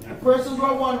 Persons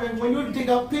were wondering, when you dig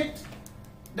a pit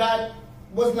that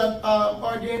was not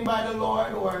ordained by the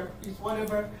Lord or is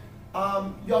whatever,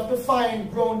 you have to find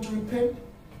ground to repent.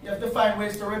 You have to find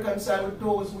ways to reconcile with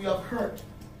those who you have hurt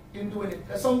in doing it.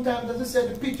 Because sometimes, as I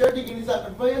said, the pit you're digging is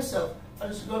happening by yourself.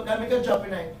 And you got to make a drop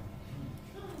in it.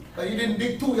 But you didn't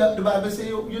dig two, the Bible says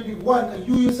you dig one, and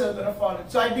you yourself are going to fall in.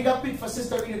 So I dig a pit for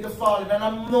Sister Rita to fall in, and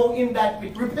I'm now in that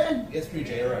pit. Repent. Yes,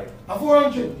 preacher, you're right. A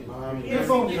 400.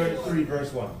 33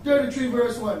 verse 1. 33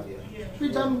 verse 1. Yeah.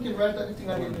 3 times we can write that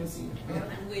thing I didn't see.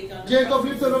 Jacob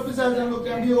lifted up his hands and looked,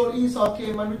 and behold, Esau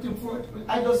came and with him for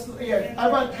I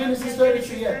read Genesis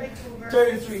 33, yeah.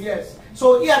 33, yes.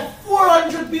 So he had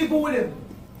 400 people with him.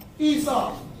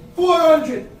 Esau.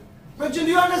 400. But do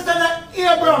you understand that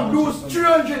Abraham used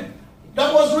 300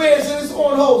 that was raised in his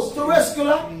own house to rescue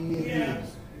her?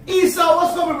 Yes. Esau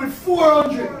was coming with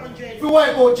 400 to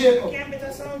wipe out Jacob.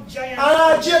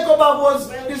 And Jacob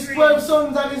was his 12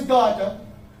 sons and his daughter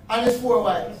and his 4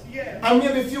 wives. And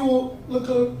maybe a few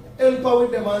little helper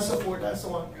with them and support and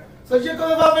so on. So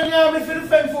Jacob have an army for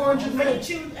defend 400 men. And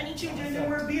children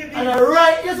were babies. And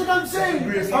that's what I'm saying.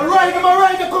 They're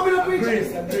coming up with a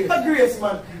grace,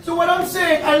 man. So what I'm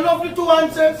saying, I love the 2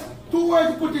 answers, 2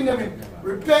 words putting them in.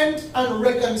 Repent and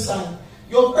reconcile.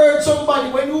 You have hurt somebody.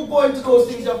 When you go into those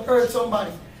things, you have hurt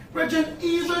somebody. Brethren,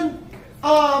 even,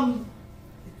 oh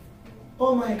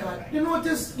my God. You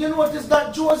notice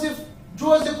that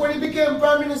Joseph, when he became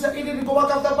prime minister, he didn't go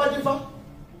back after Potiphar?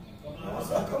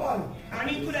 Come on. And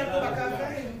he could have go back after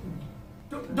him.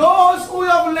 Those who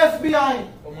have left behind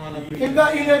in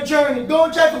a journey,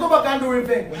 don't try to go back and do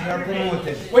revenge.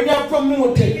 When you are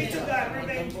promoted.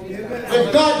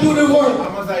 Let God do the work.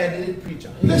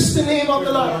 Bless the name of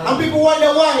the Lord. And people wonder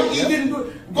why he didn't do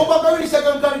it. Go back and read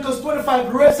 2 Chronicles 25,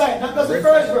 the rest side. Not just the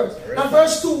first verse, not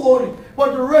verse 2 only.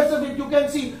 But the rest of it you can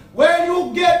see. When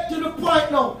you get to the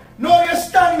point now you're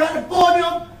standing at the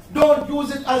podium, don't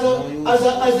use it as a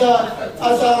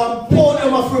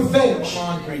podium of revenge. Come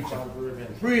on, preacher.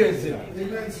 Praise him.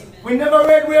 We never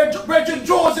read where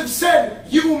Joseph said,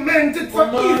 you meant it for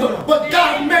evil, but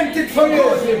God meant it for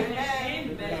good.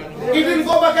 He didn't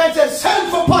go back and say,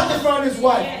 send for Potiphar and his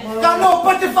wife. Now, no,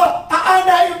 Potiphar, I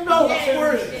under him now.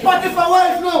 Potiphar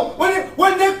wife now.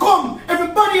 When they come,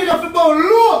 everybody in the bow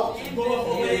low.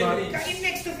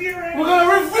 We're going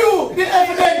to review the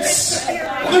evidence.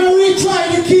 We're going to retry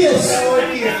the case.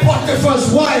 Potiphar's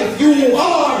wife, you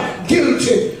are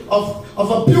guilty of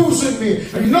abusing me.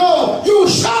 No, you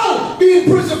shall be in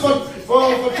prison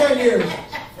for 10 years.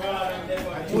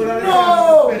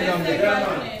 No,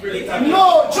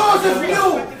 Joseph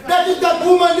knew that if that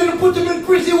woman didn't put him in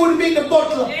prison, he wouldn't be the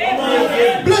butler.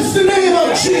 Bless the name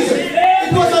of Jesus.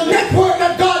 It was a network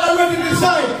that God already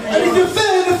designed. And if you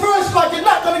fail in the first part, you're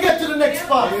not going to get to the next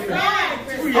part.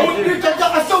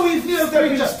 That's how we feel. It's a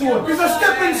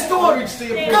stepping stone.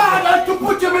 God had to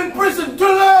put him in prison to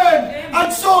learn.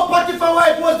 And so Potiphar's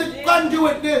wife was the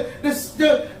conduit, the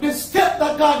step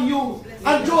that God used.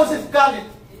 And Joseph got it.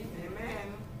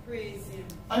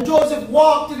 And Joseph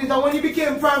walked in it, and when he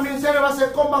became prime minister, I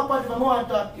said, come back, Potiphar, I want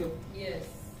to talk to you. Yes.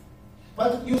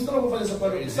 But you stand up over this,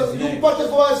 Potiphar. So you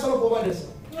Potiphar, stand up over this.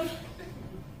 So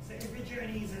every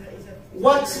journey is a...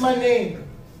 What's my name?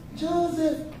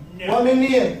 Joseph. No. What's my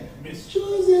name? Miss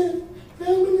Joseph.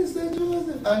 Prime Minister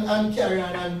Joseph. And carry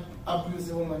on and abuse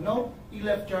the woman. No? He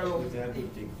left her alone.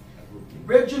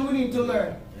 Brethren, we need to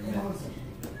learn.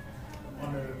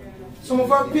 Some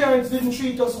of our parents didn't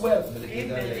treat us well.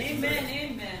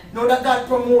 Amen. Now that God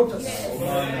promotes us.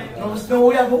 Yes. Now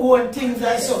we have our own things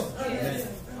like so. Yes.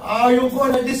 Are you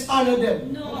going to dishonor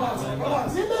them? No. Remember one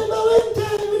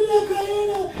time we were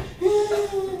crying.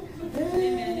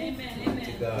 Amen.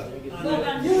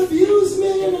 You abuse me,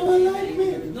 you never like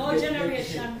me. No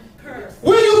generation curse.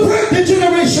 Will you break the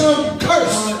generation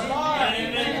curse?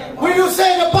 When you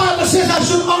say the Bible says I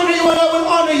should honor you and I will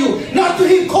honor you, not to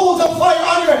heap coals of fire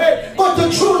on your head, but to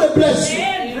truly bless you.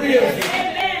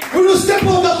 When you step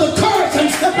out of the curse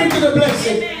and step into the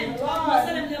blessing,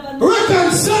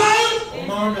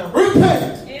 reconcile,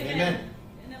 repent.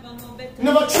 You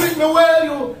never treat me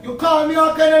well, you call me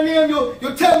all kind of name,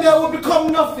 you tell me I will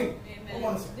become nothing.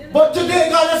 But today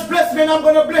God has blessed me and I'm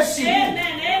going to bless you.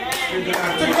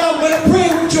 Today I'm going to pray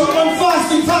with you and I'm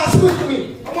fasting, fast with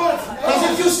me. Because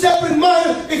if you step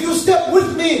with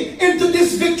me into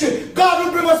this victory, God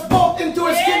will bring us both into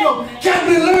his kingdom. Can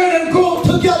we learn and grow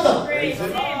together?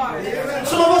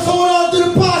 Some of us hold on to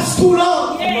the past too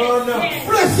long.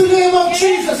 Bless the name of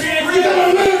Jesus. We're going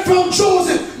to learn from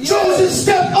Joseph. Joseph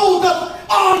stepped out of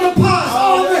all the past,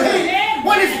 all the hate.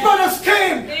 When And his brothers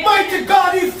came. Mighty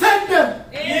God, he fed them.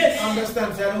 Yes.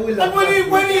 Understand, sir? Who is And when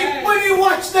he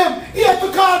watched them, he had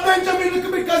to call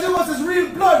Benjamin because it was his real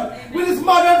blood with his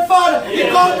mother and father. He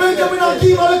called Benjamin and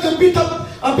gave him a little bit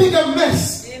of a bigger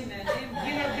mess.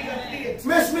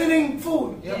 Mess meaning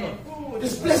food.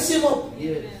 Just bless him up.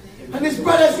 And his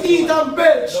brothers eat and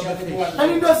belch.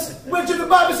 And he just went to the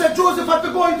Bible, said Joseph had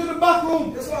to go into the back room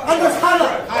and just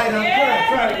holler.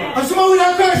 And someone with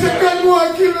that cry said, "Get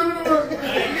more, kill him.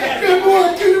 Get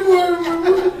more, kill him.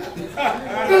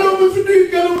 Get over for do,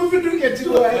 get over for do."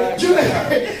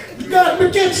 God,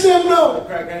 we catch them now.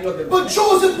 But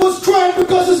Joseph was crying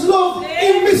because his love,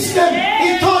 he missed them.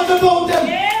 He thought about them.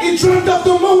 He dreamt of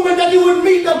the moment that he would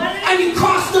meet them. And he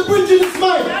crossed the bridge in his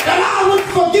mind that I would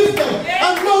forgive them.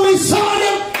 And now he saw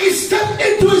them, he stepped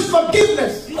into his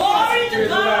forgiveness. Glory to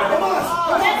God.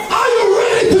 Are you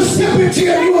ready to step into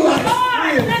your new life?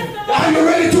 Are you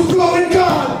ready to flow in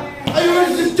God? Are you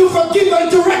ready to forgive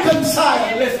and to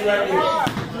reconcile? Listen right here.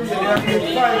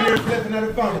 5 years left in the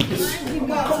family.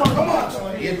 Come on.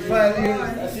 5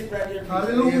 years.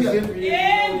 Hallelujah.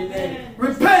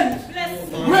 Repent.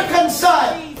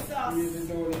 Reconcile.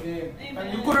 And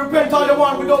you could repent all you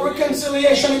want without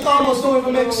reconciliation. It almost don't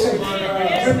even make sense.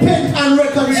 Repent and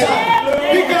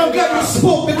reconcile. People don't get you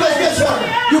spoke because guess what?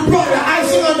 You brought the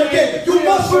icing on the cake. You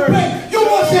must repent. You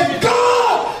must say,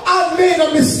 God, I've made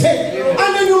a mistake.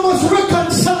 And then you must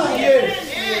reconcile.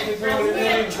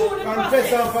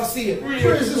 Confess and forsake.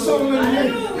 Praise His holy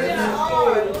name.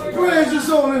 Praise His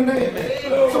holy name.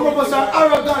 Some of us are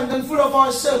arrogant and full of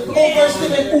ourselves,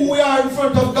 overestimate who we are in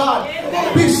front of God.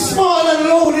 Be small and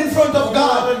low in front of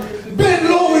God. Bend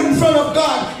low in front of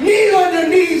God. Kneel on your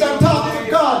knees and talk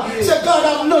to God. Say, God,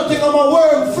 I'm nothing. I'm a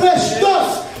worm, flesh,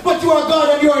 dust. But you are God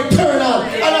and you are eternal.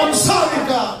 And I'm sorry,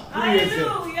 God.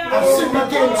 I've sinned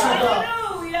against you, God.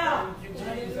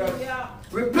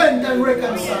 Repent and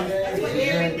reconcile.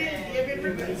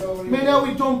 Many of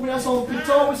we don't put us on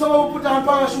picture. Some of we put on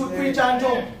parachute, preach and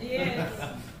jump.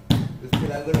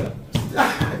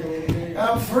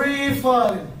 I'm free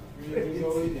falling.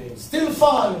 Still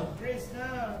falling.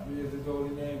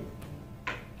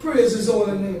 Praise His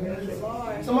holy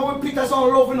name. Some of we pick us on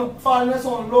love, falling us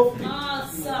on love pit.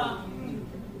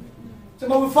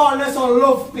 Some of we falling us on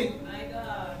love pit.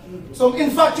 Some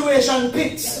infatuation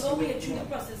pits.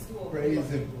 Praise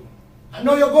Him. I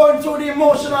know you're going through the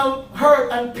emotional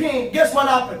hurt and pain. Guess what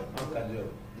happened?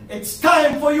 It's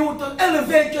time for you to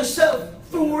elevate yourself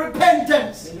through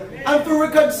repentance and through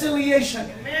reconciliation.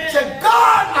 Say,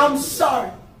 God, I'm sorry.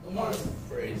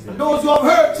 And those who have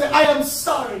hurt, say, I am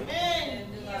sorry.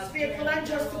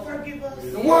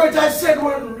 The words I said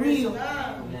weren't real.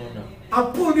 I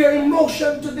pulled your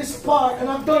emotion to this part and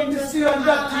I've done this here and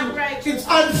that to you. It's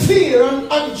unfair and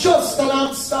unjust and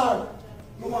I'm sorry.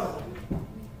 Come on.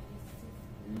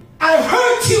 I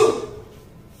hurt you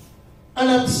and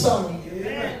I'm sorry.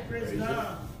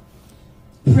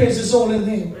 Praise His holy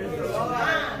name.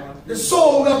 The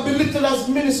soul we have belittled as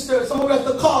ministers. Some of us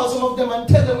have to call some of them and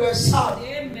tell them we're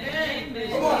sorry.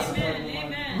 Come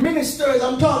on. Ministers,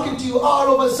 I'm talking to you all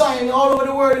over Zion, all over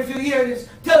the world. If you hear this,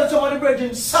 tell somebody,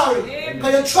 brethren, sorry.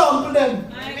 Because you trample them.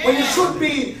 When you should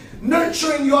be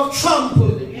nurturing, you have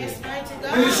trampled.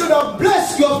 When you should have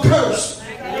blessed, you have cursed.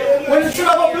 When you should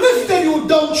have uplifted, you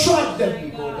downtrodden them.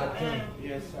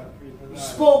 You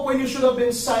spoke when you should have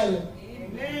been silent.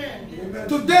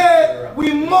 Today,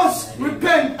 we must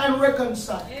repent and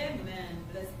reconcile.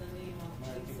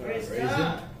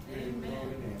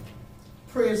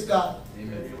 Praise God.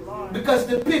 Because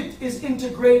the pit is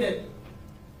integrated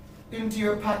into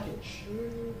your package.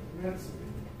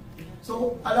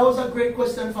 So, that was a great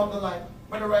question from the line.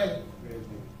 Brother Riley.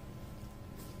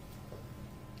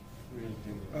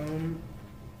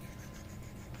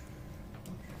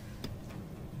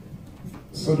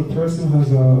 So the person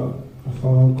has a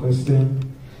follow-up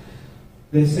question.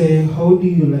 They say, how do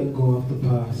you let go of the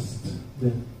past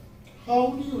then?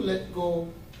 How do you let go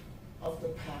of the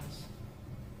past?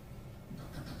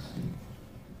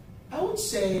 I would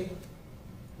say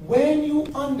when you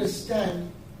understand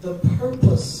the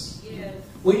purpose,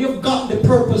 when you've got the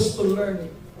purpose to learn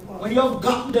it, when you have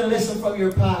gotten the lesson from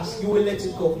your past, you will let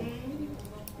it go.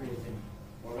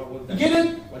 You get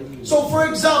it? So for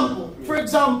example,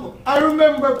 I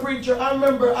remember, preacher,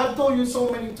 I've told you so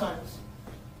many times.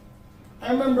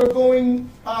 I remember going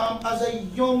as a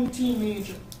young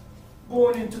teenager,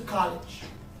 going into college,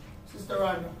 Sister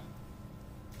Rania.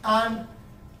 And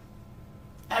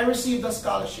I received a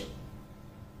scholarship.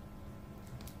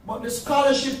 But the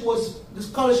scholarship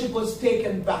was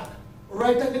taken back.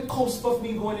 Right at the cusp of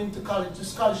me going into college, the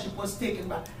scholarship was taken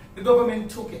back. The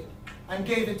government took it. and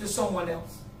gave it to someone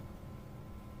else.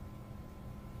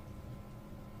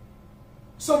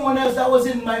 Someone else that was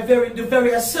in the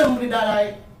very assembly that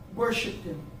I worshipped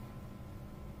in.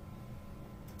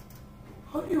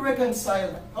 How do you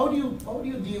reconcile that? How do you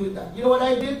deal with that? You know what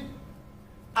I did?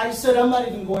 I said, I'm not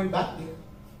even going back there.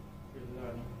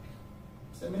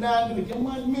 I said, I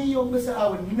said, I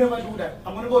would never do that.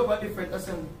 I'm going to go to a different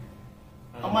assembly.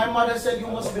 And my mother said, you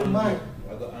must be mine.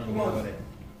 Come on.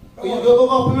 Or you're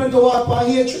going to walk by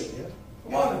hatred.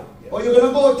 Come on. Or you're going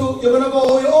to go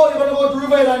to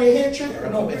revival and hatred.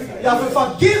 No. You have to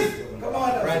forgive. Come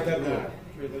on. Right there.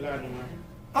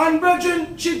 And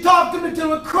brethren, she talked to me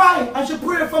till we cried, and she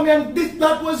prayed for me, and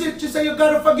that was it. She said, you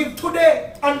got to forgive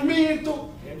today, and me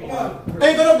too. Come on.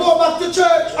 Ain't going to go back to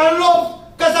church and love,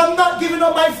 because I'm not giving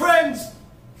up my friends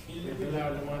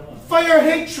for your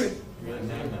hatred.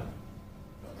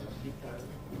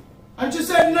 And she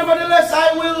said, nevertheless,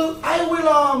 I will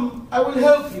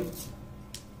help you.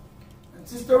 And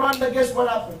Sister Rhonda, guess what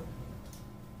happened?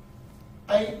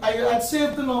 I had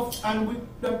saved enough, and with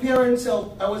the parents'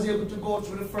 help, I was able to go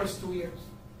through the first 2 years.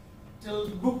 Till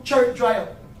the book church dry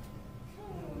up.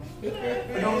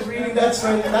 When I was reading that's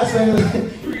when the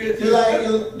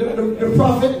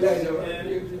prophet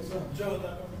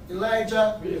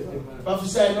Elijah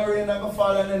prophesied no rain not gonna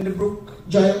fall, and then the brook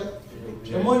dry up.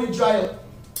 The money dry up.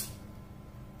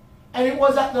 And it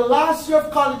was at the last year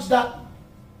of college that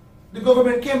the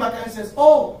government came back and says,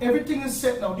 oh, everything is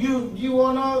set now. Do you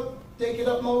wanna take it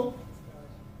up now?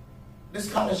 The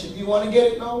scholarship, you wanna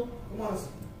get it now? Come on.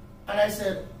 And I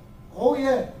said, oh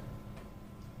yeah.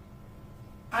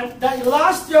 And that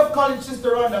last year of college,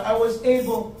 Sister Rhonda, I was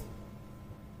able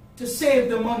to save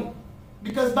the money.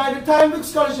 Because by the time the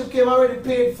scholarship came, I already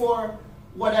paid for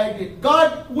what I did.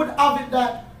 God would have it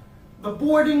that the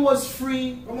boarding was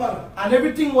free, and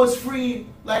everything was free,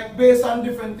 like based on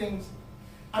different things.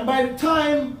 And by the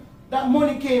time that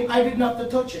money came, I didn't have to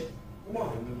touch it.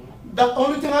 The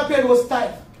only thing I paid was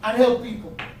tithe and help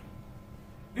people.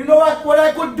 You know what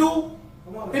I could do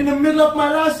in the middle of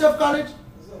my last year of college?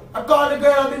 I called the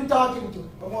girl I've been talking to.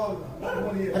 I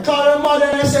called her mother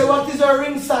and I said, what is her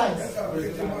ring size?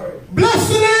 Bless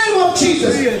the name of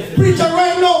Jesus. Preacher,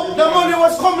 right now, the money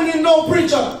was coming in now,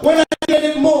 preacher, when I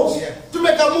needed it most to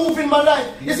make a move in my life.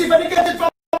 You see, if I didn't get it from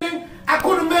him, I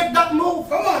couldn't make that move.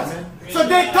 Come on. So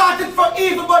they thought it for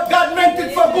evil, but God meant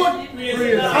it for good.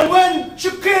 And when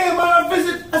she came on a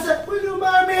visit, I said, will you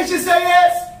marry me? She said,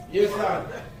 yes. Yes, sir.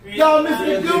 Y'all miss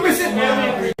it. You miss it.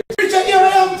 Preacher, here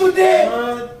I am today.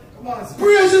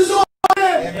 Praise His holy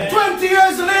name. 20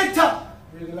 years later.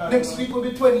 Next week will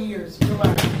be 20 years.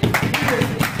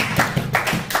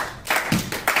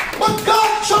 But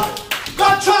God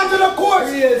charted a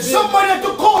course. Somebody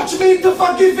to coach me into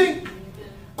forgiving.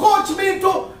 Coach me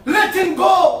into letting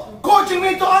go. Coaching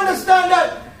me to understand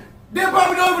that they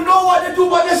probably don't even know what they do,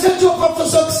 but they set you up for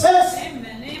success.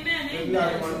 Amen.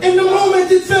 Amen. In the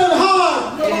moment it felt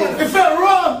hard. It felt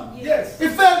wrong.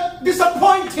 It felt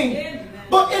disappointing.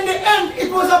 But in the end, it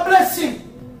was a blessing.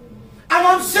 And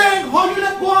I'm saying, how you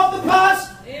let go of the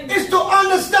past is to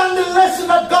understand the lesson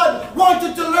that God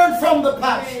wanted to learn from the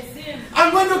past.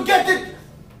 And when you get it,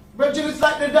 Bridget, it's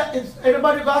like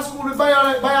everybody got school with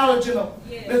biology, you know.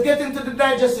 Let's get into the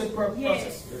digestive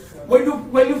process. When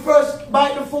you first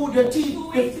bite the food, your teeth,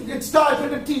 it starts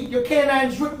with the teeth. Your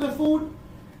canines rip the food,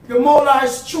 your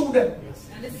molars chew them.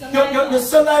 Your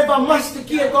saliva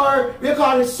masticate, or we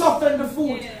call it soften the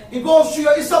food. It goes through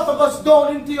your esophagus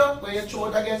down into your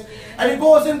throat, I guess. And it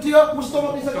goes into your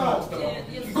stomach, is it called?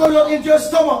 It goes into your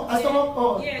stomach. And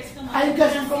you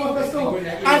get it from your stomach.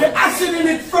 And the acid in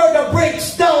it further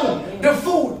breaks down the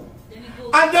food.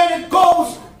 And then it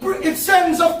goes, it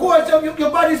sends, of course, your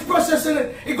body's processing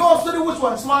it. It goes to the which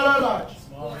one? Small or large?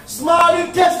 Small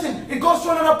intestine. It goes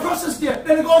through another process there.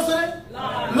 Then it goes to the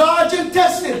large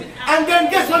intestine. And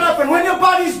then guess what happened? When your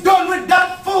body's done with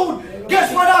that food,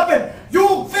 guess what happened?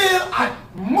 You feel a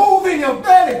move in your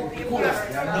belly.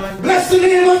 Bless the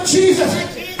name of Jesus.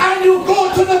 And you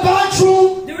go to the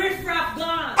bathroom.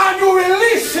 And you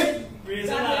release it.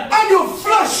 And you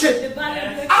flush it.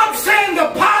 I'm saying the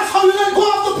past, how you let go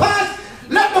of the past,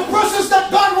 let the process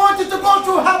that God wanted to go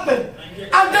through happen.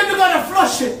 And then you gotta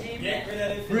flush it.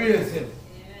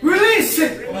 Release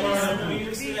it.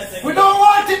 We don't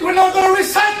want it. We're not going to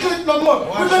recycle it no more.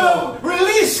 We're going to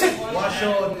release it.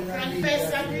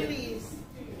 Confess and release.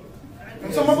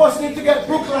 And some of us need to get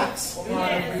Brooklacks.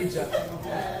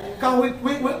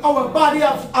 Because our body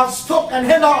have stuck and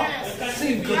held on.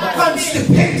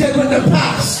 Constipated with the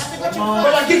past.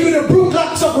 But I give you the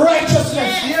Brooklacks of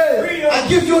righteousness. I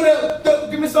give you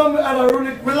give me some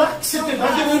relaxative. I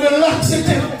give you the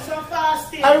laxative.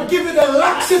 I will give you the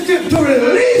laxative to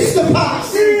release the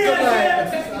past.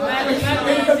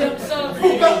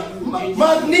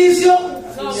 Magnesium,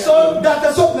 so that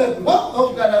is something. What?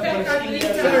 Oh God,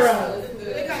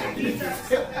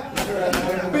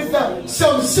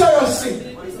 some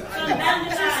seriously.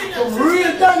 Some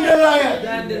real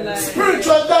dandelion.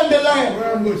 Spiritual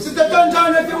dandelion. Sister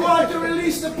John, if you want to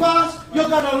release the past, you're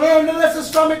gonna learn the lessons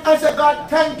from it and say, God,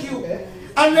 thank you.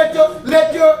 And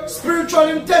let your spiritual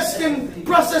intestine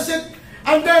process it,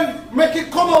 and then make it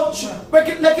come out,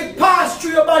 let it pass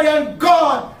through your body, and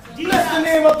God bless the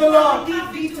name of the Lord.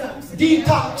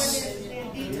 Detox.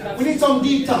 We need some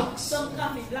detox.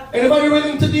 Anybody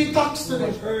willing to detox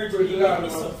today?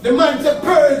 The man said,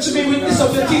 purge me with this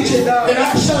of the teaching, and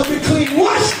I shall be clean.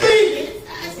 Wash me,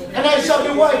 and I shall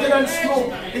be whiter than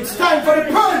snow. It's time for the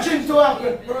purging to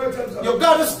happen. You've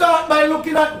got to start by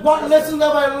looking at what lessons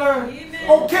have I learned.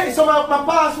 Okay, so my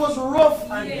past was rough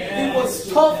and it was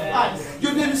tough and you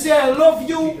didn't say I love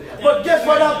you, but guess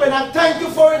what happened? I thank you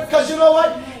for it, because you know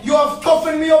what? You have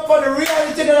toughened me up for the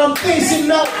reality that I'm facing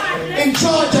now in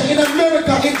Georgia, in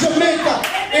America, in Jamaica,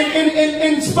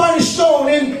 in Spanish Town,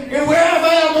 in wherever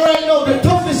I am right now. The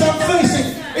toughest I'm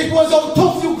facing, it was how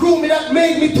tough you grew me that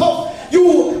made me tough.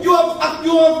 You have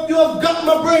got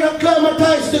my brain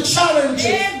acclimatized to challenges.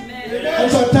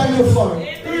 And so thank you for it.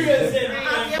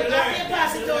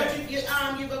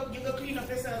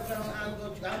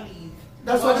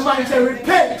 That's what the man said,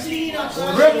 repent,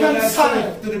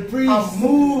 reconcile, and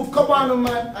move. Come on,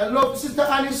 man. I love Sister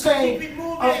Annie saying,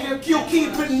 you keep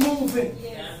it moving.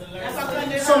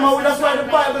 Somehow that's why the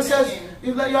Bible says,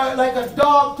 you're like a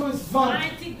dog to his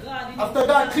vomit. After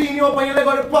God clean you up and you let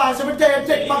go the past, every time you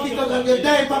take back it and you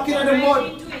die back in the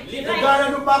mud. You got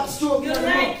to do back stroke in the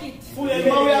mud.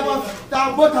 Now we have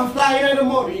a butterfly in the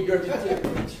mud.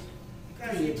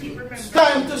 It's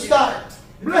time to start.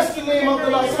 Bless the name of the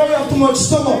Lord. So we have too much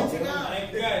stomach.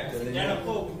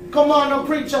 Come on, no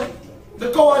preacher.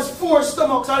 The cow has 4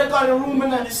 stomachs, so they call it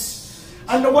ruminants.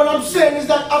 And what I'm saying is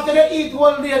that after they eat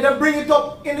one day, they bring it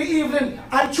up in the evening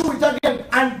and chew it again,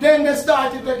 and then they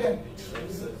start it again.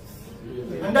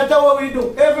 And that's what we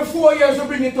do. Every 4 years we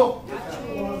bring it up.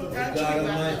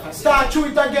 Start chew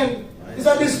it again. It's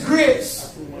a disgrace.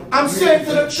 I'm saying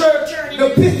to the church, the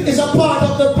pit is a part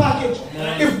of the package.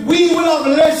 If we will have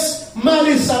less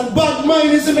malice and bad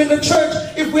mindism in the church,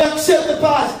 if we accept the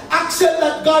past, accept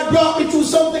that God brought me through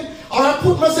something, or I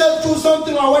put myself through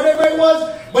something, or whatever it was,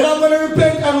 but I'm going to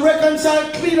repent and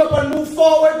reconcile, clean up and move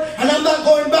forward, and I'm not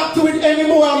going back to it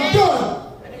anymore. I'm done.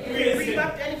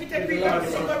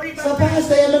 So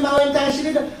Pastor, I remember one time she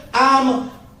did that. I'm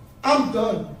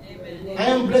done. I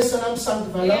am blessed and I'm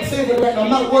sanctified. I'm favored right now. I'm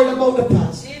not worried about the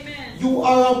past. You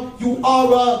are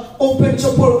open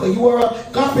sepulchre. You are a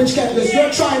garbage can.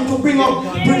 You're trying to bring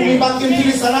me back into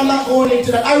this, and I'm not going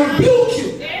into that. I rebuke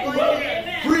you.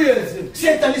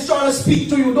 Satan is trying to speak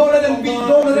to you. Don't let them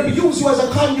use you as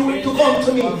a conduit to come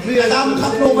to me, and I'm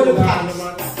cutting over the past.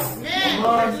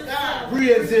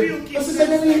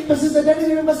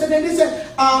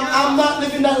 I'm not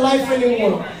living that life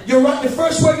anymore. You're right. The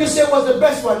first word you said was the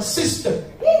best one, sister.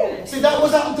 See, that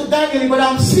was happened to Daniel, but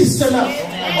I'm sister now.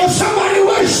 Oh, somebody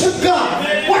worship God.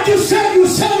 What you said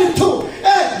it to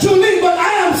Jolene, but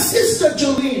I am sister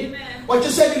Jolene. What you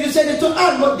said it to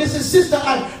Anne, but this is sister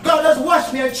Anne. God has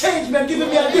washed me and changed me and given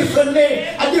me a different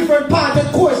name, a different path and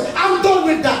course. I'm done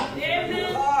with that.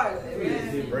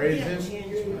 Praise Him.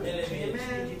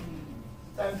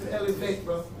 Time to elevate,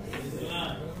 bro.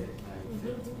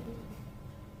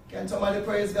 Can somebody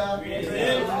praise God?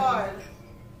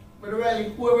 But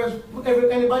really,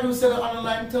 anybody who said it on the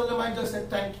line, tell them I just said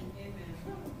thank you.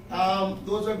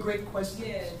 Those are great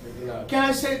questions. Can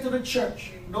I say to the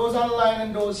church, those online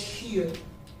and those here,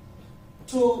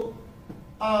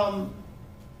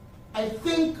 I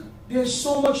think there's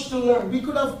so much to learn. We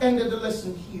could have ended the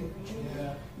lesson here.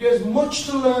 There's much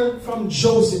to learn from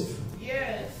Joseph.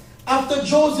 After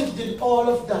Joseph did all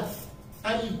of that,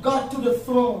 and he got to the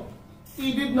throne,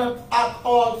 he did not act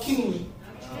all kingly.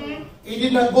 He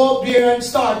did not go up there and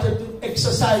start to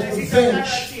exercise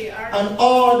revenge on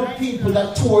all the people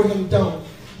that tore him down.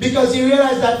 Because he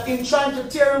realized that in trying to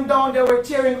tear him down, they were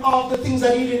tearing off the things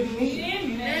that he didn't need.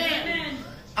 Amen.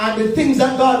 And the things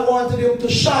that God wanted him to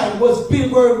shine were being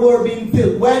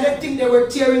built. Where they think they were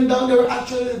tearing down, they were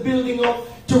actually building up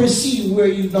to receive where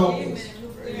you now is.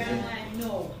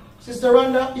 Sister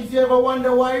Rhonda, if you ever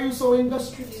wonder why are you so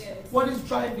industrious, what is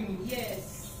driving you?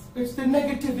 It's the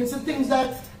negative. It's the things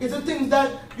that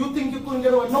you think you couldn't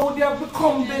get over. Now they have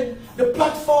become the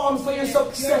platforms for your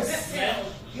success.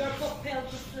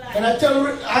 And I'm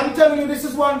telling you, this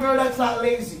is one girl that's not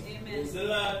lazy. Praise the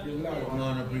Lord.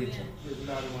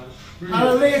 And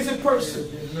a lazy person.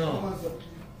 No.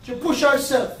 She push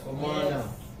herself. Come on now.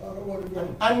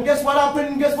 And guess what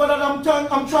happened? Guess what I'm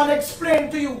trying to explain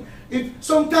to you?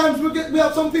 Sometimes we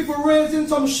have some people raised in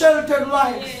some sheltered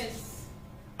lives. Yes.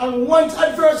 And once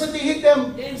adversity hit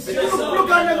them, Yes. look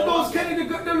at them, those Kennedy,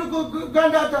 the little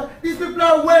granddaughter. These people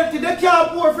are wealthy. They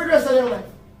can't afford for the rest of their life.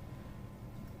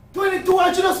 22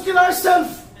 and she just kill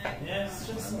herself. Yes.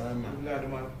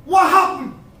 What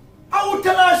happened? I would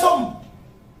tell her something.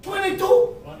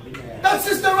 22? That's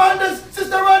Sister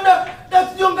Rhonda,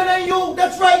 that's younger than you.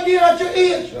 That's right there at your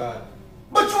age. God.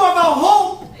 But you have a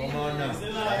hope. Come on now.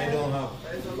 I don't have.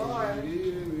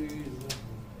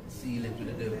 Seal it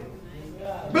with the devil.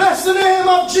 Bless the name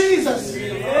of Jesus.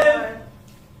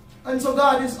 And so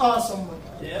God is awesome. Man.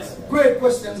 Yes. Great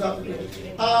questions up here.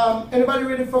 Anybody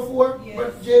ready for 4? Yes.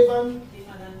 Brother Javan?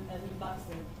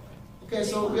 Okay,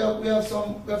 so we have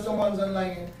some ones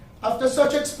online. After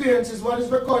such experiences, what is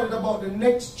recorded about the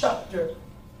next chapter?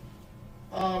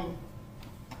 Praise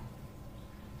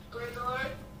the Lord.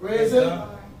 Raise it. And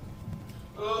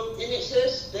it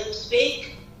says, Then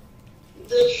spake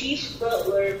the chief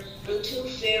butler unto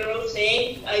Pharaoh,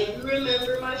 saying, I do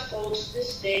remember my faults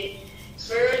this day.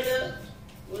 Pharaoh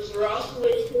was wroth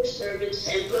with his servants,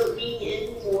 and put me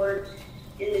in ward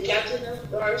in the captain of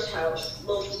guard's house,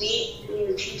 both me and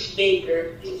the chief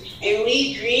baker. And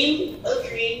we dreamed a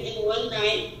dream in one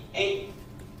night, we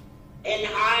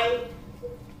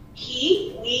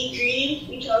dreamed,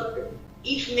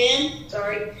 each man,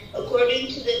 according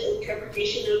to the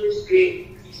interpretation of his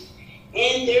dream.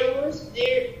 And there was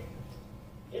there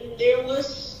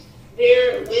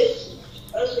with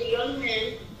us a young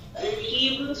man, a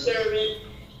Hebrew servant,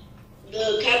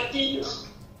 the captain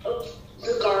of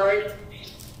the guard,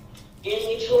 and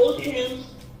we told him,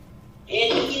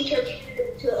 and he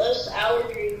interpreted to us our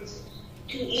dreams,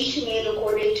 to each man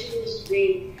according to his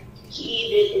dream he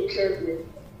did interpret.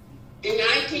 And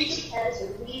I take it as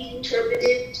he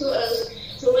interpreted to us,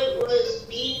 so it was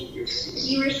he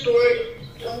restored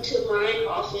unto mine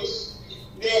office,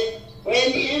 that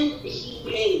when him he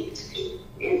hanged.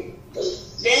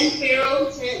 Then Pharaoh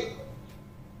sent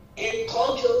and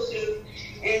called Joseph,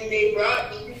 and they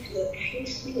brought him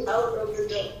hastily out of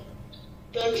the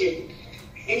dungeon.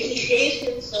 And he shaved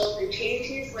himself and changed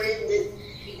his raiment,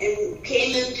 and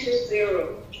came unto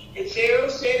Pharaoh. And Pharaoh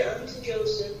said unto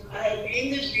Joseph, I have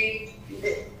dreamed a dream, and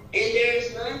there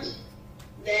is none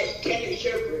that can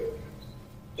interpret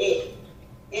it.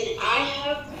 And I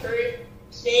have heard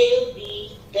say of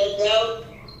thee that thou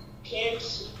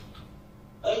canst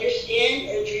understand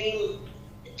a dream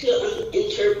to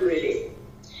interpret it.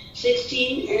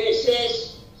 16, and it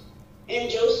says, And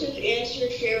Joseph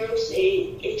answered Pharaoh,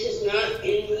 saying, It is not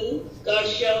in me. God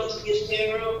shall give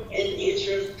Pharaoh an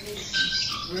answer of peace.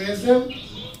 Raise him.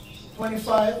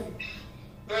 25.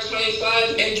 Verse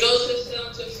 25, And Joseph said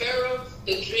unto Pharaoh,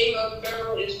 The dream of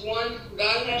Pharaoh is one.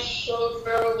 God has showed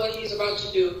Pharaoh what he's about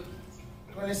to do.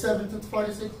 27 to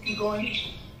 46, keep going.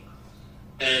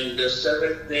 And the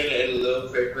seventh thin and little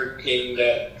vapor came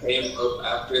up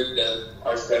after them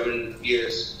are 7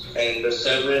 years. And the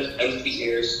 7 empty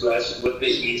years blasted with the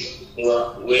east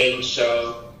wind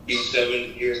shall be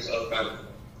 7 years of famine.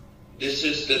 This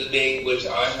is the thing which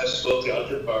I have spoken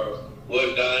unto Pharaoh.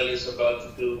 What God is about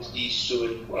to do, he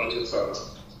shewed unto Pharaoh.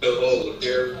 Behold,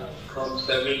 there come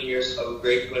 7 years of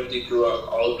great plenty throughout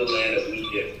all the land of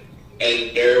Egypt.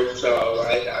 And there shall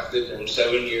arise after them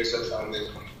 7 years of famine,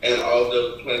 and all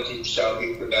the plenty shall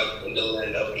be forgotten in the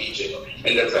land of Egypt.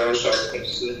 And the famine shall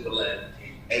consume the land,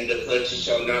 and the plenty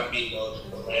shall not be known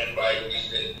in the land by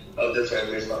reason of the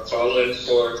famine, but fallen,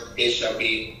 for it shall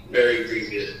be very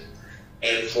grievous.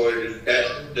 And for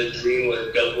that the dream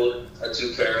was doubled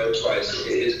unto Pharaoh twice.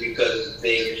 It is because the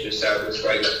thing which is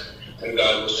satisfied, and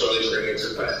God will surely bring it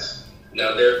to pass.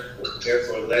 Now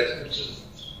therefore let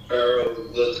Pharaoh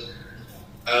look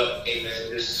out a man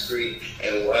discreet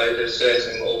and wise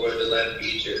assessing over the land of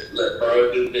Egypt. Let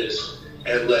Pharaoh do this,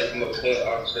 and let him appoint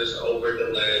officers over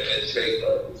the land, and take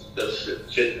up the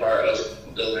fifth part of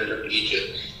the land of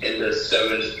Egypt in the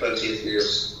 20th year.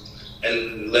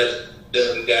 And let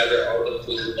them gather all the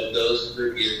food of those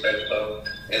 3 years that come,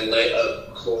 and lay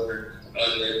up corn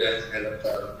under the hand of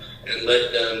Pharaoh, and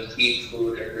let them eat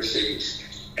food in her cities.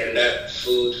 And that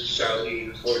food shall be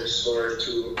for the store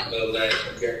to the land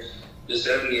against the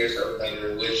 7 years of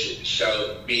famine which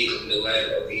shall be in the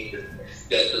land of Egypt,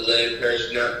 that the land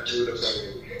perish not through the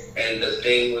famine. And the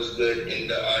thing was good in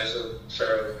the eyes of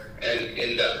Pharaoh, and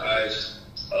in the eyes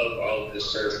of all his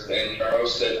servants. And Pharaoh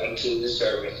said unto his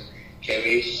servants, Can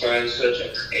we find such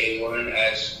a one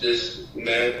as this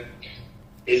man,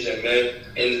 is a man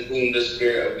in whom the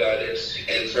Spirit of God is.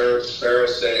 And Pharaoh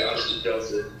said unto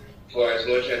Joseph, For as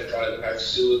much as God hath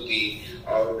shewed thee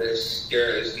all this,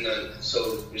 there is none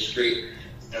so discreet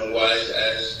and wise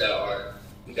as thou art.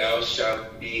 Thou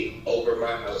shalt be over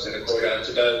my house, and according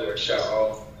unto thy word shall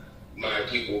all my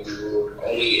people be ruled.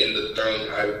 Only in the throne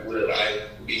will I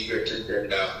be greater than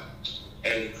thou.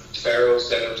 And Pharaoh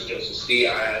said unto Joseph, See,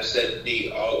 I have set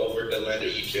thee all over the land of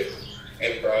Egypt.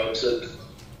 And Pharaoh took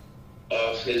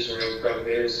off his ring from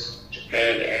his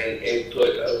hand, and it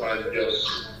put upon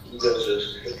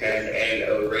Joseph's hand, and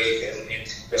arrayed him in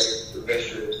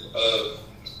vestures of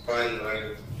fine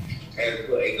linen, and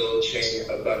put a gold chain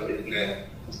about his neck.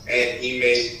 And he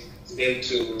made him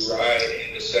to ride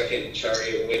in the second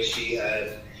chariot which he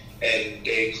had, and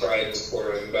they cried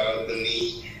before him, bowed the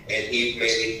knee, and he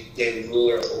made him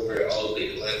ruler over all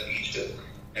the land of Egypt.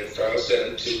 And Pharaoh said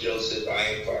unto Joseph, I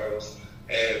am Pharaoh,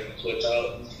 and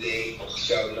without thee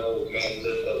shall no man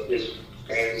lift up his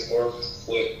hand or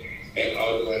foot in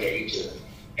all the land of Egypt.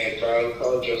 And Pharaoh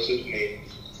called Joseph's name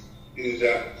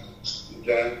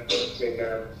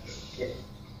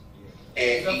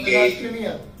and he gave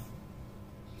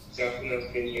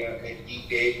Zephaniah, and he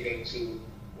gave him to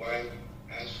wife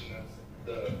Asenath,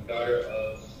 the daughter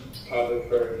of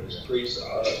Potiphar, priest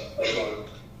of On.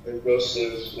 And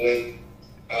Joseph went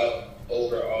out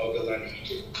over all the land of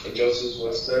Egypt. And Joseph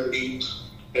was 30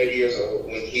 years old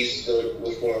when he stood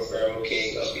before Pharaoh,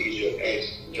 king of Egypt. And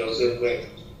Joseph went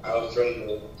out from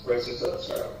the presence of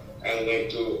Pharaoh and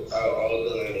went throughout all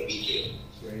the land of Egypt.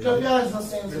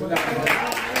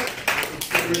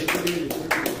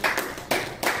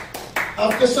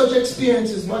 After such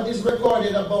experiences, what is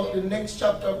recorded about the next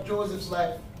chapter of Joseph's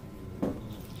life?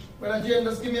 Brother James,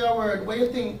 just give me a word. What do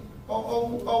you think?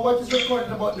 Or what is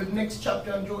recorded about the next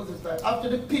chapter of Joseph's life? After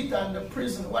the pit and the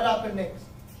prison, what happened next?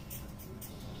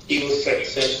 He was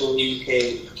successful. He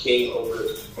became king over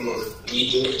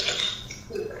Egypt.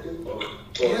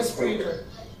 Yes, preacher.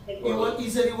 He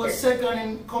said he was second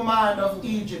in command of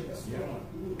Egypt.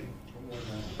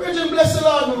 Preaching, bless the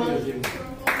Lord, no man.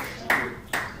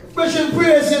 Preaching,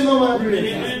 praise him, no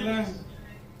man.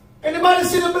 Anybody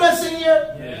see the blessing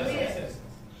here? Yes.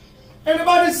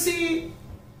 Anybody see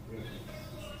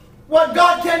what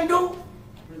God can do?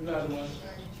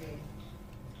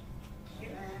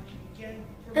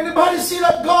 Anybody see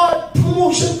that God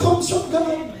promotion comes from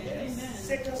God?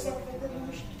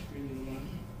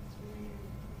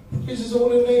 This is his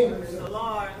holy name.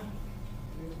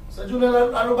 So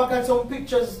Julian, I look back at some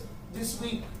pictures this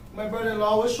week. My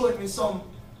brother-in-law was showing me some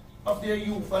of their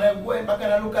youth, and I'm going back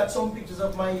and I look at some pictures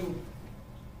of my youth.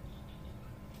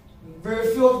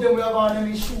 Very few of them will have on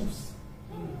any shoes.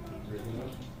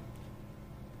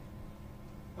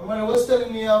 My mother was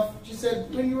telling me, she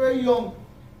said, when you were young,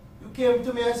 you came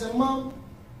to me and said, Mom,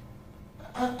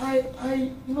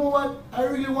 you know what? I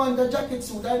really want a jacket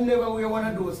suit. I never wear one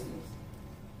of those things.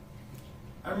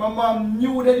 And my mom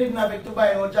knew they didn't have it to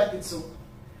buy no jacket suit.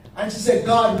 And she said,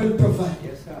 God will provide.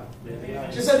 Yes, sir.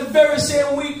 She said the very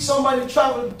same week somebody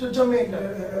traveled to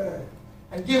Jamaica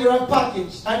and gave her a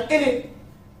package. And in it,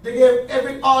 they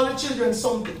gave all the children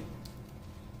something.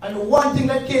 And the one thing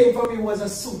that came from me was a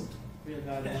suit.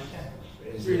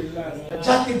 A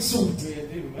jacket suit.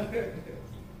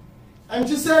 And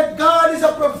she said, God is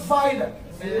a provider.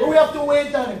 But we have to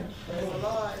wait on him.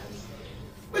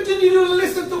 But you need to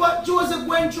listen to what Joseph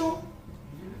went through.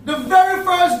 The very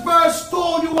first verse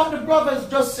told you what the brothers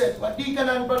just said, what Deacon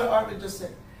and Brother Harvey just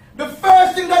said. The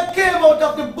first thing that came out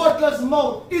of the butler's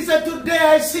mouth, he said, today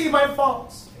I see my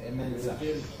faults. Amen.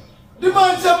 The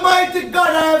man said, mighty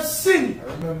God, I have sinned.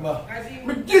 I remember.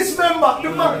 But dismember,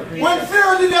 the man, when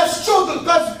Pharaoh did a struggle,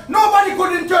 because nobody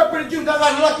could interpret the dream, because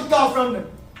I lock it off from them.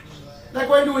 Like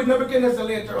when you do with Nebuchadnezzar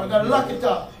later on, I lock it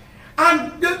off.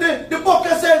 And the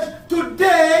butler says,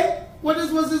 today, what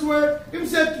was his word? He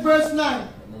said, verse 9.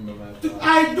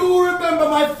 I do remember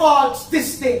my faults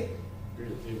this day.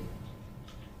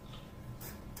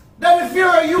 Then the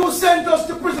Pharaoh, you sent us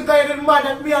to prison because you didn't mind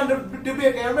at me and the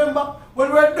baker. Remember? When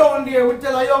we were down there, we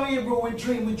tell a young Hebrew we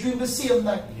dream the same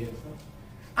night. Yes.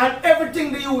 And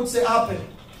everything the youth say happened.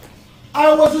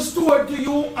 I was restored to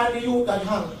you and the youth had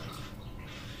hung.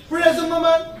 Praise the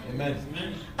man.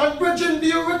 Amen. And brethren, do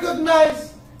you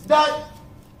recognize that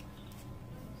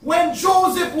when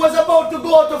Joseph was about to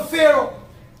go to Pharaoh,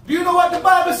 do you know what the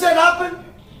Bible said happened?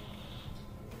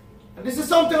 And this is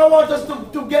something I want us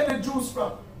to get the juice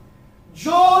from.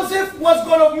 Joseph was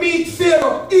going to meet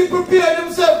Pharaoh. He prepared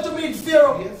himself to meet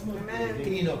Pharaoh. Yes, man.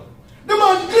 Clean up. The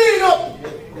man clean up.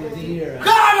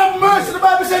 God have mercy. The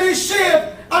Bible said he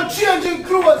shaved and changing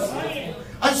clothes.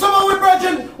 And some of we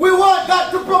brethren, we want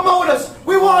God to promote us.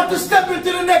 We want to step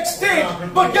into the next stage.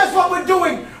 But guess what we're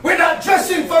doing? We're not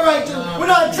dressing for righteousness. We're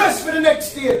not dressed for the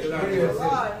next stage.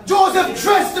 Joseph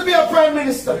dressed to be a prime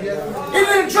minister. He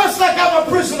didn't dress like I'm a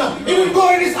prisoner. He didn't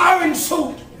go in his orange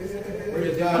suit.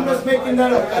 I'm just making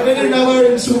that up. They didn't have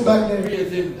orange suit back then.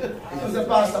 It was a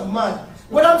pastor man.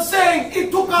 But I'm saying he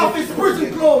took off his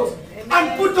prison clothes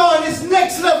and put on his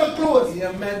next level clothes.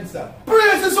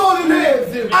 Praise his holy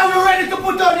name. Are you ready to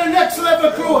put on your next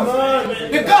level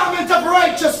clothes? The garment of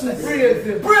righteousness.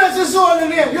 Praise his holy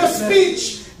name. Your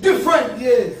speech different.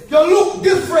 Your look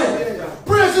different.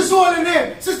 Praise his holy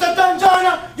name. Sister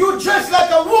Tanjana, you dress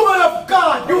like a woman of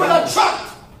God. You will attract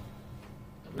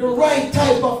the right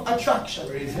type of attraction.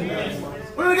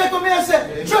 When you get to me and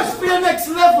say, dress for your next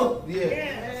level.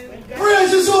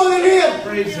 Praise his holy name.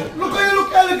 Look how you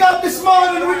look elegant this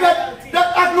morning with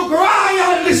that look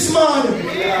royal this morning.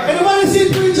 Anybody see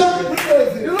it, preacher?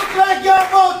 You look like you're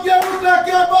about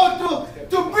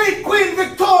to meet Queen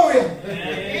Victoria.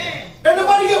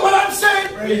 Anybody get what I'm saying?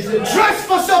 Dress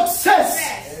for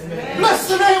success. Bless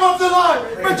the name of the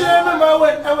Lord. But I remember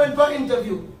I went for an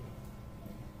interview.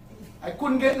 I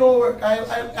couldn't get no work.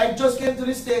 I just came to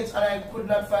the States and I could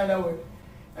not find a work.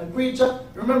 And preacher,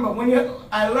 remember,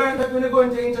 I learned that when you go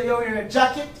into the interview, you wear a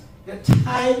jacket, your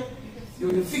tie,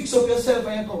 you fix up yourself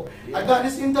and you go. I got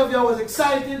this interview, I was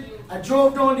excited. I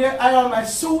drove down there, I had my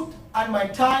suit and my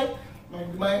tie,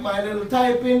 my little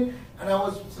tie pin, and I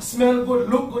was smell good,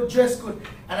 look good, dress good.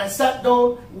 And I sat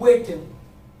down waiting.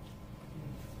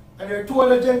 And there were two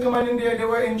other gentlemen in there, they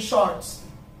were in shorts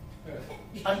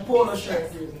and polo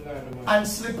shirts and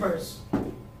slippers.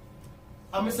 And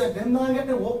I said, them not get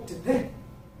the work today.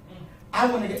 I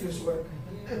want to get this work.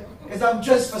 Because I'm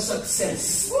dressed for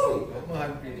success.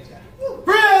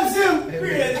 Praise him!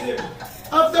 Praise him!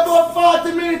 After about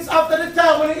 40 minutes, after the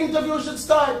time when the interview should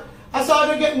start, I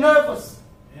started to get nervous.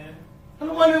 And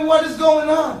I'm wondering what is going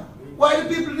on. Why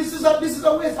the people, this is a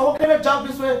waste. What kind of job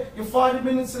this way? You're 40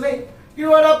 minutes late. You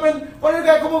know what happened? One of the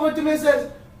guy come over to me and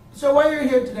says, so why are you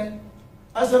here today?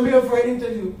 I said, I'm here for an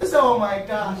interview. I said, oh my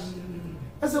gosh.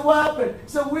 I said, what happened? He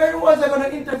said, where was I going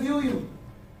to interview you?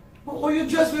 Well, you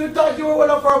just, we thought you were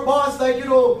one of our boss, like, you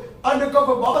know,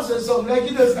 undercover boss or something. Like,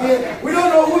 you just, we don't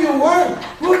know who you were.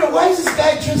 We don't know why is this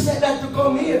guy dressed like that to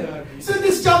come here. So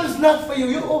this job is not for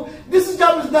you. This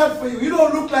job is not for you. You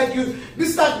don't look like you.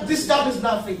 This job is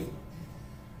not for you.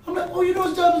 I'm like, oh, you know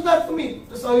this job is not for me.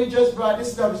 That's all you just brought.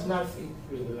 This job is not for you.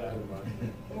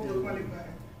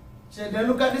 So then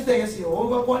look at this thing and say,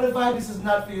 overqualified, this is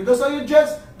not for you. That's how you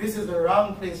dress. This is the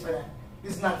wrong place for that.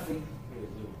 This is not for you.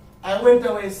 I went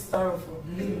away sorrowful.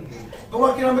 Go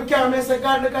walking on the car and say,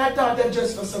 God, look, I thought that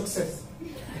just for success.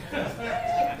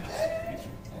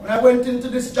 When I went into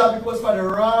this job, it was for the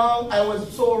wrong. I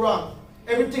was so wrong.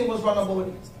 Everything was wrong about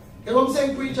it. You know what I'm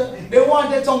saying, preacher? They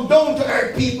wanted some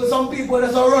down-to-earth people, some people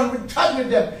that's run with chat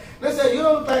with them. They said, you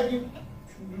don't look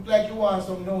like you want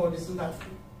some. No, this is not for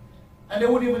you. And they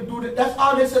wouldn't even do that. That's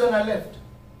all they said, and I left.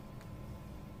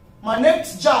 My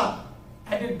next job,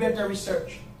 I did better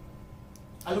research.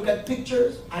 I look at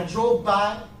pictures, I drove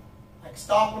by, I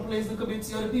stopped the place, look a bit,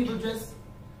 see how the people dress.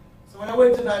 So when I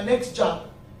went to my next job,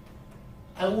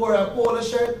 I wore a polo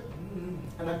shirt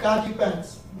and a khaki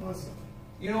pants. Awesome.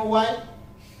 You know why?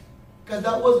 Because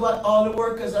that was what all the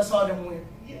workers, I saw them wear.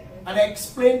 And I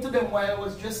explained to them why I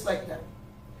was dressed like that.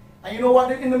 And you know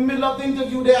what? In the middle of the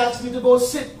interview, they asked me to go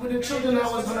sit with the children. I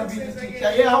was going to be the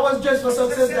teacher. Yeah, I was dressed for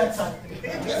success that time.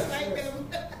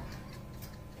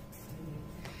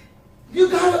 You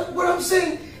got what I'm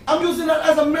saying? I'm using that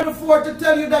as a metaphor to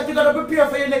tell you that you got to prepare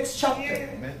for your next chapter.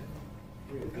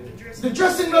 The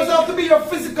dressing doesn't have to be your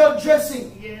physical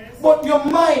dressing, but your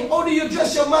mind. How do you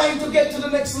dress your mind to get to the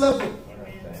next level?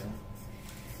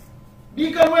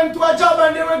 Deacon went to a job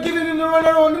and they were giving him the run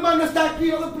around. The man just started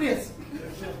cleaning the place.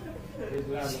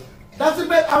 That's the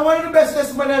best, one of the best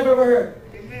testimony I've ever heard.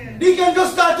 Amen. Deacon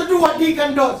just start to do what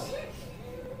deacon does.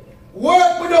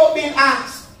 Work without being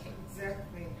asked.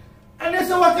 Exactly. And they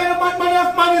say, what kind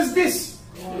of man is this?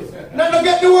 Not to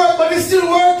get the work, but he's still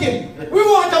working. We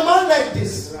want a man like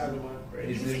this.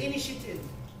 He's initiative.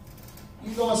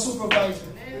 He's our supervisor.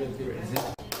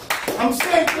 I'm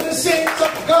saying to the saints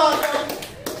of God,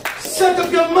 set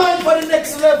up your mind for the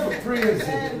next level. Praise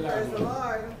the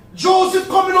Lord. Joseph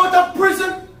coming out of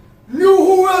prison knew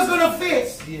who he was going to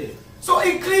face. Yes. So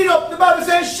he cleaned up, the Bible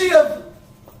says,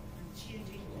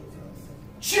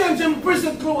 changing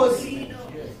prison clothes.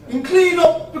 He cleaned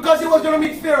up because he was going to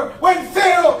meet Pharaoh. When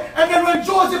Pharaoh, and then when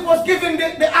Joseph was given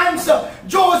the answer,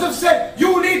 Joseph said,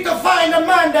 you need to find a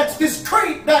man that's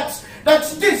discreet, that's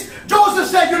this. Joseph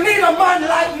said, you need a man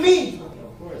like me.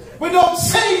 We don't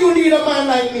say you need a man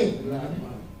like me.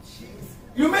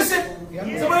 You miss it?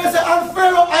 Somebody say, I'm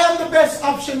Pharaoh, I am the best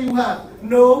option you have.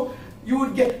 No, you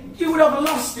would have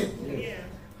lost it.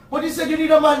 But he said you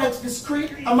need a man that's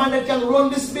discreet, a man that can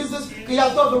run this business. You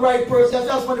have to have the right person. You have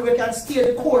to have somebody who can steer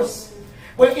the course.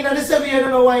 Well, in the 7 years, you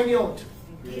don't know why you out.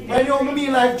 When you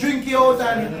mean like drink you out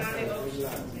and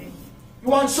you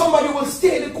want somebody who will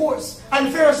stay the course.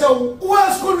 And Pharaoh said, who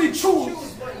else could we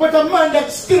choose but a man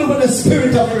that's filled with the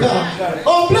Spirit of God?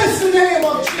 Oh, bless the name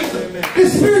of Jesus. The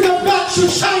Spirit of God should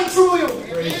shine through you.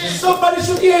 Somebody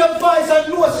should hear your voice and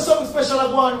know there's something special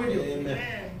going on with you.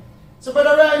 So,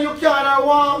 Brother Ryan, you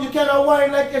cannot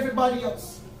whine like everybody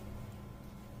else.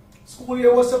 School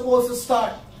year was supposed to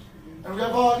start. And we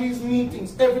have all these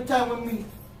meetings every time we meet.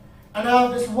 And I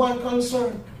have this one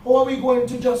concern. How are we going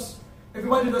to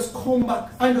everybody just come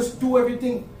back and just do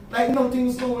everything like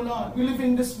nothing's going on? We live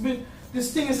in this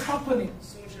thing is happening.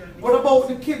 What about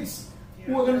the kids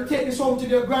who are going to take this home to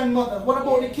their grandmother? What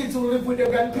about the kids who live with their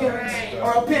grandparents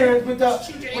or a parent with a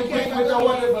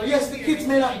whatever? Yes, the kids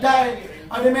may not die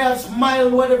and they may have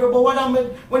smiled whatever, but what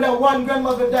happens when that one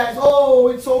grandmother dies? Oh,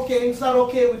 it's okay, it's not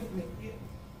okay with me.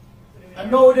 I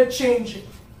know they change it.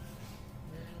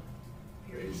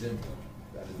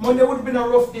 Monday would have been a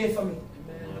rough day for me.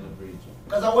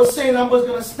 Because I was saying I was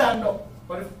going to stand up.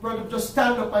 But if brother just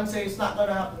stand up and say it's not going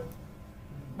to happen.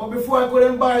 But before I could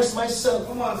embarrass myself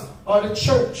or the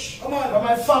church or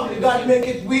my family, God make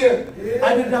it weird.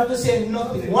 I didn't have to say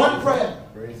nothing. One prayer.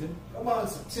 Come on,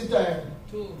 sit there.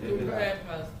 Two prayer,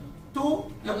 Pastor.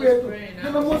 Two? You pray to?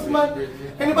 You know most man?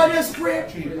 Anybody else pray?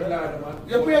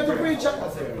 You pray to preach?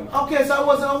 Okay, so I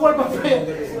wasn't a word of prayer.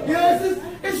 Yes,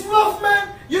 it's rough,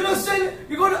 man. You know, say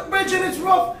you go to preach and it's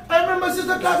rough. I remember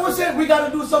Sister Clark was saying we got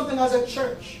to do something as a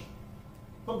church.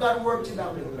 But God worked it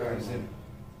out.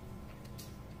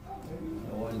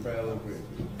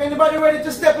 Anybody ready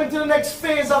to step into the next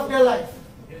phase of their life?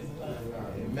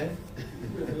 Amen.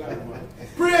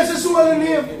 Praise His holy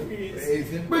name.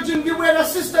 Bridget, we had a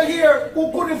sister here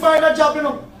who couldn't find a job, you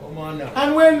know.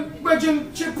 And when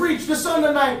Bridget, she preached the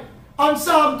Sunday night on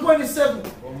Psalm 27.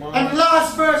 And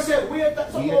last verse said, wait.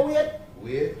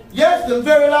 Yes, the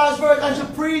very last verse. And she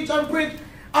preached and preached.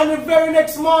 And the very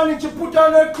next morning she put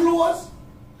on her clothes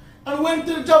and went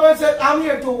to the job and said, I'm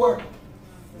here to work.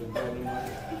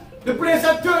 The place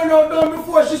had turned out down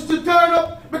before. She still turned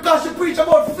up because she preached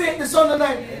about faith the Sunday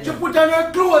night. She put on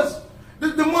her clothes.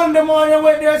 The Monday morning I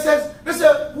went there and says, they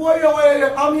said, why are you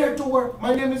here? I'm here to work.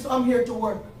 My name is I'm here to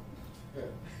work.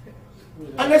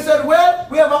 And they said, well,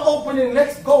 we have an opening.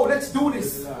 Let's go. Let's do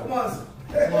this. Come on.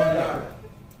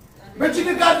 Richard,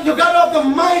 you got to have the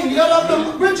mind. You got to have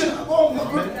the Richard. Oh,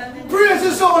 praise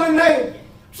His holy name.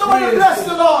 Somebody bless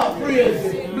the Lord.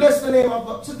 Praise. Bless the name of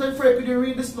God. Sister Fred, could you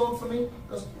read this note for me?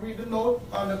 Just read the note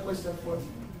on the question first.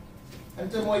 And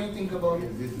tell me what you think about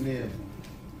it. His name.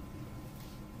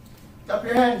 Clap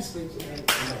your hands, please. Read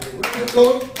the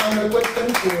note on the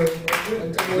question first.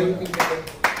 And tell me what you think about it.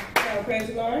 Praise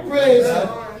the Lord. Praise the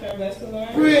Lord. Bless the Lord.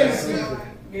 Praise the Lord.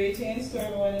 Greetings to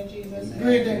everyone in Jesus' name.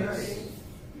 Greetings.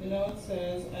 The note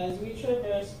says, as we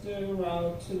traverse the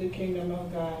route to the kingdom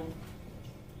of God,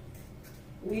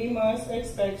 we must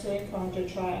expect to encounter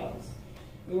trials.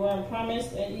 We weren't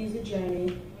promised an easy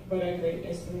journey, but a great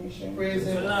destination. Praise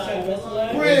Him.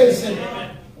 Praise Him.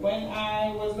 When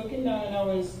I was looking down and I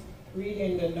was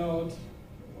reading the note,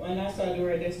 when I saw the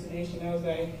word destination, I was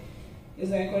like,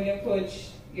 it's like when you put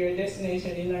your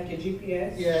destination in like a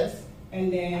GPS. Yes.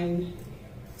 And then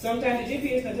sometimes the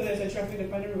GPS not tell us the traffic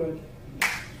up on the road.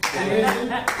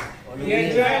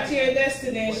 You drive to your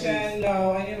destination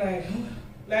now and you're like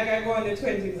I go on the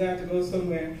 20th, I have to go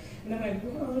somewhere. And I'm like,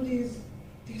 wow, there's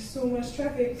so much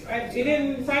traffic. It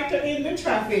didn't factor in the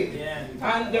traffic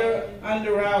on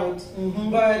the route.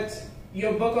 But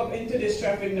you buck up into this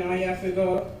traffic now and you have to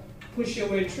go push your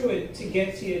way through it to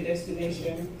get to your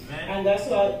destination. And that's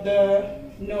what the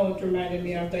note reminded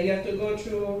me of, that you have to go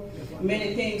through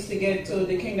many things to get to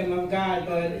the kingdom of God,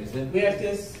 but we have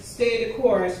to stay the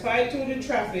course, fight through the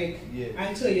traffic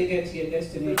until you get to your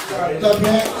destination.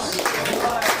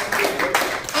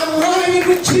 I'm riding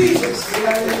with Jesus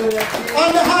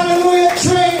on the hallelujah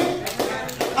train.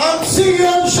 I'm singing,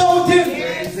 I'm shouting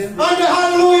on the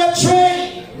hallelujah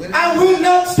train. I will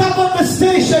not stop at the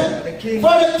station,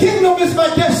 for the kingdom is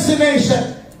my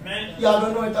destination. Y'all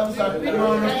don't know it, I'm sorry.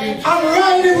 I'm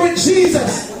riding with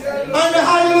Jesus on the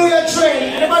hallelujah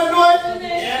train. Anybody know it?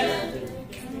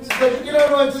 You don't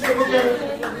know it, Sister Booker.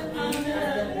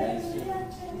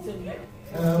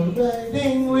 I'm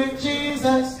riding with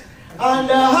Jesus on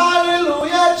the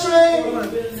hallelujah train.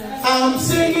 I'm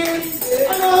singing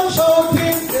and I'm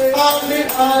shouting on the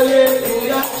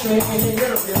hallelujah train.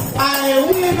 I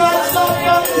will not stop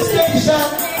at the station,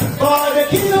 for the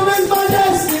kingdom is my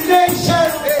destination.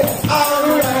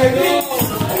 I'm riding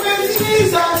with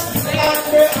Jesus and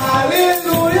the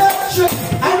hallelujah train.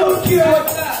 I don't care what,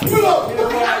 pull up.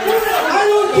 I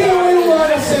don't care what you want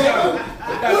to say.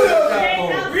 Pull up.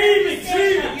 Remix.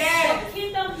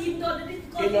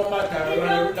 It don't matter.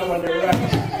 That one the right.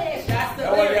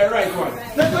 That one the right one.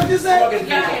 That's what you say.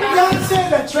 God said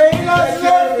the train has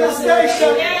left the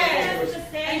station.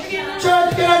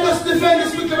 Church, can I just defend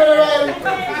this with right?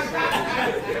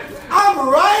 I'm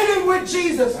riding with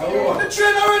Jesus. The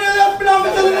train already left, but I'm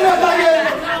telling you that again.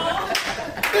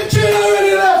 The train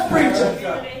already left, preacher.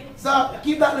 So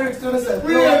keep that lyrics to yourself.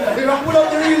 You don't put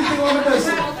up the real thing on the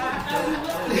message.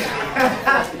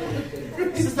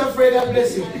 Sister Fred, God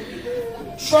bless you.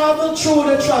 Travel through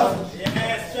the traffic.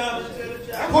 Yes, travel through the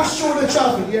traffic. Push through the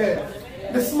traffic, yeah.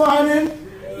 This morning,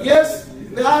 yes,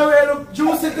 the highway looked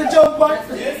juicy to jump on.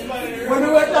 When we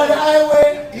went down the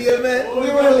highway, we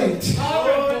were late.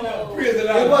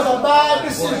 It was a bad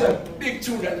decision. Big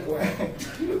tune that boy.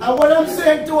 And what I'm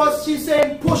saying to us, she's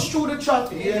saying push through the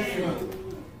traffic. Yes,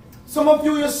 some of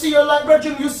you see your life,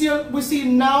 brethren, we see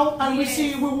now and we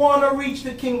see we want to reach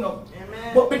the kingdom.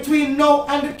 But between now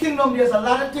and the kingdom, there's a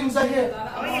lot of things ahead.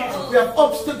 We have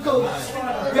obstacles.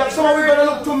 We have some of we're going to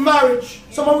look to marriage.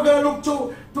 Some of we're going to look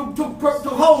to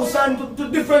house and to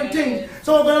different things.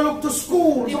 Some are going to look to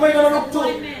school. Some are going to look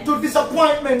to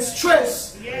disappointment,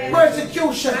 stress,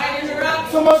 persecution.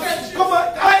 Some are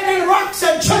hiding rocks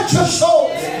and treacherous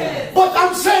souls. But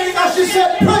I'm saying, as she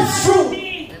said, press through.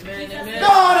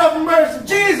 God of mercy,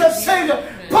 Jesus Savior,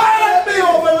 pilot me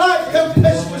over life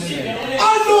tempestuous.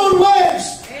 Unknown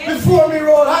waves before me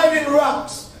roll, hiding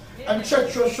rocks and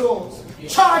treacherous shores.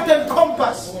 Chart and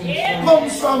compass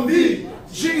comes from thee.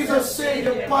 Jesus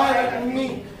Savior, pilot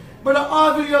me. But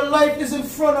Harvey, your life is in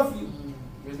front of you.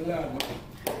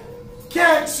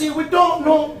 Can't see, we don't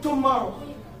know tomorrow.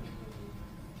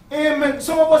 Amen.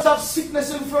 Some of us have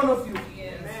sickness in front of you.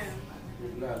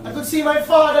 I could see my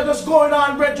father just going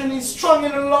on, brethren. He's strong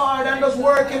in the Lord and just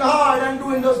working hard and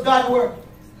doing those God work.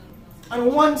 And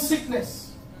one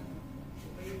sickness.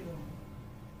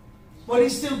 But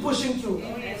he's still pushing through.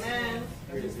 Amen.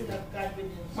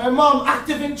 My mom,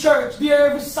 active in church, there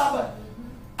every Sabbath.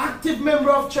 Active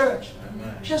member of church.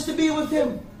 She has to be with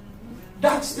him.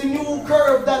 That's the new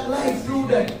curve that life through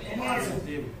them.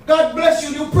 God bless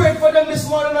you. You prayed for them this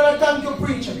morning and I thank you,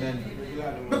 preacher.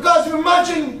 Because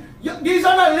imagine, these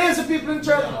are not lazy people in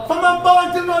church. From I'm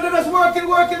born till now, they're just working.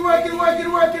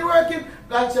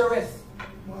 That's a rest.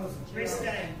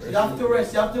 You have to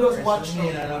rest. You have to just watch now.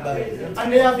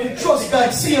 And they have to trust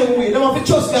God same way. They have to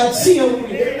trust God same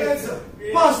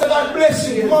way. Pastor, God bless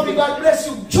you. Mommy, God bless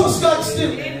you. Trust God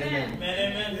still.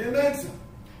 Amen.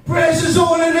 Praise His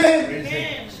holy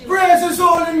name. Praise His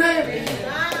holy name.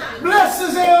 Bless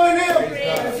His holy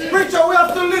name. Preacher, we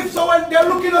have to live. So when they're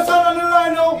looking us on the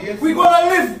line now, we're going to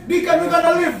live. Deacon, we're going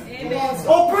to live.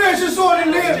 Oh, praise His holy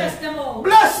name.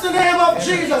 Bless the name of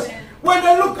Jesus. When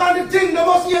they look at the thing, they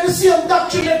must hear the same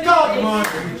doctrine of God.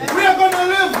 We are going to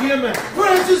live.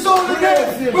 Praise His holy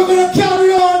name. We're going to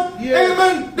carry on.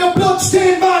 Amen. The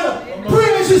bloodstained banner.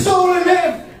 Praise His holy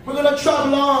name. We're going to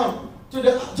travel on to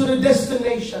the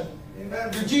destination.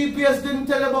 The GPS didn't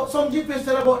tell about, some GPS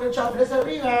tell about the traffic. They said,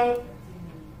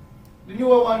 the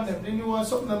newer one, the newer one,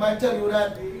 something that might tell you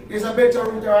that there's a better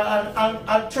route or an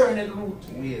alternate route.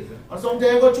 And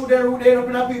sometimes you go through the route, they end up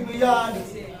in a people's yard.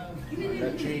 You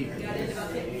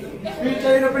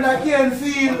end up in a cane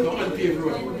field.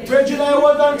 Virgin, I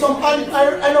was on some, I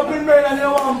end up in Maryland, and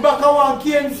I want back on one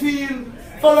cane field,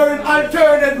 following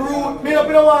alternate route, me up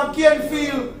in a one cane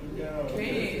field.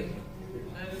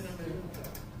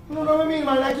 You know what I mean,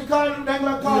 man? Like you can't, like I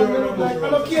don't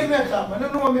care about that, man. I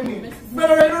don't know what I mean.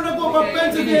 Brother, I don't go to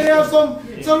Pennsylvania,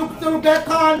 some look at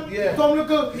corn,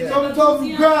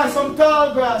 some grass, some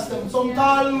tall grass, some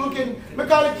tall looking, we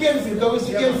call it cane field, because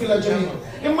it's a cane field of Jamaica.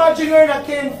 Imagine you're in a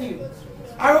cane field.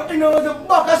 You know, the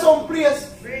back of some place.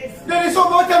 Then it's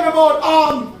somebody tell me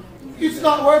about, it's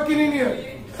not working in here.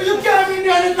 You can't be in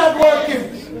there and it's not working.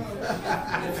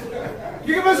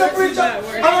 You give us a preacher,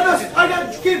 I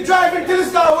just keep driving till it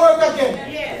starts work again.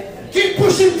 Keep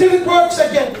pushing till it works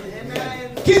again.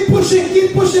 Keep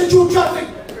pushing through traffic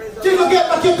till you get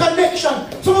back your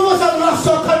connection. Some of us have lost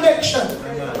our connection.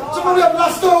 Some of us have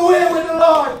lost our way with the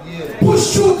Lord.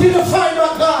 Push through till you find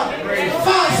our God.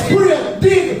 Fast, pray,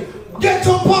 dig, get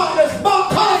your partners,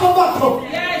 back up.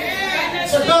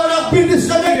 So God, I've been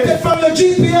disconnected from your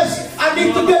GPS. I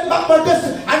need to get back my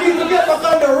destiny. I need to get back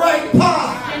on the right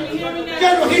path.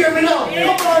 Can you hear me now?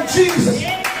 Come on, Jesus.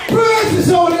 Praise His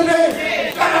holy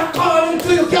name. God,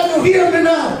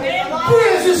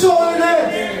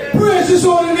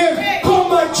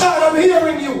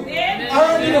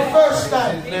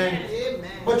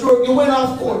 But you went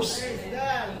off course.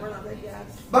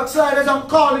 Backsliders, I'm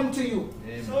calling to you.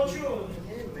 So true.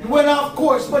 You went off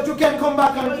course, but you can come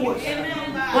back on course.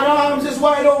 Your arms is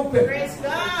wide open.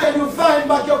 Can you find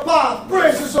back your path?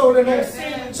 Praise His holy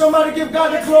name. Somebody give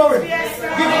God the glory. Give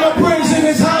Him a praise in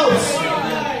His house.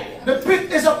 The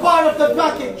pit is a part of the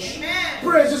package.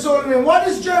 Praise His holy name. What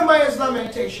is Jeremiah's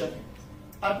lamentation?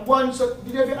 At once, did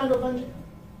you have your hand up, Angie?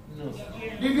 No.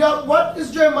 What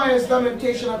is Jeremiah's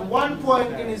lamentation at one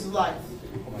point in his life?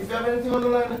 If you have anything on the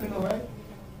line, let me know, right?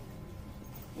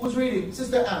 Who's reading?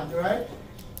 Sister Anne, right?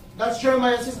 That's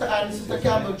Jeremiah, Sister Anne, Sister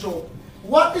Campbell, Job.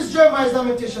 What is Jeremiah's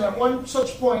lamentation at one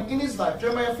such point in his life?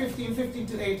 Jeremiah 15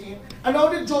 to 18. And how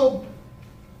did Job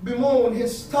bemoan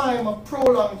his time of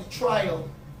prolonged trial?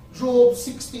 Job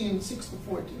 16, 6 to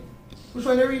 14. Which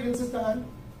one are you reading, Sister Anne?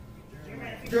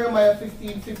 Jeremiah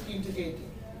 15 to 18.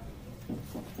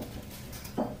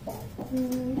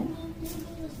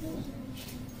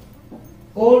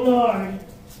 O Lord,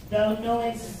 thou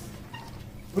knowest,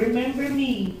 remember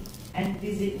me and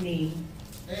visit me,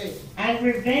 and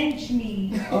revenge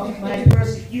me of my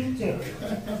persecutor.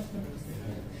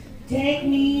 Take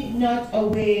me not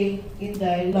away in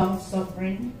thy long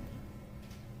suffering.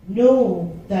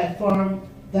 Know that for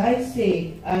thy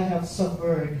sake I have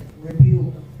suffered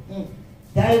rebuke.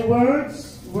 Thy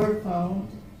words were found,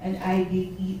 and I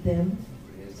did eat them,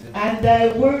 and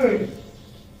thy word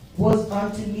was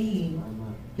unto me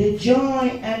the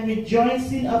joy and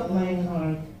rejoicing of mine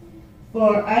heart.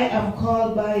 For I am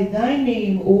called by thy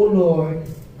name, O Lord,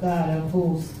 God of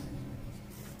hosts.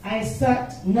 I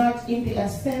sat not in the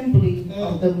assembly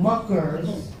of the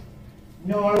mockers,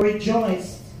 nor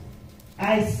rejoiced.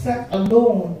 I sat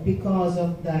alone because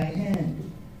of thy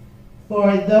hand.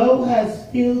 For thou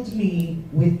hast filled me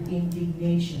with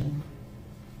indignation.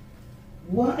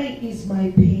 Why is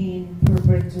my pain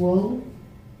perpetual,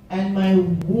 and my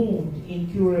wound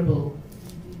incurable,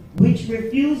 which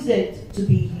refuseth to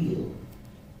be healed?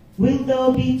 Wilt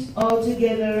thou be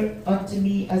altogether unto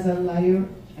me as a liar,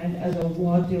 and as a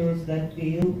waters that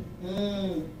fail?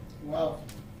 Wow.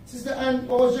 Sister Anne,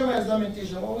 what was Jeremiah's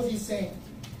lamentation? What was he saying?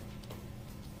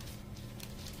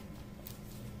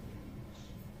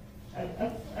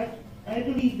 I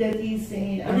believe that he's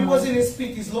saying... When he was in his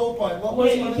peak, his low point, what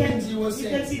was one of the things he was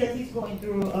saying? You can see that he's going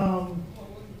through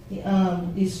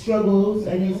his struggles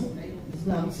and his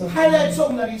long suffering. Highlight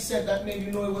something that he said that made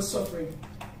you know he was suffering.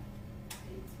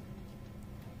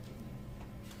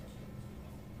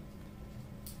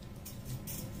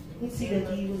 You could see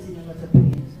that he was in a lot of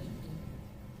pain.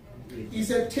 He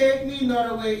said, take me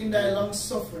not away in thy long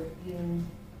suffering. Yeah.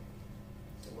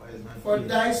 For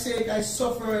thy sake I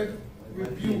suffered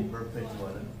rebuke.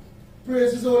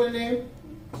 Praise His holy name.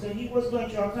 So he was going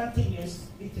through a continuous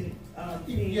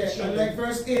and like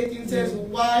verse 18 says,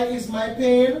 why is my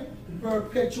pain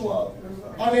perpetual,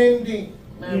 unending,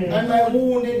 and my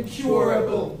wound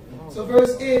incurable? So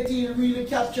verse 18 really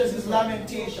captures his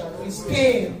lamentation, his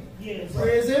pain.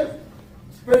 Praise Him.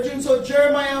 Brethren, so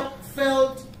Jeremiah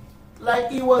felt like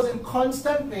he was in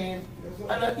constant pain,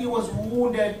 and that he was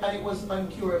wounded and it was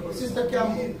incurable. Sister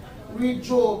Campbell, read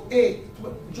Job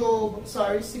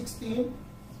 16.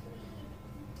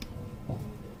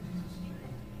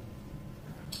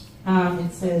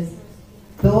 It says,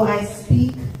 though I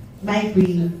speak, my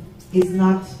grief is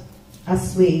not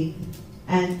assuaged,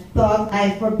 and thought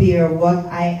I forbear what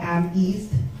I am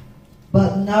eased.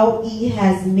 But now He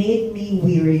has made me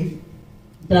weary.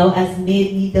 Thou hast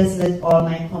made me desolate all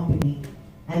my company,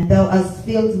 and thou hast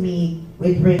filled me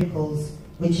with wrinkles,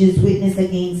 which is witness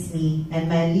against me, and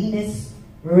my leanness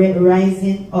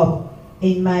rising up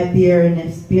in my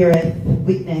barrenness beareth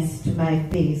witness to my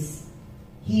face.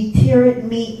 He teareth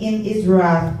me in his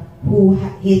wrath who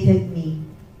hated me.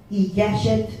 He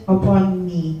gasheth upon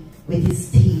me with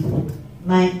his teeth.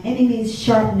 Mine enemies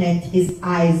sharpened his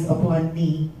eyes upon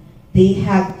me. They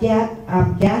have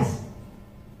gasped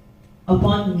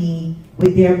upon me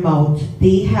with their mouth.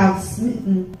 They have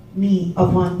smitten me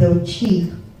upon the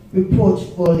cheek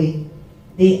reproachfully.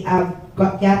 They have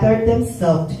gathered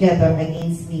themselves together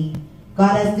against me.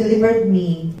 God has delivered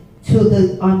me to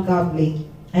the ungodly,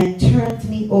 and turned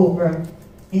me over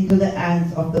into the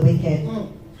hands of the wicked.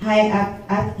 I am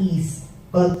at ease,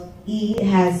 but He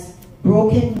has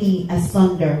broken me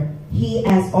asunder. He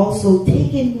has also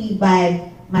taken me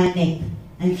by my neck,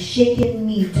 and shaken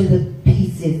me to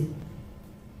pieces,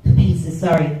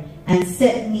 and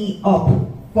set me up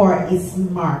for His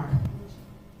mark.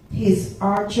 His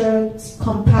archers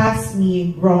compass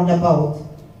me round about.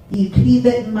 He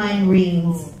cleaveth mine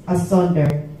reins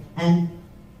asunder, and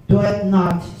doeth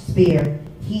not spare.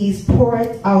 He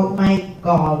poureth out my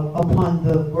gall upon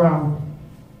the ground.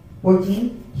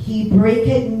 14. He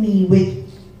breaketh me with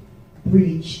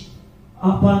breach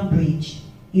upon breach.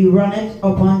 He runneth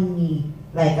upon me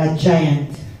like a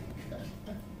giant.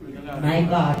 My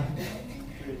God.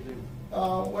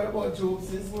 What about Job?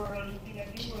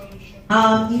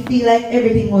 He feel like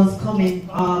everything was coming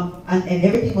and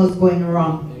everything was going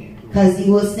wrong, because he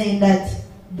was saying that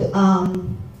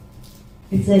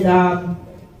it said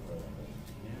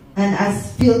and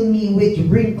has filled me with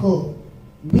wrinkle,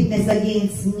 witness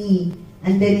against me.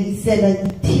 And then he said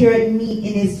that he teared me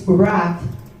in his wrath,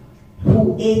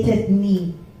 who hated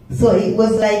me. So it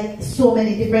was like so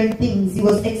many different things. He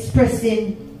was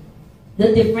expressing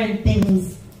the different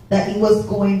things that he was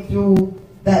going through.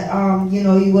 That you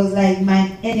know, he was like,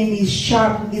 my enemy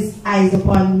sharpened his eyes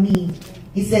upon me.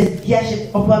 He said, gash it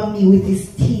upon me with his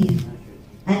teeth.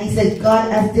 And he said, God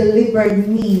has delivered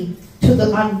me to the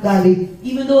ungodly.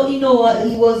 Even though he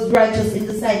was righteous in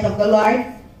the sight of the Lord,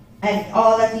 and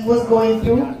all that he was going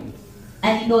through,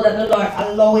 and he know that the Lord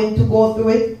allowed him to go through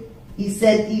it. He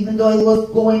said, even though he was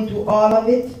going through all of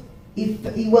it,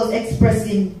 he was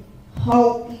expressing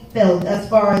how he felt as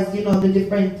far as, you know, the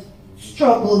different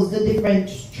struggles, the different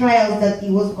trials that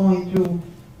he was going through.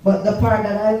 But the part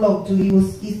that I love too, he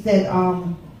says,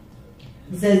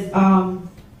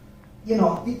 you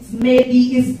know, it's maybe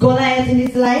his Goliath in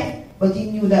his life, but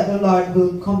he knew that the Lord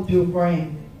will come through for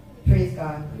him. Praise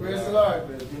God. Praise the Lord.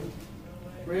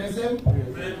 Praise him. So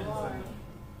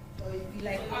it be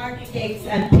like heartaches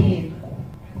and pain.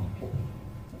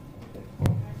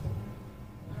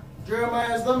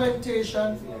 Jeremiah's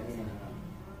lamentation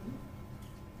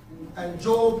and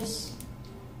Job's,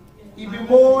 he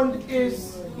bemoaned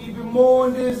his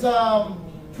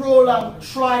prolonged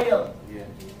trial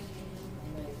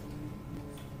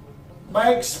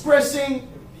by expressing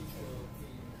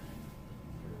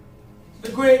the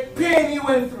great pain he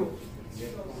went through.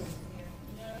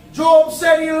 Job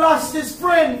said he lost his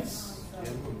friends.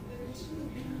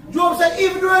 Job said,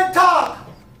 even though I talk,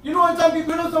 you know, some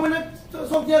people, you know,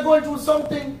 something you're going through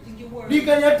something, you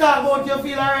can talk about, you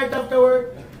feel alright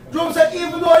afterward. Job said,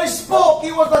 even though he spoke,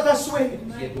 he was not a swing.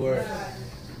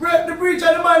 The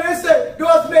preacher, the man, he said, "Thou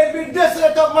hast made me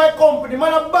desolate of my company."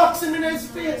 Man, I boxed him in his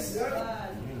face.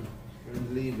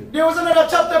 There was another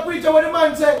chapter preacher where the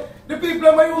man said, the people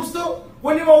I used to,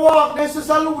 when he would walk, they used to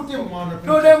salute him.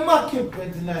 No, they mock him.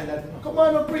 Come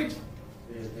on, preach.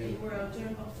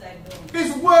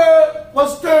 His world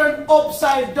was turned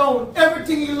upside down.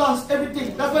 Everything he lost,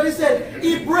 everything. That's what he said.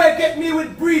 He breaketh me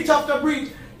with breach after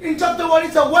breach. In chapter 1, he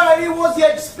said, while he was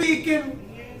yet speaking,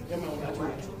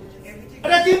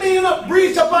 and that he mean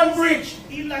breach upon breach.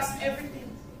 He lost everything.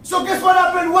 So guess what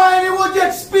happened? While he was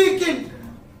yet speaking,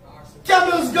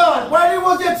 camels gone. While he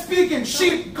was yet speaking,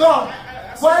 sheep gone.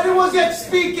 While he was yet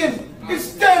speaking,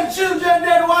 his 10 children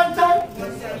dead one time.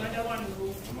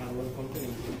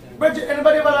 Bridget,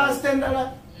 anybody ever lost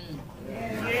 $10?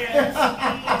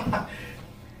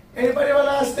 Anybody ever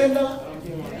lost $10?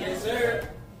 Yes, sir.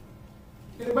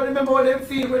 Anybody remember what they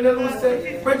feel when they lose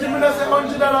 $10? Bridget, when I said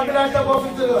 $100, I talk about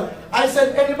 $50. I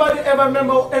said, anybody ever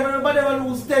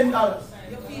lose $10?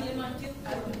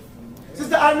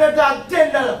 Sister Anna talk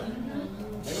 $10.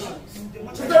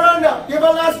 Sister Rhonda, you ever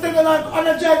lost $10 on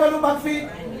a drive look back feet?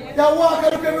 You walk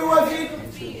and look everywhere feet?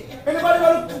 Anybody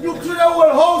ever look through the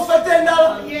whole house for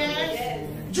 $10? Yes.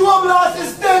 Job lost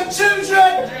his 10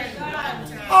 children.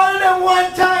 All of them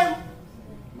one time.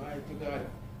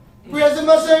 Praise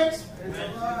the Saints.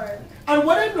 And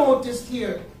what I noticed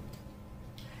here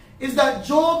is that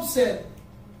Job said,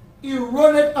 he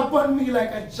runneth upon me like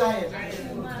a giant.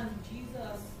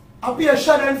 I'll be a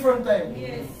shadow in front of him.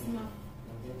 Yes.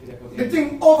 The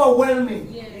thing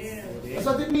overwhelming. Yes. That's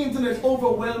what it means, and it's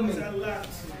overwhelming.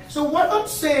 So what I'm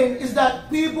saying is that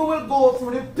people will go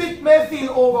through, the pit may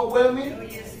feel overwhelming.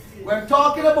 We're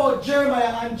talking about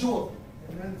Jeremiah and Job.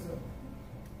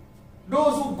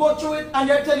 Those who go through it and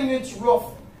they're telling you it's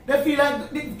rough. They feel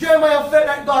like Jeremiah felt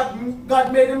like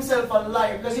God made himself a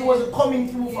liar because he wasn't coming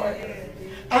through for it.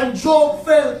 And Job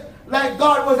felt like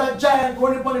God was a giant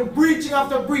going upon him, breaching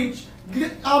after breach.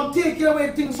 I'm taking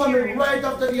away things from him right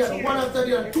after the other, one after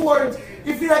the other, 2 words.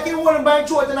 He feel like he want him by the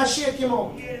throat and I shake him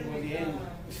out.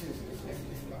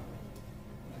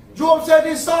 Job said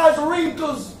he saw his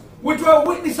wrinkles which were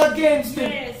witness against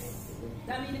him. Yes.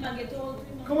 That means he might get old.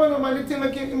 Come on, man, the thing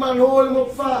that keep him and hold him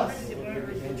up fast.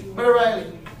 Very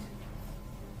Riley.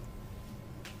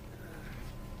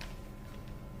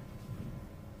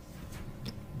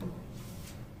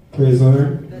 Praise the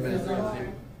Lord.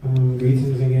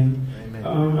 Greetings again.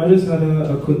 I just had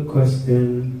a quick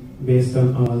question based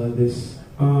on all of this.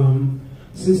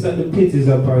 Since that the pit is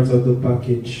a part of the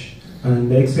package,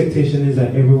 and the expectation is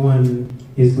that everyone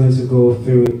is going to go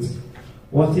through it.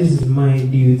 What is my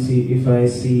duty if I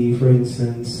see, for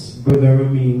instance, Brother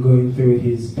Ramin going through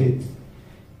his pit?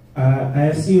 I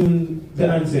assume the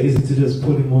answer isn't to just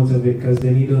pull him out of it, because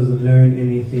then he doesn't learn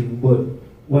anything. But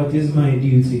what is my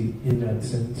duty in that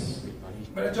sense?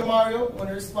 Brother Jamario, want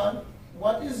to respond?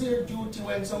 What is your duty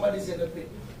when somebody's in the pit?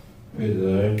 Praise the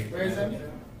Lord. Praise him.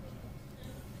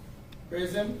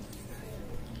 Praise him.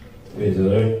 Praise the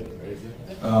Lord.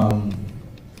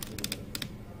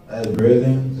 As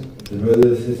brethren, the brothers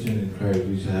and sisters in Christ,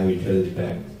 we should have each other's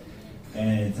back.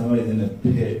 And somebody's in a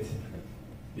pit,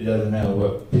 it doesn't matter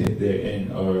what pit they're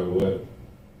in or what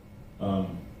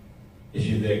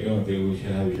issues they're going through, we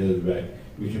should have each other's back.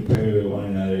 We should pray with one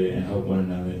another and help one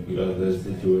another because of the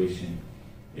situation.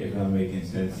 If I'm making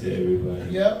sense to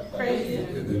everybody. Yep.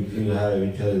 We should have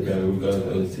each other's back because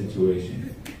of the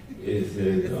situation. It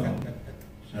says, I'm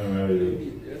trying to remember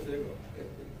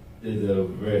there's a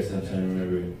verse I'm trying to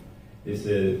remember. It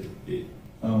says,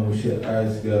 we should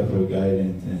ask God for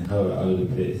guidance and help out of the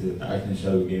pit. It says, action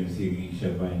shall be given, seeking you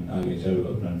shall find, knocking shall be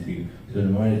opened unto you. So the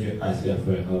more that you ask God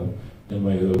for help, the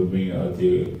more He will bring you out of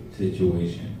your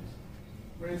situation.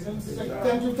 Praise him.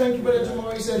 Thank you, Brother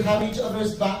Jamari. He said, have each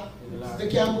other's back. The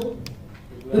Campbell.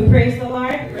 We praise the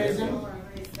Lord. Praise him.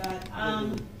 Praise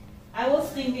God. I was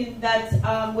thinking that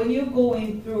when you're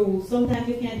going through, sometimes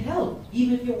you can't help,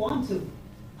 even if you want to.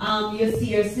 You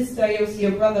see your sister, you see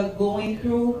your brother going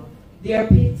through their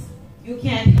pits. You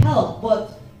can't help,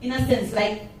 but in a sense,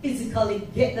 like physically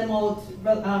get them out,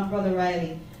 Brother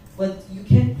Riley. But you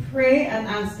can pray and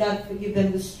ask God to give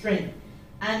them the strength.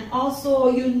 And also,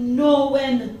 you know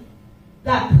when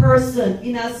that person,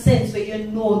 in a sense, where you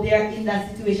know they're in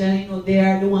that situation, and you know they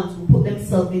are the ones who put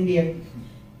themselves in there.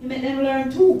 You make them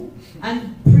learn too,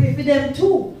 and pray for them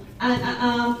too.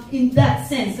 And in that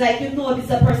sense, like you know this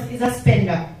a person is a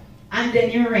spender, and then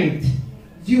you rent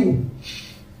you.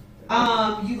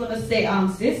 You're gonna say,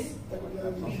 sis,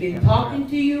 we've been talking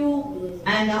to you,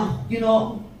 and you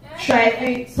know,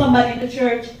 try somebody in the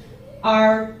church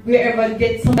or wherever,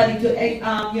 get somebody to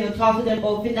you know, talk to them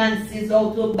about finances,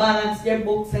 how to balance their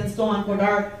books and so on,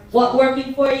 or what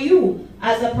working for you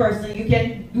as a person. You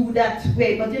can do that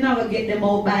way, but you're not going to get them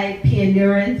out by paying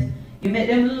their rent. You make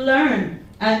them learn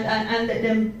and let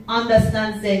them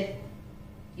understand, say,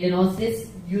 you know, sis,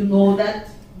 you know that,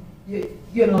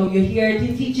 you know, you hear it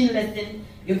in teaching lesson,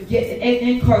 you get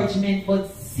encouragement,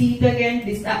 but see it again,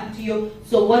 this happened to you.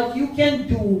 So what you can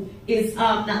do is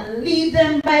not leave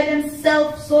them by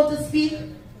themselves, so to speak.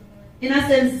 In a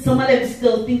sense, some of them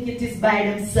still think it is by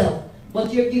themselves,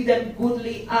 but you give them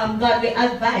godly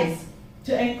advice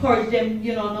to encourage them,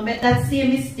 you know, no make that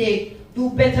same mistake, do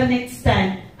better next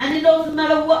time. And it doesn't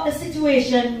matter what the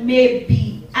situation may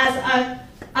be.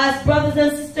 As brothers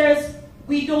and sisters,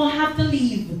 we don't have to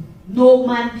leave no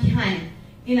man behind.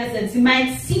 In a sense, it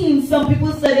might seem, some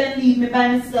people say they leave me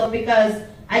by myself because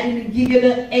I didn't give you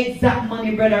the exact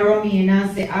money, Brother Romy, and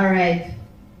I say, all right,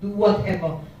 do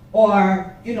whatever.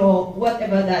 Or, you know,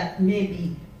 whatever that may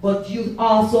be. But you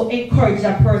also encourage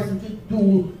that person to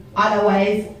do,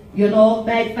 otherwise, you know,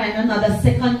 might find another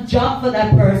second job for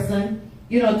that person,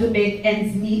 you know, to make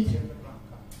ends meet.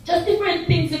 Just different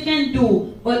things you can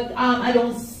do. But I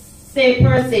don't say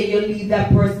per se you leave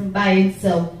that person by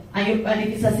himself. And if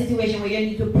it's a situation where you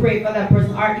need to pray for that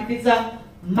person, or if it's a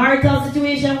marital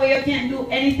situation where you can't do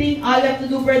anything, all you have to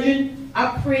do, brethren,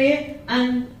 I pray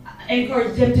and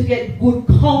encourage them to get good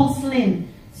counseling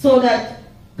so that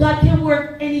God can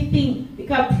work anything.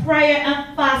 Because prayer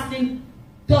and fasting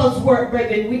does work,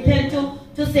 brethren. We tend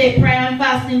to say prayer and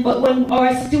fasting, but when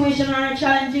our situation or our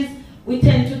challenges, we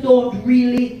tend to don't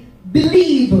really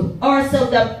believe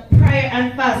ourselves that prayer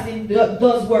and fasting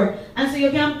does work. And so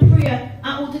you can pray and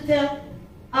how to tell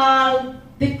all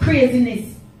the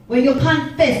craziness. When you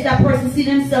confess, that person see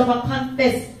themselves and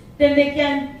confess, then they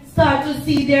can start to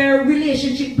see their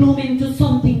relationship bloom into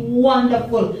something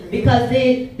wonderful, because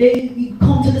they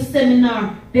come to the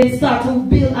seminar, they start to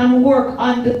build and work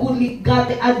on the godly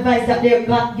godly advice that they're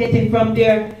getting from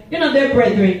their, you know, their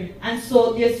brethren. And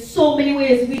so there's so many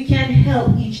ways we can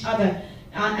help each other.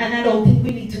 And I don't think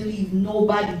we need to leave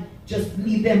nobody, just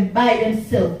leave them by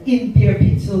themselves in their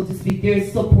pit, so to speak. There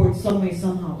is support some way,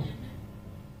 somehow.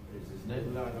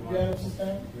 You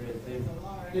understand?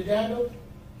 Did you handle?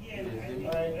 Yeah,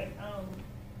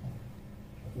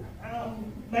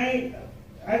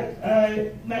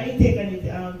 my intake on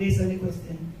it, based on the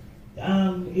question,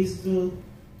 is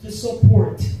to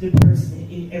support the person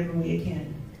in every way you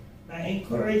can. By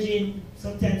encouraging,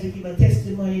 sometimes you give a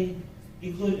testimony,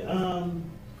 you could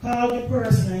call the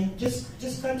person and just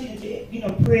continue to, you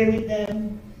know, pray with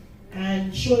them,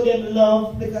 and show them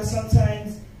love, because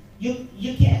sometimes you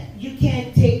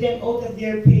can't take them out of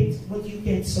their pit, but you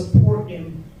can support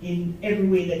them in every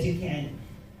way that you can.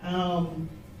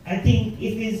 I think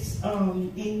if it's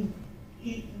in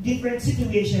different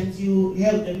situations, you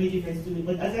help them with different situations.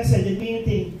 But as I said, the main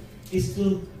thing is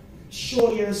to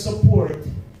show your support.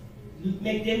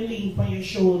 Make them lean on your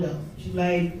shoulder.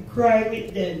 Like, cry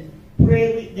with them,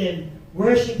 pray with them,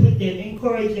 worship with them,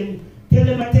 encourage them, tell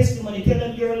them a testimony, tell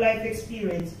them your life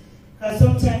experience. Because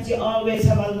sometimes you always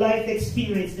have a life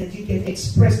experience that you can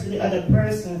express to the other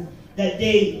person, that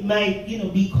they might,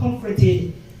 be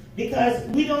comforted. Because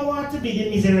we don't want to be the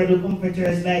miserable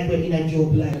comforters like we're in a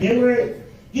Job life.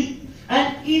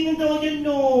 And even though you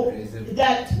know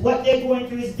that what they're going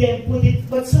through is them,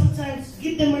 but sometimes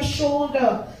give them a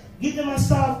shoulder, give them a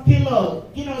soft pillow,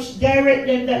 direct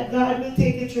them that God will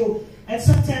take you through. And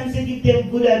sometimes they give them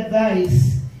good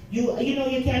advice. You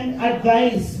can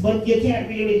advise, but you can't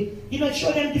really,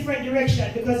 show them different direction,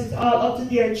 because it's all up to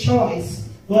their choice.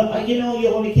 But, you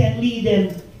only can lead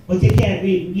them, but you can't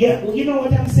read. Yeah, you know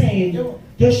what I'm saying?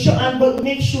 Just but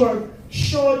make sure,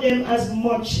 show them as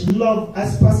much love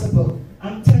as possible.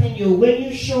 I'm telling you, when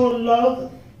you show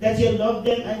love, that you love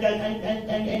them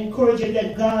and encourage them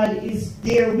that God is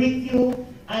there with you,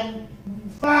 and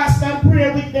fast and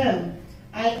pray with them.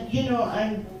 And,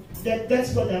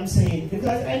 that's what I'm saying.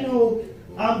 Because I know,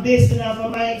 based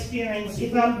on my experience,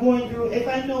 if I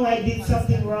know I did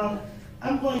something wrong,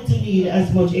 I'm going to need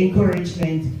as much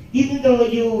encouragement. Even though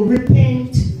you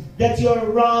repent that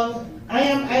you're wrong,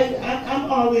 I'm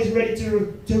always ready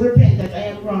to repent that I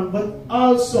am wrong. But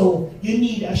also, you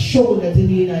need a shoulder to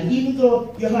lean on. Even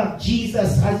though you have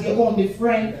Jesus as your only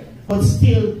friend, but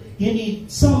still, you need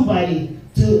somebody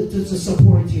to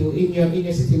support you in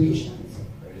your situation.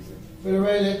 Brother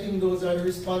Riley, I think those are the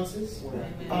responses,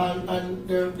 and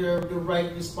they're the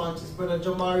right responses. Brother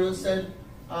Jamario said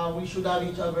we should have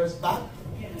each other's back.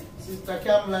 Sister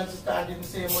Campbell and Sister Ann didn't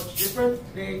say much different.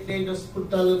 They just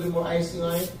put a little bit more icing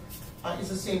on it. It's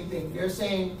the same thing. They're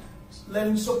saying, let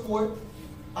them support.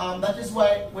 That is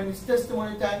why when it's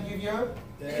testimony time, give your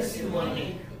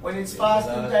testimony. When it's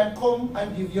fasting time, come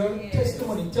and give your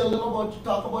testimony. Tell them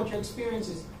talk about your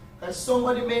experiences. That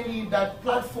somebody may need that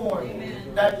platform.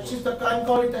 Amen. That Sister can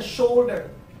call it a shoulder.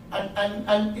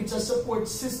 And it's a support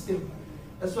system.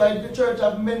 That's why the church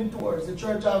have mentors, the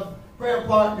church have prayer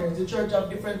partners, the church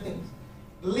have different things.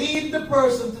 Lead the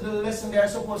person to the lesson they are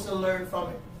supposed to learn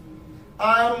from it.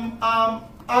 I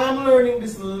am learning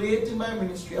this late in my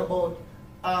ministry about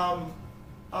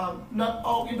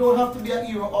you don't have to be a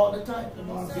hero all the time.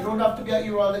 You don't have to be a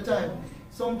hero all the time.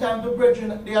 Sometimes the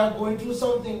brethren, they are going through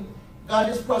something. God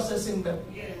is processing them.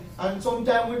 Yes. And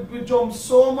sometimes we jump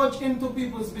so much into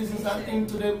people's business and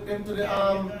into the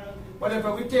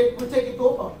whatever, we take it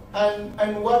over.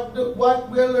 And what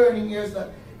we're learning here is that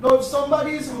if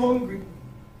somebody is hungry,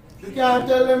 you can't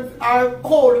tell them are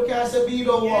cold, you can't say be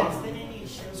the one.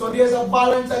 So there's a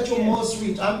balance that you must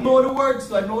reach. I know the words,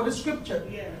 so I know the scripture.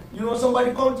 Yeah.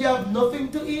 Somebody come to you have nothing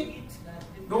to eat.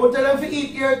 Don't tell them to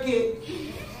eat your cake.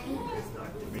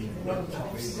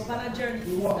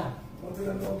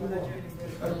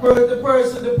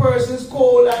 The person's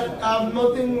cold and have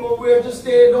nothing where to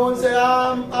stay. Don't say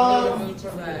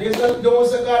don't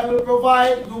say God will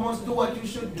provide. You must do what you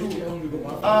should do. So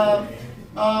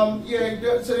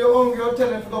you're hungry, you're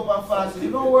telling them to go up and fast.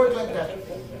 You don't work like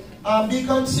that. Be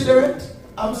considerate.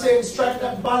 I'm saying strike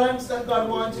that balance that God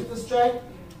wants you to strike.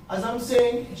 As I'm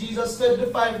saying, Jesus fed the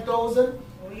 5,000.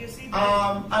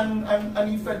 And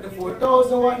he fed the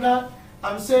 4,000 and whatnot.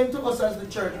 I'm saying to us as the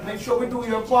church, make sure we do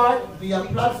your part, be a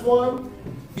platform,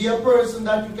 be a person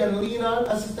that you can lean on,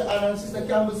 as Sister Anna and Sister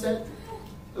Campbell said.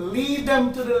 Lead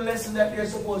them to the lesson that they're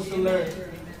supposed to learn.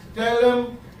 Tell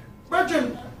them,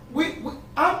 brethren,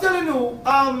 I'm telling you,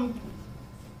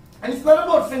 and it's not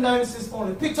about finances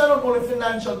only. Pits are not only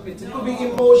financial pits. It could be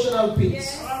emotional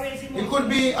pits. It could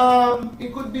be,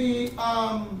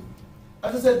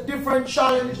 as I said, different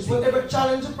challenges. Whatever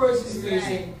challenge a person is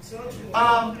facing.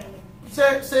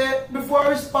 Say, before I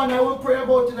respond, I will pray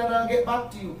about it and I'll get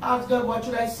back to you. Ask God, what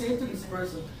should I say to this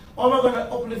person? How am I going to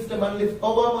uplift them and lift?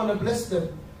 How am I going to bless them?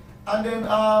 And then,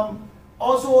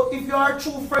 also, if you are a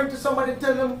true friend to somebody,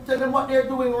 tell them what they're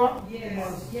doing wrong.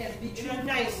 Yes, be true,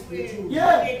 nice.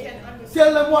 Yeah.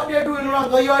 Tell them what they're doing wrong,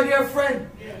 because you are their friend.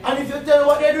 And if you tell them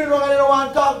what they're doing wrong and they don't want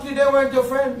to talk to you, they weren't your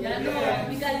friend. Yeah, no,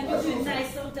 because if you're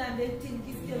nice, sometimes they think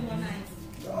it's still more nice.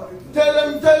 Tell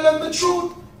them the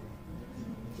truth.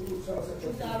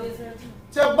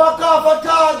 Say, back off a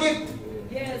target.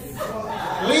 Yes.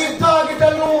 Leave target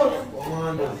alone.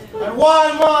 And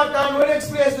Walmart and the next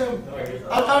place them.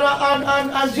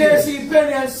 And JC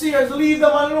Penney and Sears, leave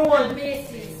them alone.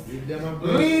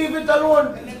 Leave it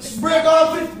alone. Break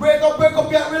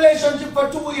up your relationship for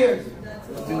 2 years.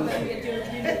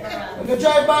 When you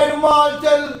drive by the mall,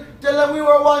 tell them we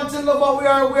were once in love, but we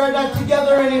are not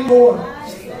together anymore.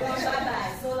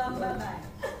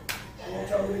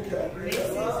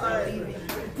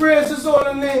 Praise His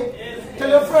holy name. Tell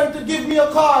your friend to give me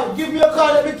a card. Give me a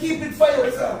card, let me keep it for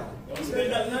you.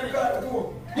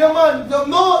 Yeah, man.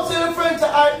 No, tell your friend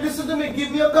to listen to me.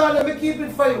 Give me a card, let me keep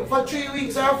it for you. For 3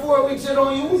 weeks or 4 weeks, you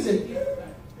don't use it.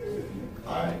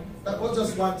 Alright, that was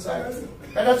just one side.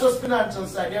 And that's just financial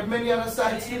side. There are many other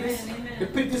sides to this. The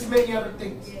pit is many other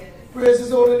things. Praise His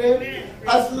holy name.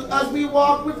 As we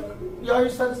walk with, are you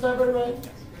satisfied, brother, right?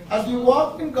 As we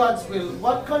walk in God's will,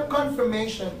 what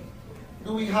confirmation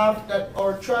do we have that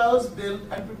our trials build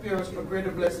and prepare us for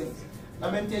greater blessings?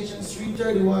 Lamentations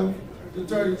 3:31 to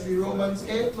 33, Romans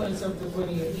 8:27 to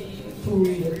 28. 2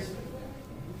 readers.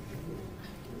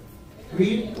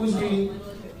 Read. Who's reading?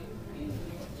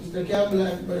 Mr. Campbell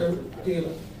and Brother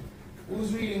Taylor.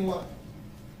 Who's reading what?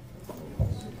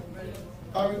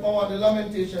 I want the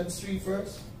Lamentations 3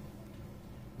 first.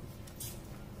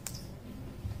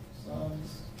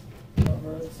 Psalms,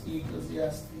 Proverbs,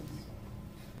 Ecclesiastes,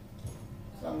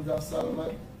 Songs of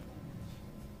Solomon,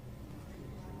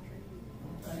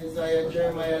 Isaiah,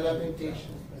 Jeremiah,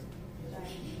 Lamentation.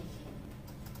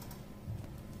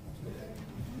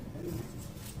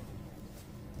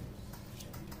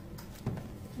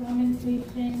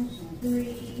 Lamentations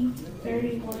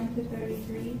 3:31 to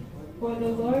 33. For the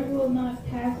Lord will not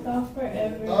cast off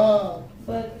forever,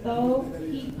 but though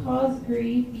He cause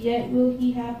grief, yet will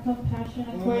He have compassion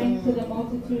according to the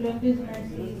multitude of His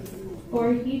mercies.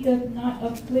 For He does not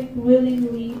afflict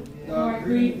willingly, nor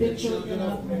grieve the children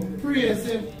of men. Praise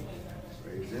Him.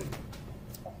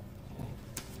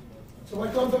 So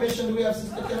what confirmation do we have,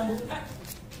 Sister Campbell?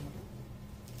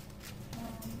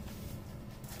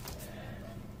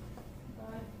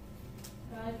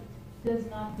 God does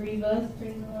not grieve us,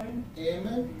 praise the Lord.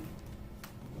 Amen.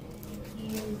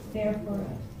 He is there for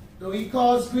us. Though He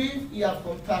cause grief, He have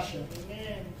compassion.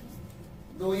 Amen.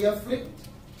 Though He afflict,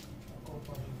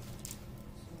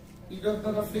 He does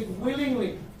not afflict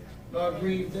willingly, nor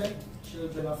grieve the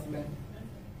children of men.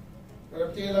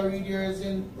 Brother Taylor, read yours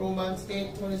in Romans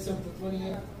 8:27 to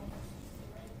 28.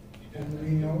 And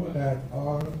we know that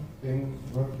all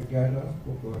things work together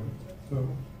for good to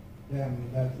them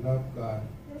that love God,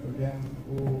 to them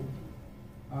who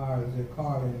are the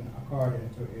calling according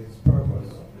to His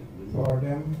purpose. For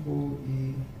them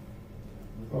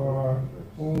for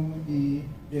whom He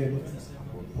did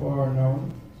foreknow,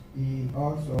 He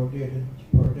also did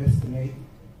predestinate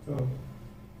to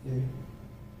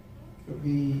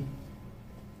be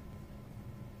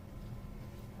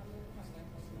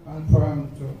conformed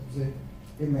to the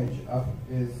image of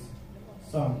His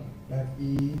Son, that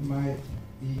He might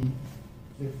be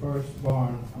the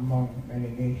firstborn among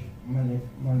many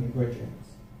brethren.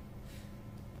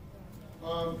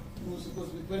 It was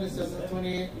supposed to be 27 to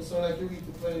 28. It sounds like you read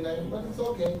to 29, but it's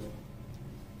okay.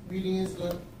 Reading is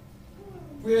good.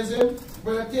 Praise Him.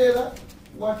 Brother Taylor,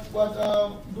 what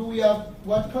do we have?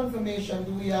 What confirmation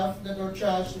do we have that our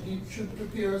child should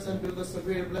prepare us and build us for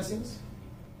greater blessings?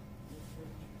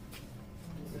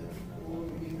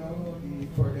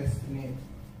 Predestinate.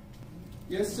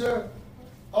 Yes, sir.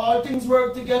 All things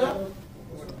work together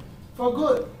for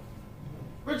good.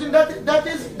 Brethren, that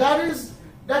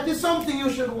is something you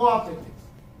should walk in.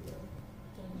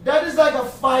 That is like a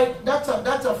fight. That's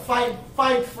a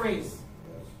fight phrase.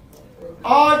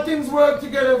 All things work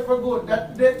together for good.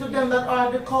 To them that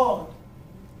are the called.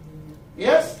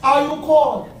 Yes? Are you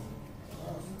called?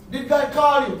 Did God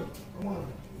call you?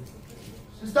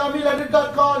 Sister Mila, did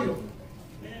God call you?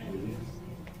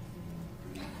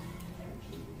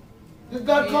 Did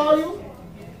God call you?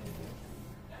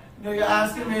 No, you're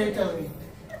asking me to tell me.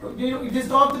 You just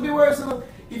don't have to be worse.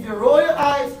 If you roll your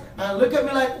eyes and look at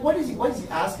me like, what is he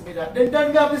asking me that? Then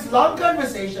we have this long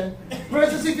conversation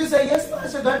versus if you say, yes,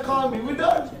 Pastor, God called me. We're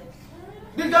done.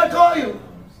 Did God call you?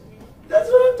 That's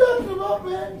what I'm talking about,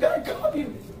 man. God called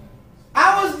you.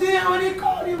 I was there when He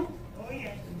called you.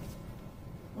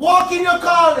 Walk in your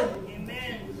calling.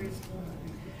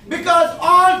 Because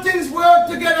all things work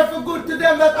together for good to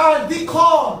them that are the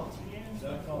called.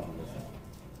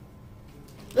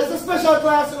 There's a special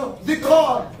class, the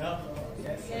called.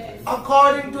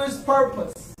 According to His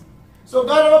purpose. So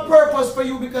God has a purpose for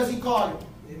you because He called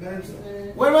you.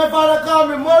 When my father called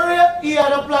me Maria, He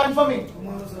had a plan for me.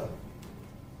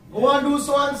 Go and do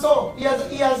so and so. He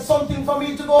has something for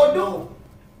me to go do.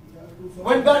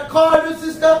 When God called you,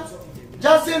 sister,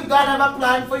 just say God have a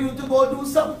plan for you to go do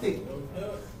something.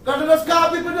 God does call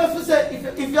people just to say,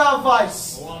 if you have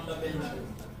voice.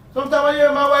 Sometimes I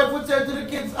hear my wife would say to the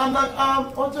kids, I'm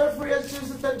not, what's her phrase? She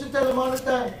used to tell them all the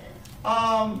time.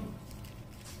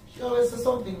 She always says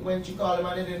something when she called them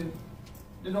and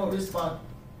they don't respond.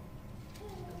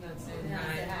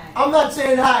 I'm not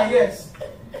saying hi, yes.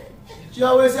 She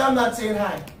always say, I'm not saying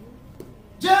hi.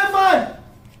 Jerman!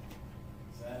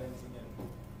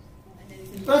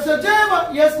 I said,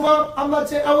 Jerman, yes, mom, I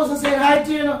wasn't saying hi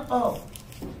to you. Oh.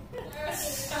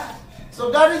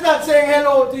 So God is not saying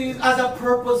hello to you as a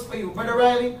purpose for you. Brother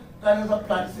Riley, God has a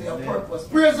plan for you, a purpose.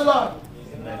 Praise the Lord.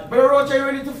 Brother Roach, are you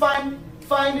ready to find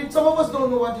it? Some of us don't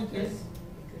know what it is.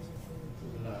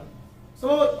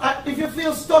 So if you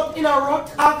feel stuck in a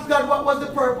rut, ask God, what was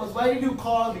the purpose? Why did you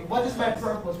call me? What is my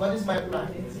purpose? What is my plan?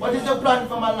 What is your plan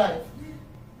for my life?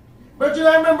 But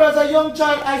I remember as a young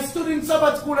child, I stood in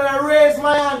Sabbath school and I raised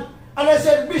my hand and I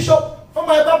said, Bishop, for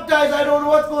my baptized, I don't know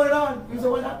what's going on. He said,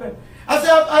 what happened? I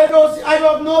said, I don't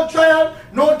have no trial,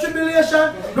 no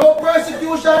tribulation, no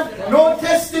persecution, no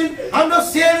testing. I'm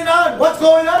just sailing on. What's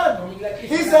going on?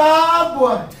 He said,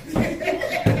 boy.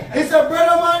 He said,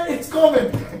 brother man, it's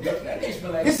coming.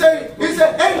 He said,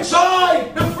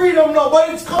 enjoy the freedom now, but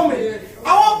it's coming.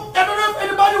 I don't know if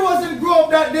anybody wasn't grow up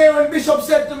that day when Bishop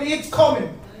said to me, it's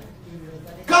coming.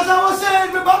 Because I was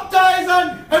saying, me baptized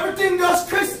and everything just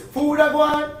crisp. Food I go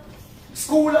on,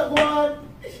 school I go on.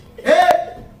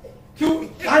 Hey, cute,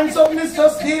 handsomeness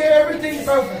just here, everything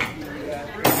perfect.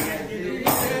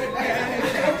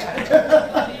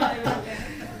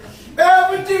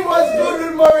 Everything was good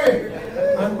with Murray.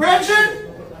 And Bridget,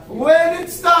 when it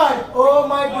started, oh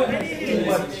my goodness.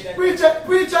 Preacher,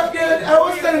 I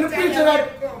was telling the preacher that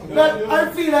I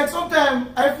feel like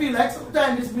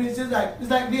sometimes this ministry is like, it's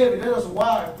like David, let us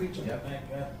war, preacher.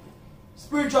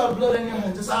 Spiritual blood in your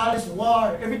hands, just all this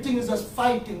war. Everything is just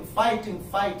fighting.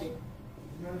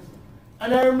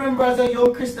 And I remember as a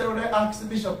young Christian when I asked the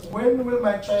bishop, when will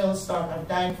my trial start? I'm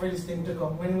dying for this thing to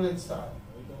come. When will it start?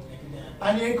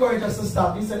 And he encouraged us to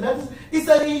stop. He said, he's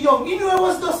young. He knew I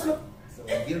was just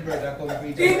he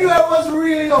knew I was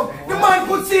really young. The man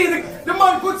could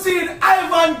see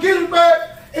Ivan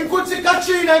Gilbert, he could see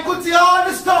Katrina, he could see all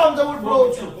the storms that would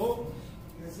blow through.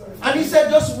 And he said,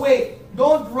 just wait.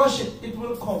 Don't rush it. It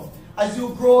will come. As you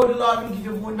grow, the Lord will give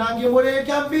you more. Now give whatever you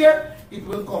can bear, it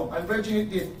will come. And Virgin, it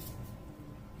did.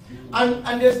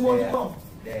 And there's more to come.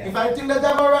 If I think that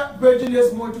I'm alright, Virgin,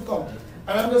 there's more to come.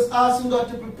 And I'm just asking God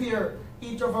to prepare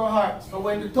each of our hearts. So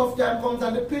when the tough time comes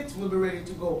and the pits, we'll be ready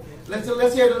to go. Let's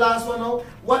hear the last one now.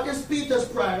 What is Peter's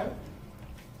prayer?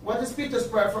 What is Peter's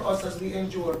prayer for us as we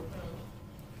endure?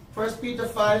 1 Peter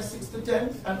 5, 6 to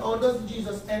 10. And how does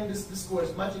Jesus end this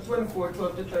discourse? Matthew 24,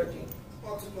 12 to 13.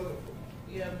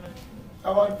 Yeah, man. I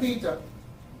want Peter.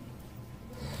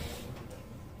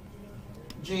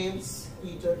 James,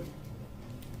 Peter.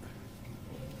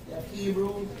 Yeah,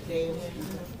 Hebrew, James,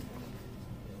 Peter.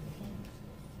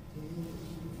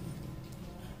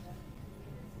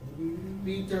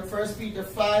 Peter, 1 Peter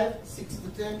 5, 6 to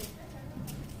 10.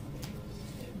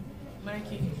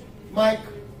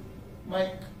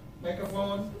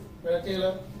 Microphone, Brother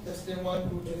Taylor, testing 1,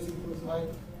 2, 3, mic.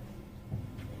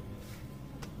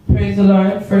 Praise the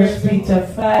Lord. 1 Peter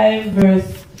 5,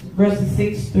 verses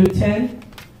 6 through 10.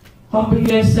 Humble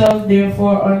yourself,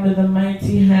 therefore, under the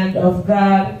mighty hand of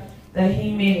God, that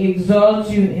he may exalt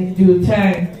you in due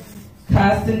time,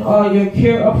 casting all your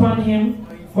care upon him,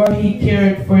 for he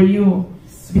cared for you.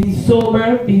 Be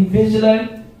sober, be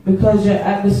vigilant, because your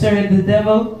adversary the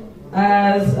devil,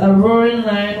 as a roaring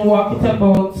lion, walketh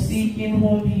about, seeking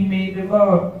whom he may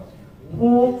devour.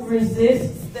 Whom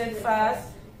resist steadfast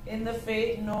in the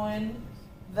faith, knowing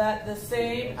that the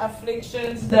same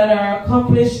afflictions that are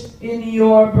accomplished in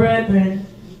your brethren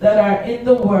that are in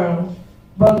the world,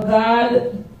 but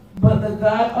the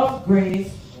God of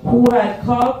grace, who had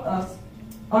called us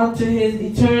unto his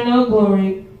eternal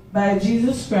glory by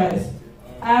Jesus Christ,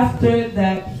 after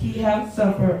that he hath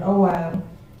suffered a while,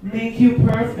 make you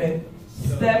perfect,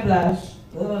 establish,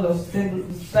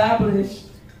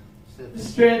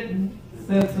 strengthen,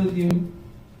 settle you.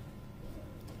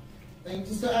 Thank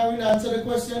you, Sister Irene. Answer the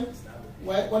question.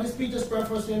 What is Peter's prayer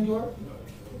for us to endure?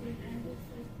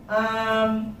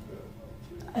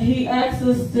 He asks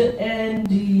us to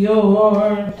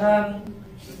endure.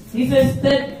 He says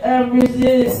that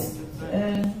resist.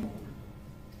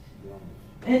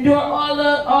 Endure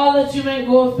all that you may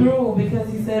go through,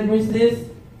 because he said resist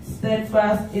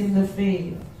steadfast in the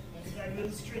faith.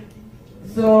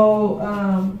 So,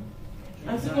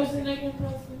 answer the question again,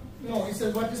 Pastor. No, he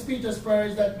says what is Peter's prayer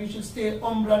is that we should stay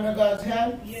humble under God's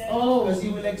hand. Yes. Oh, because he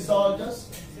will exalt us.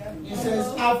 He says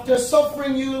after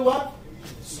suffering you will what?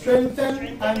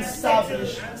 Strengthen and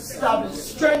establish.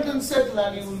 Strengthen, settle,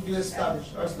 and you will be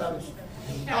established or established.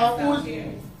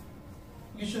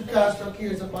 You should cast your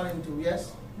cares upon him too,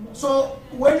 yes? So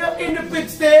when you're in the pit,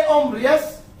 stay humble,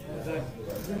 yes?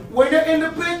 When you're in the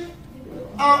pit,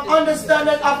 understand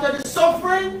that after the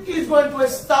suffering, he's going to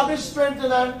establish,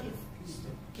 strengthen, and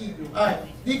keep you. Alright,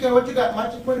 Deacon, what you got?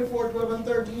 Matthew 24, 12, and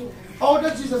 13. How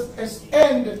does Jesus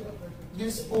end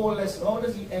this whole lesson? How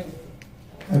does he end it?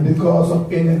 And because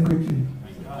of iniquity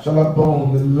shall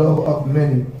abound, the love of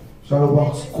many shall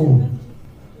wax cold.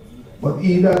 But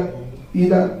he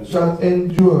that shall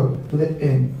endure to the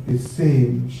end, the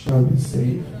same shall be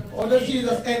saved. How does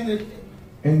Jesus end it?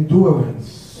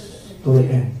 Endurance to the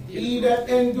end. He that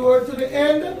endure to the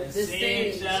end, the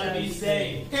same shall be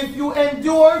saved. If you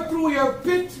endure through your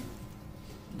pit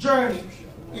journey,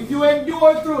 if you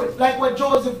endure through it, like what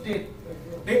Joseph did,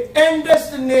 the end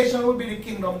destination will be the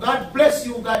kingdom. God bless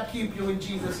you, God keep you in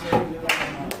Jesus' name.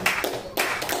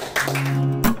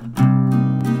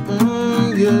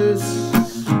 Yes.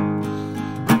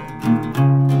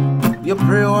 You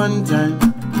pray one time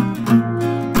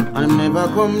and never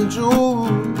come true.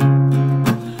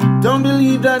 Don't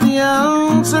believe that the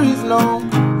answer is no.